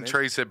Well, you can departments.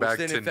 trace it back which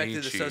then to affected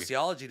Nietzsche. the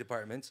sociology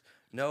departments.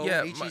 No,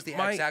 Yeah, Nietzsche's the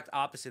my- exact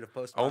opposite of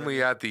postmodernism.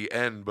 Only at the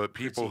end, but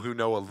people Critique. who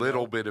know a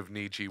little No. bit of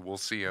Nietzsche will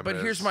see him. But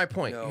as here's my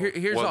point. No.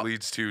 Here's what all,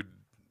 leads to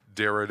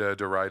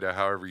Derrida,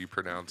 however you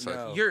pronounce it.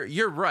 No.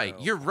 you're right.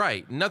 No. You're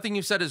right. Nothing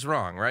you said is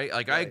wrong, right?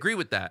 Like I Right. agree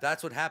with that.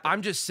 That's what happened.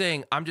 I'm just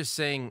saying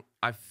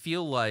I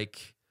feel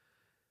like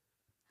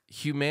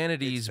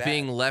humanities It's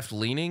being bad. left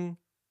leaning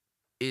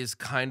is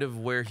kind of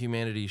where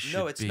humanity should be.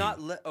 No, it's not.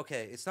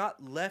 Okay, it's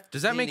not left.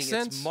 Does that make leaning,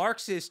 sense? It's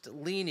Marxist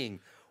leaning.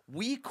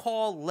 We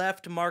call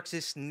left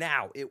Marxist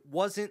now. It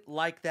wasn't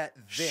like that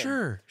then.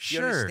 Sure, You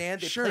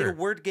understand? They played a sure.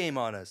 word game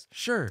on us.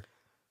 Sure.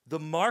 The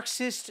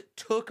Marxists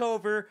took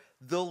over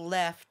the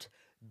left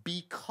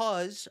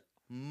because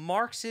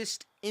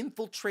Marxists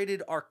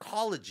infiltrated our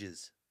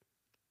colleges.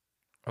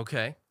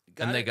 Okay.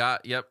 Got And they it?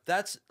 got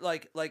That's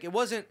like it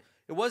wasn't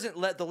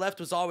the left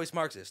was always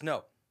Marxist.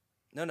 No.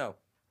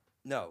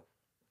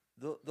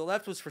 The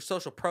left was for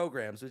social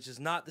programs, which is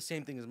not the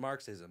same thing as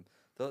Marxism.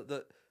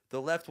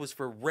 The left was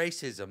for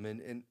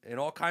racism and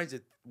all kinds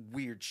of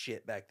weird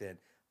shit back then.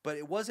 But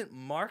it wasn't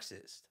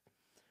Marxist.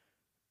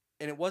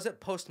 And it wasn't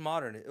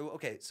postmodern.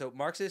 Okay, so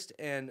Marxist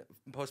and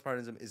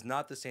postmodernism is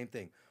not the same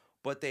thing.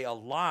 But they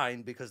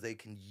align because they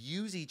can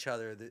use each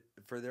other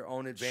for their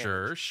own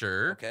advantage.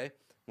 Sure. Okay?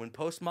 When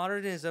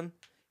postmodernism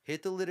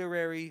hit the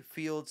literary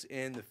fields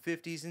in the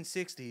 50s and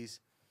 60s,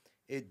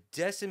 it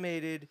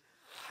decimated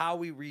how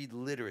we read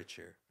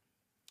literature.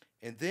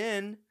 And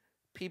then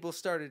people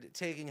started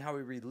taking how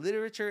we read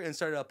literature and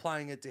started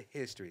applying it to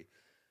history.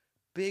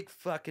 Big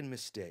fucking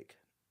mistake.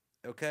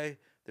 Okay?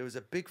 There was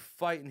a big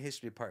fight in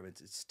history departments.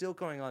 It's still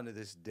going on to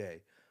this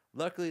day.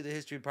 Luckily, the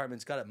history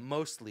departments got it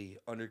mostly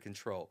under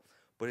control.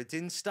 But it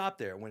didn't stop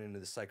there. It went into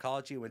the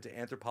psychology, it went to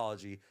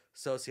anthropology,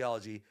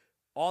 sociology.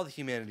 All the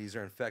humanities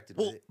are infected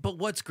Well, with it. but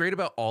what's great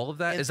about all of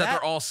that And is that that-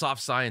 they're all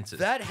soft sciences.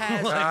 That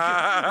has...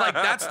 like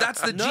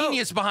that's the No.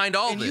 genius behind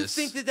all and this. you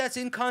think that that's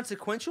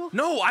inconsequential?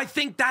 No, I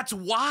think that's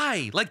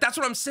why. Like that's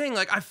what I'm saying.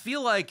 Like I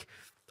feel like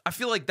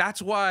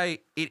that's why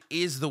it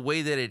is the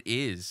way that it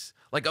is.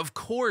 Like of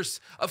course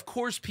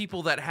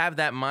people that have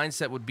that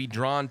mindset would be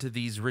drawn to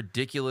these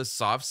ridiculous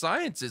soft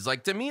sciences.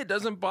 Like to me it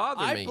doesn't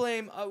bother I me.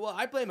 blame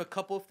a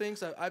couple of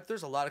things.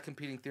 There's a lot of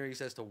competing theories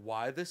as to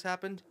why this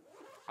happened.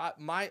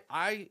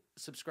 I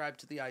subscribe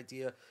to the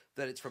idea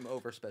that it's from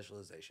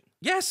over-specialization.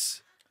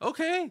 Yes.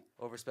 Okay.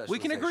 Over-specialization. We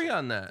can agree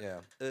on that. Yeah,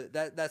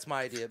 that's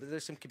my idea. But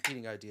there's some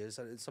competing ideas.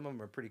 Some of them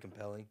are pretty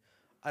compelling.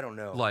 I don't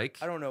know. Like?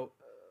 I don't know.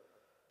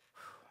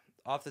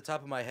 Off the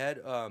top of my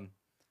head,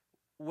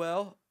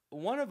 well,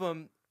 one of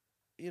them,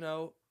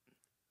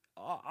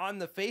 on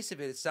the face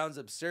of it, it sounds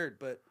absurd.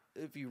 But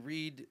if you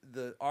read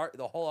the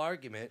whole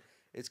argument,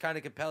 it's kind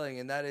of compelling,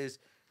 and that is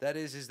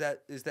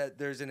that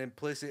there's an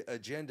implicit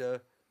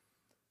agenda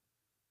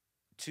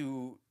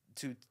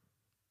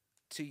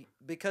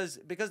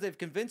because they've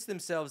convinced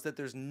themselves that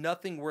there's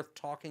nothing worth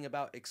talking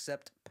about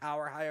except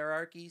power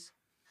hierarchies.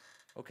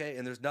 Okay,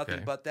 and there's nothing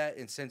Okay. but that,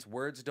 and since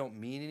words don't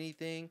mean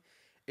anything,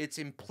 it's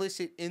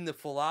implicit in the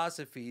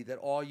philosophy that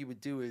all you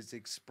would do is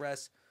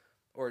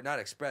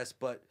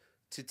but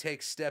to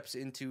take steps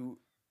into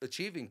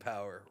achieving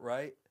power,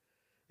 right?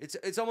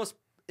 It's almost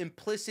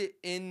implicit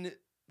in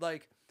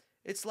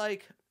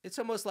it's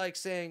almost like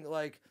saying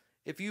like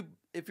if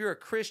you're a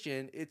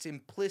Christian, it's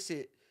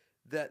implicit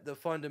that the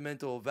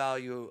fundamental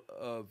value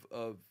of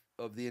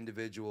the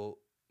individual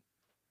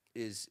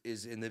is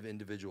in the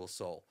individual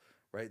soul,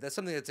 right? That's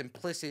something that's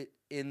implicit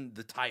in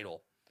the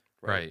title,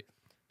 Right.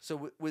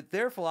 So with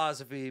their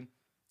philosophy,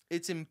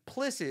 it's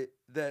implicit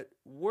that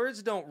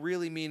words don't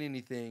really mean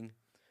anything.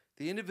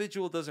 The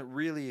individual doesn't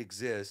really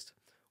exist.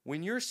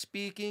 When you're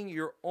speaking,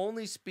 you're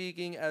only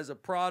speaking as a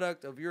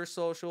product of your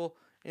social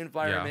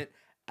environment,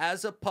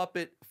 as a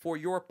puppet for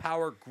your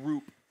power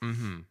group,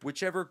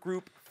 whichever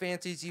group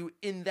fancies you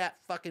in that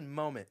fucking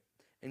moment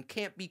and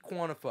can't be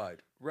quantified,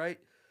 right?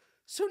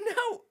 So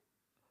now,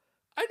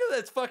 I know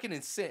that's fucking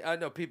insane. I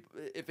know people,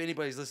 if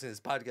anybody's listening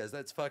to this podcast,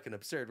 that's fucking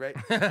absurd, right?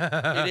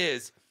 It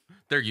is.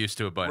 They're used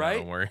to it by now,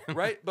 don't worry.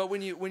 Right? But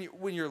when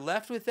you're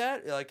left with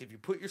that, like if you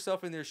put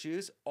yourself in their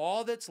shoes,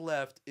 all that's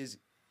left is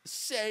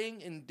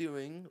saying and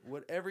doing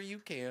whatever you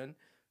can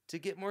to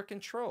get more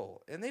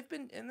control. And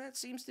that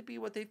seems to be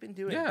what they've been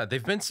doing. Yeah,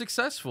 they've been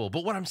successful.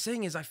 But what I'm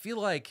saying is I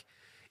feel like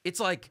it's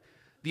like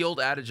the old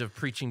adage of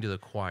preaching to the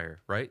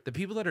choir, right? The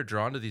people that are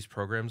drawn to these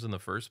programs in the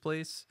first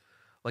place,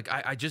 like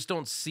I just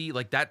don't see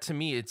like that. To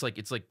me, it's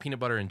like peanut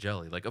butter and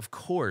jelly. Like of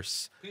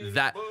course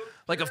that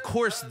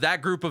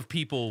group of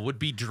people would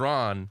be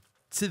drawn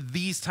to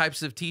these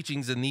types of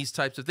teachings and these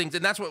types of things.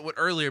 And that's what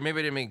earlier, maybe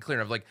I didn't make it clear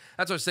enough. Like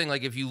that's what I was saying.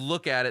 Like if you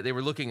look at it, they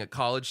were looking at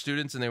college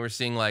students and they were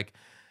seeing like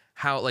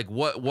how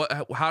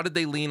did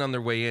they lean on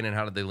their way in and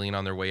how did they lean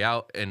on their way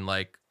out? And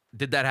like,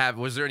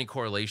 was there any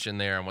correlation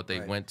there on what they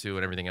went to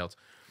and everything else?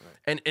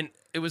 Right. And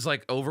it was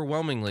like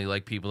overwhelmingly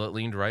like people that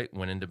leaned right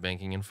went into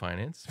banking and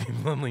finance.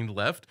 People that leaned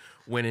left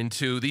went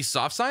into these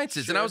soft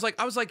sciences. Sure. And I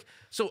was like,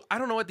 so I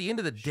don't know, at the end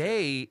of the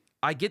day,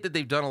 I get that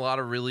they've done a lot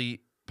of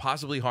really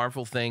possibly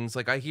harmful things.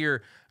 Like I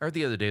heard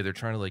the other day, they're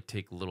trying to like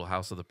take Little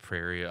House of the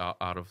Prairie out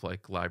of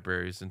like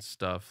libraries and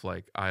stuff.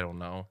 Like, I don't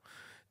know.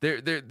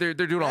 They're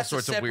doing all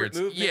sorts of weird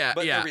stuff. Yeah,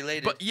 but they're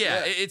related. But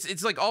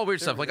it's like all weird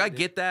stuff. Like I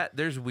get that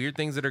there's weird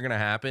things that are gonna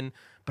happen,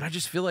 but I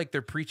just feel like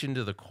they're preaching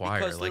to the choir.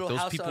 Because like Little those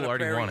House people on a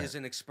already Prairie want it. is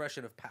an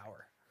expression of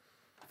power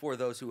for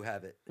those who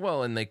have it.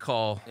 Well, and they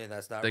call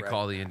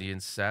the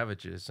Indians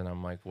savages, and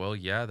I'm like, well,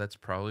 yeah, that's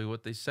probably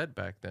what they said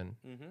back then.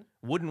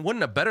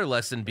 Wouldn't a better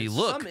lesson be?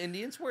 Some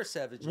Indians were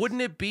savages.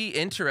 Wouldn't it be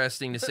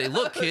interesting to say,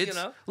 look, kids,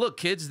 look,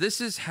 kids,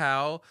 this is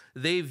how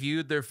they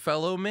viewed their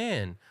fellow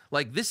man.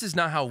 Like this is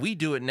not how we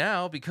do it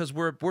now because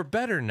we're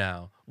better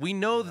now. We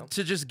know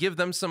to just give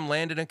them some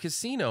land in a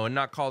casino and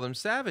not call them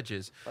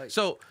savages. Like,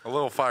 so a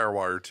little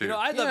firewire too.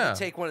 I'd love to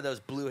take one of those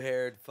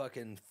blue-haired,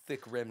 fucking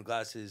thick-rimmed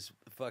glasses,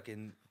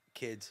 fucking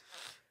kids,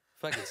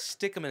 fucking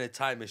stick them in a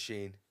time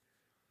machine,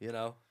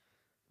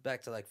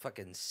 back to like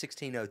fucking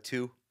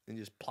 1602, and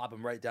just plop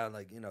them right down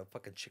like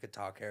fucking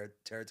Chickasaw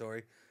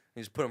territory,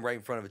 and just put them right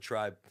in front of a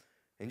tribe,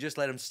 and just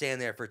let them stand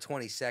there for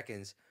 20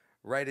 seconds,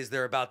 right as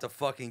they're about to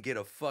fucking get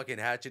a fucking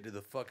hatchet to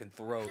the fucking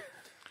throat,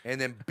 and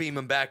then beam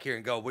them back here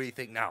and go, what do you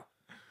think now?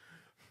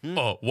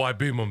 Oh, why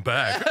beam them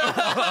back?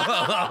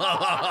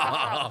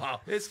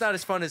 It's not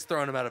as fun as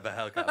throwing them out of a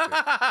helicopter.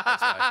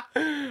 That's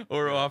why.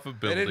 Or off a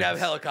building. They didn't have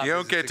helicopters. You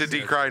don't get to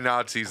decry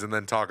Nazis and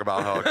then talk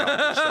about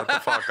helicopters. Shut the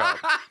fuck up.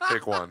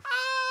 Pick one.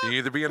 You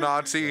either be a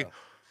Nazi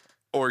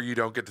or you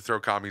don't get to throw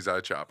commies out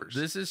of choppers.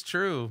 This is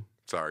true.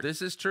 Sorry.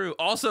 This is true.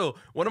 Also,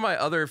 one of my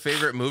other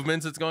favorite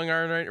movements that's going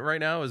on right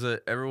now is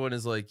that everyone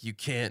is like, you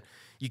can't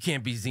be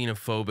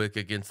xenophobic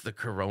against the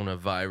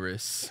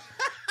coronavirus.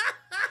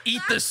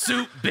 Eat the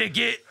soup,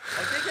 bigot.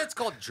 I think that's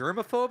called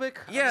germophobic.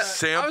 Yeah.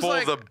 Sample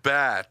the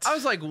bat. I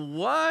was like,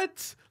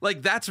 what?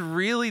 Like,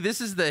 this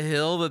is the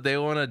hill that they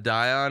want to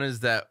die on, is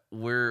that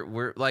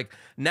we're like,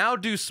 now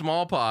do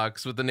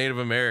smallpox with the Native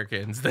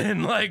Americans.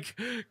 Then, like,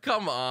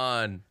 come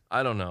on.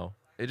 I don't know.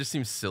 It just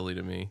seems silly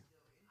to me.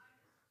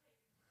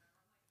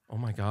 Oh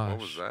my gosh.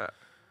 What was that?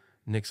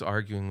 Nick's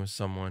arguing with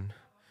someone.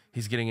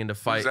 He's getting into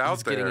fight.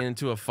 He's getting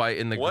into a fight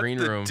in the green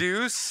room. What the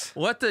deuce?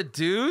 What the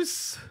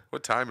deuce?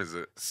 What time is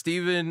it?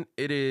 Steven,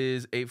 it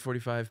is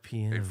 8:45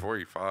 p.m.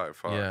 8:45.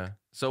 Fuck. Yeah.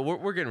 So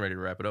we're getting ready to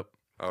wrap it up.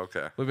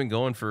 Okay. We've been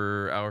going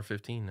for hour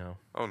 15 now.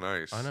 Oh,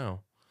 nice. I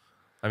know.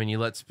 I mean, you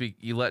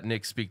let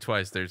Nick speak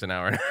twice. There's an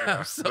hour and a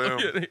half. So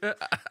boom.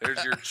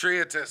 There's your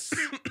treatise.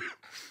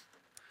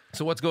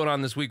 So what's going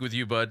on this week with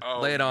you, bud?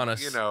 Lay it on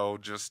us.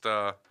 Just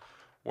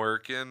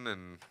working,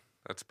 and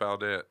that's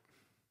about it.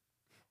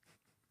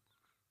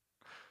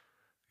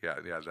 Yeah,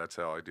 that's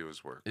all I do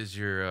is work. Is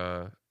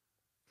your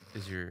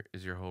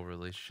whole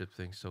relationship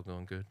thing still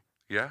going good?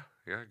 Yeah,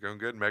 going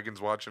good.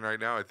 Megan's watching right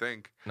now, I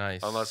think.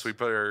 Nice. Unless we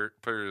put her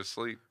to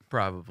sleep.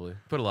 Probably.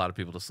 Put a lot of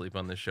people to sleep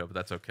on this show, but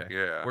that's okay.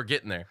 Yeah. We're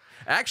getting there.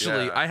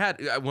 Actually, I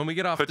had when we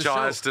get off the show. Put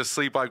y'all to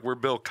sleep like we're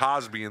Bill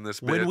Cosby in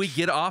this bitch. When we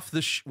get off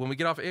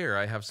air,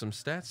 I have some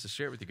stats to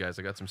share with you guys.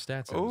 I got some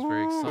stats. It was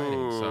very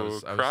exciting. So I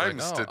was crime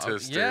like,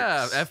 statistics.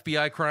 Yeah,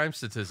 FBI crime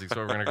statistics. What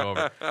we're gonna go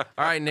over. All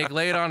right, Nick,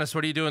 lay it on us.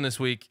 What are you doing this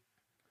week?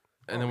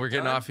 And then we're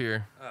getting off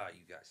here. Oh,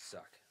 you guys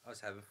suck.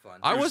 was having fun.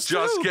 I He was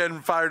just too.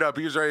 getting fired up.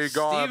 He was ready to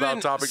go on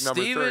about topic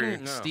number 3.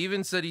 No.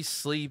 Steven said he's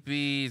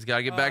sleepy. He's got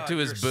to get back to Oh,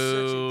 his you're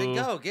boo. Then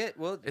go get.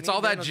 Well, It's me all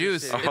and that Dan will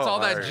juice. just It's sit- all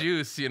that alright.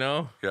 juice, you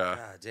know? Yeah.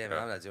 God damn it!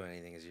 I'm not doing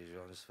anything as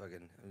usual. I'm just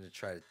fucking. I'm gonna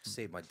try to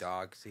save my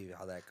dog. See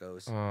how that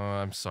goes. Oh,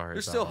 I'm sorry.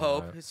 There's about still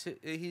all hope. that.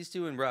 He's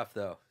doing rough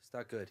though. It's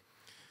not good.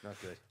 Not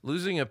good.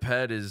 Losing a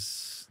pet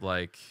is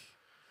like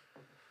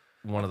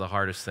one of the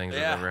hardest things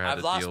I've ever had I've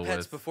to lost deal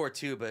pets with. before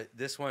too, but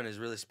this one is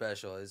really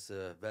special. It's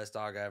the best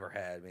dog I ever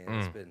had,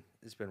 man.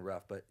 It's been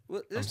rough, but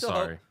there's still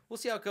sorry. hope. We'll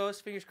see how it goes.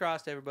 Fingers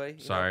crossed, everybody. You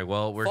Sorry. know,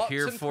 Well, we're thoughts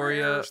here and for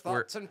you. prayers,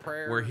 thoughts and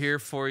prayers. We're here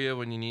for you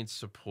when you need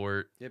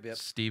support. Yep.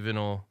 Steven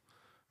will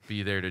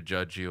be there to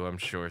judge you, I'm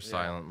sure,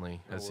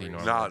 silently, as he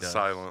worries. normally Not does.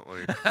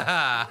 silently.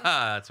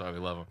 That's why we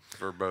love him.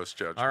 Verbose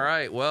judgment. All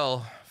right.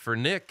 Well, for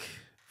Nick,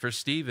 for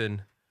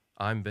Steven,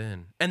 I'm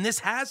Ben. And this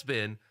has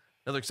been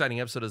another exciting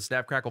episode of the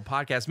Snap Crackle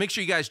Podcast. Make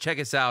sure you guys check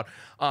us out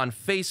on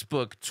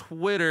Facebook,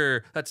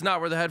 Twitter. That's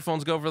not where the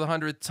headphones go for the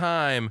 100th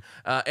time.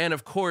 And,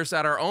 of course,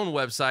 at our own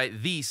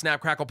website,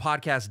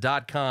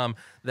 thesnapcracklepodcast.com.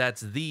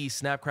 That's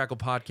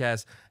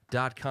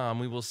thesnapcracklepodcast.com.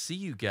 We will see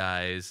you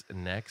guys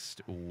next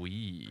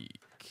week.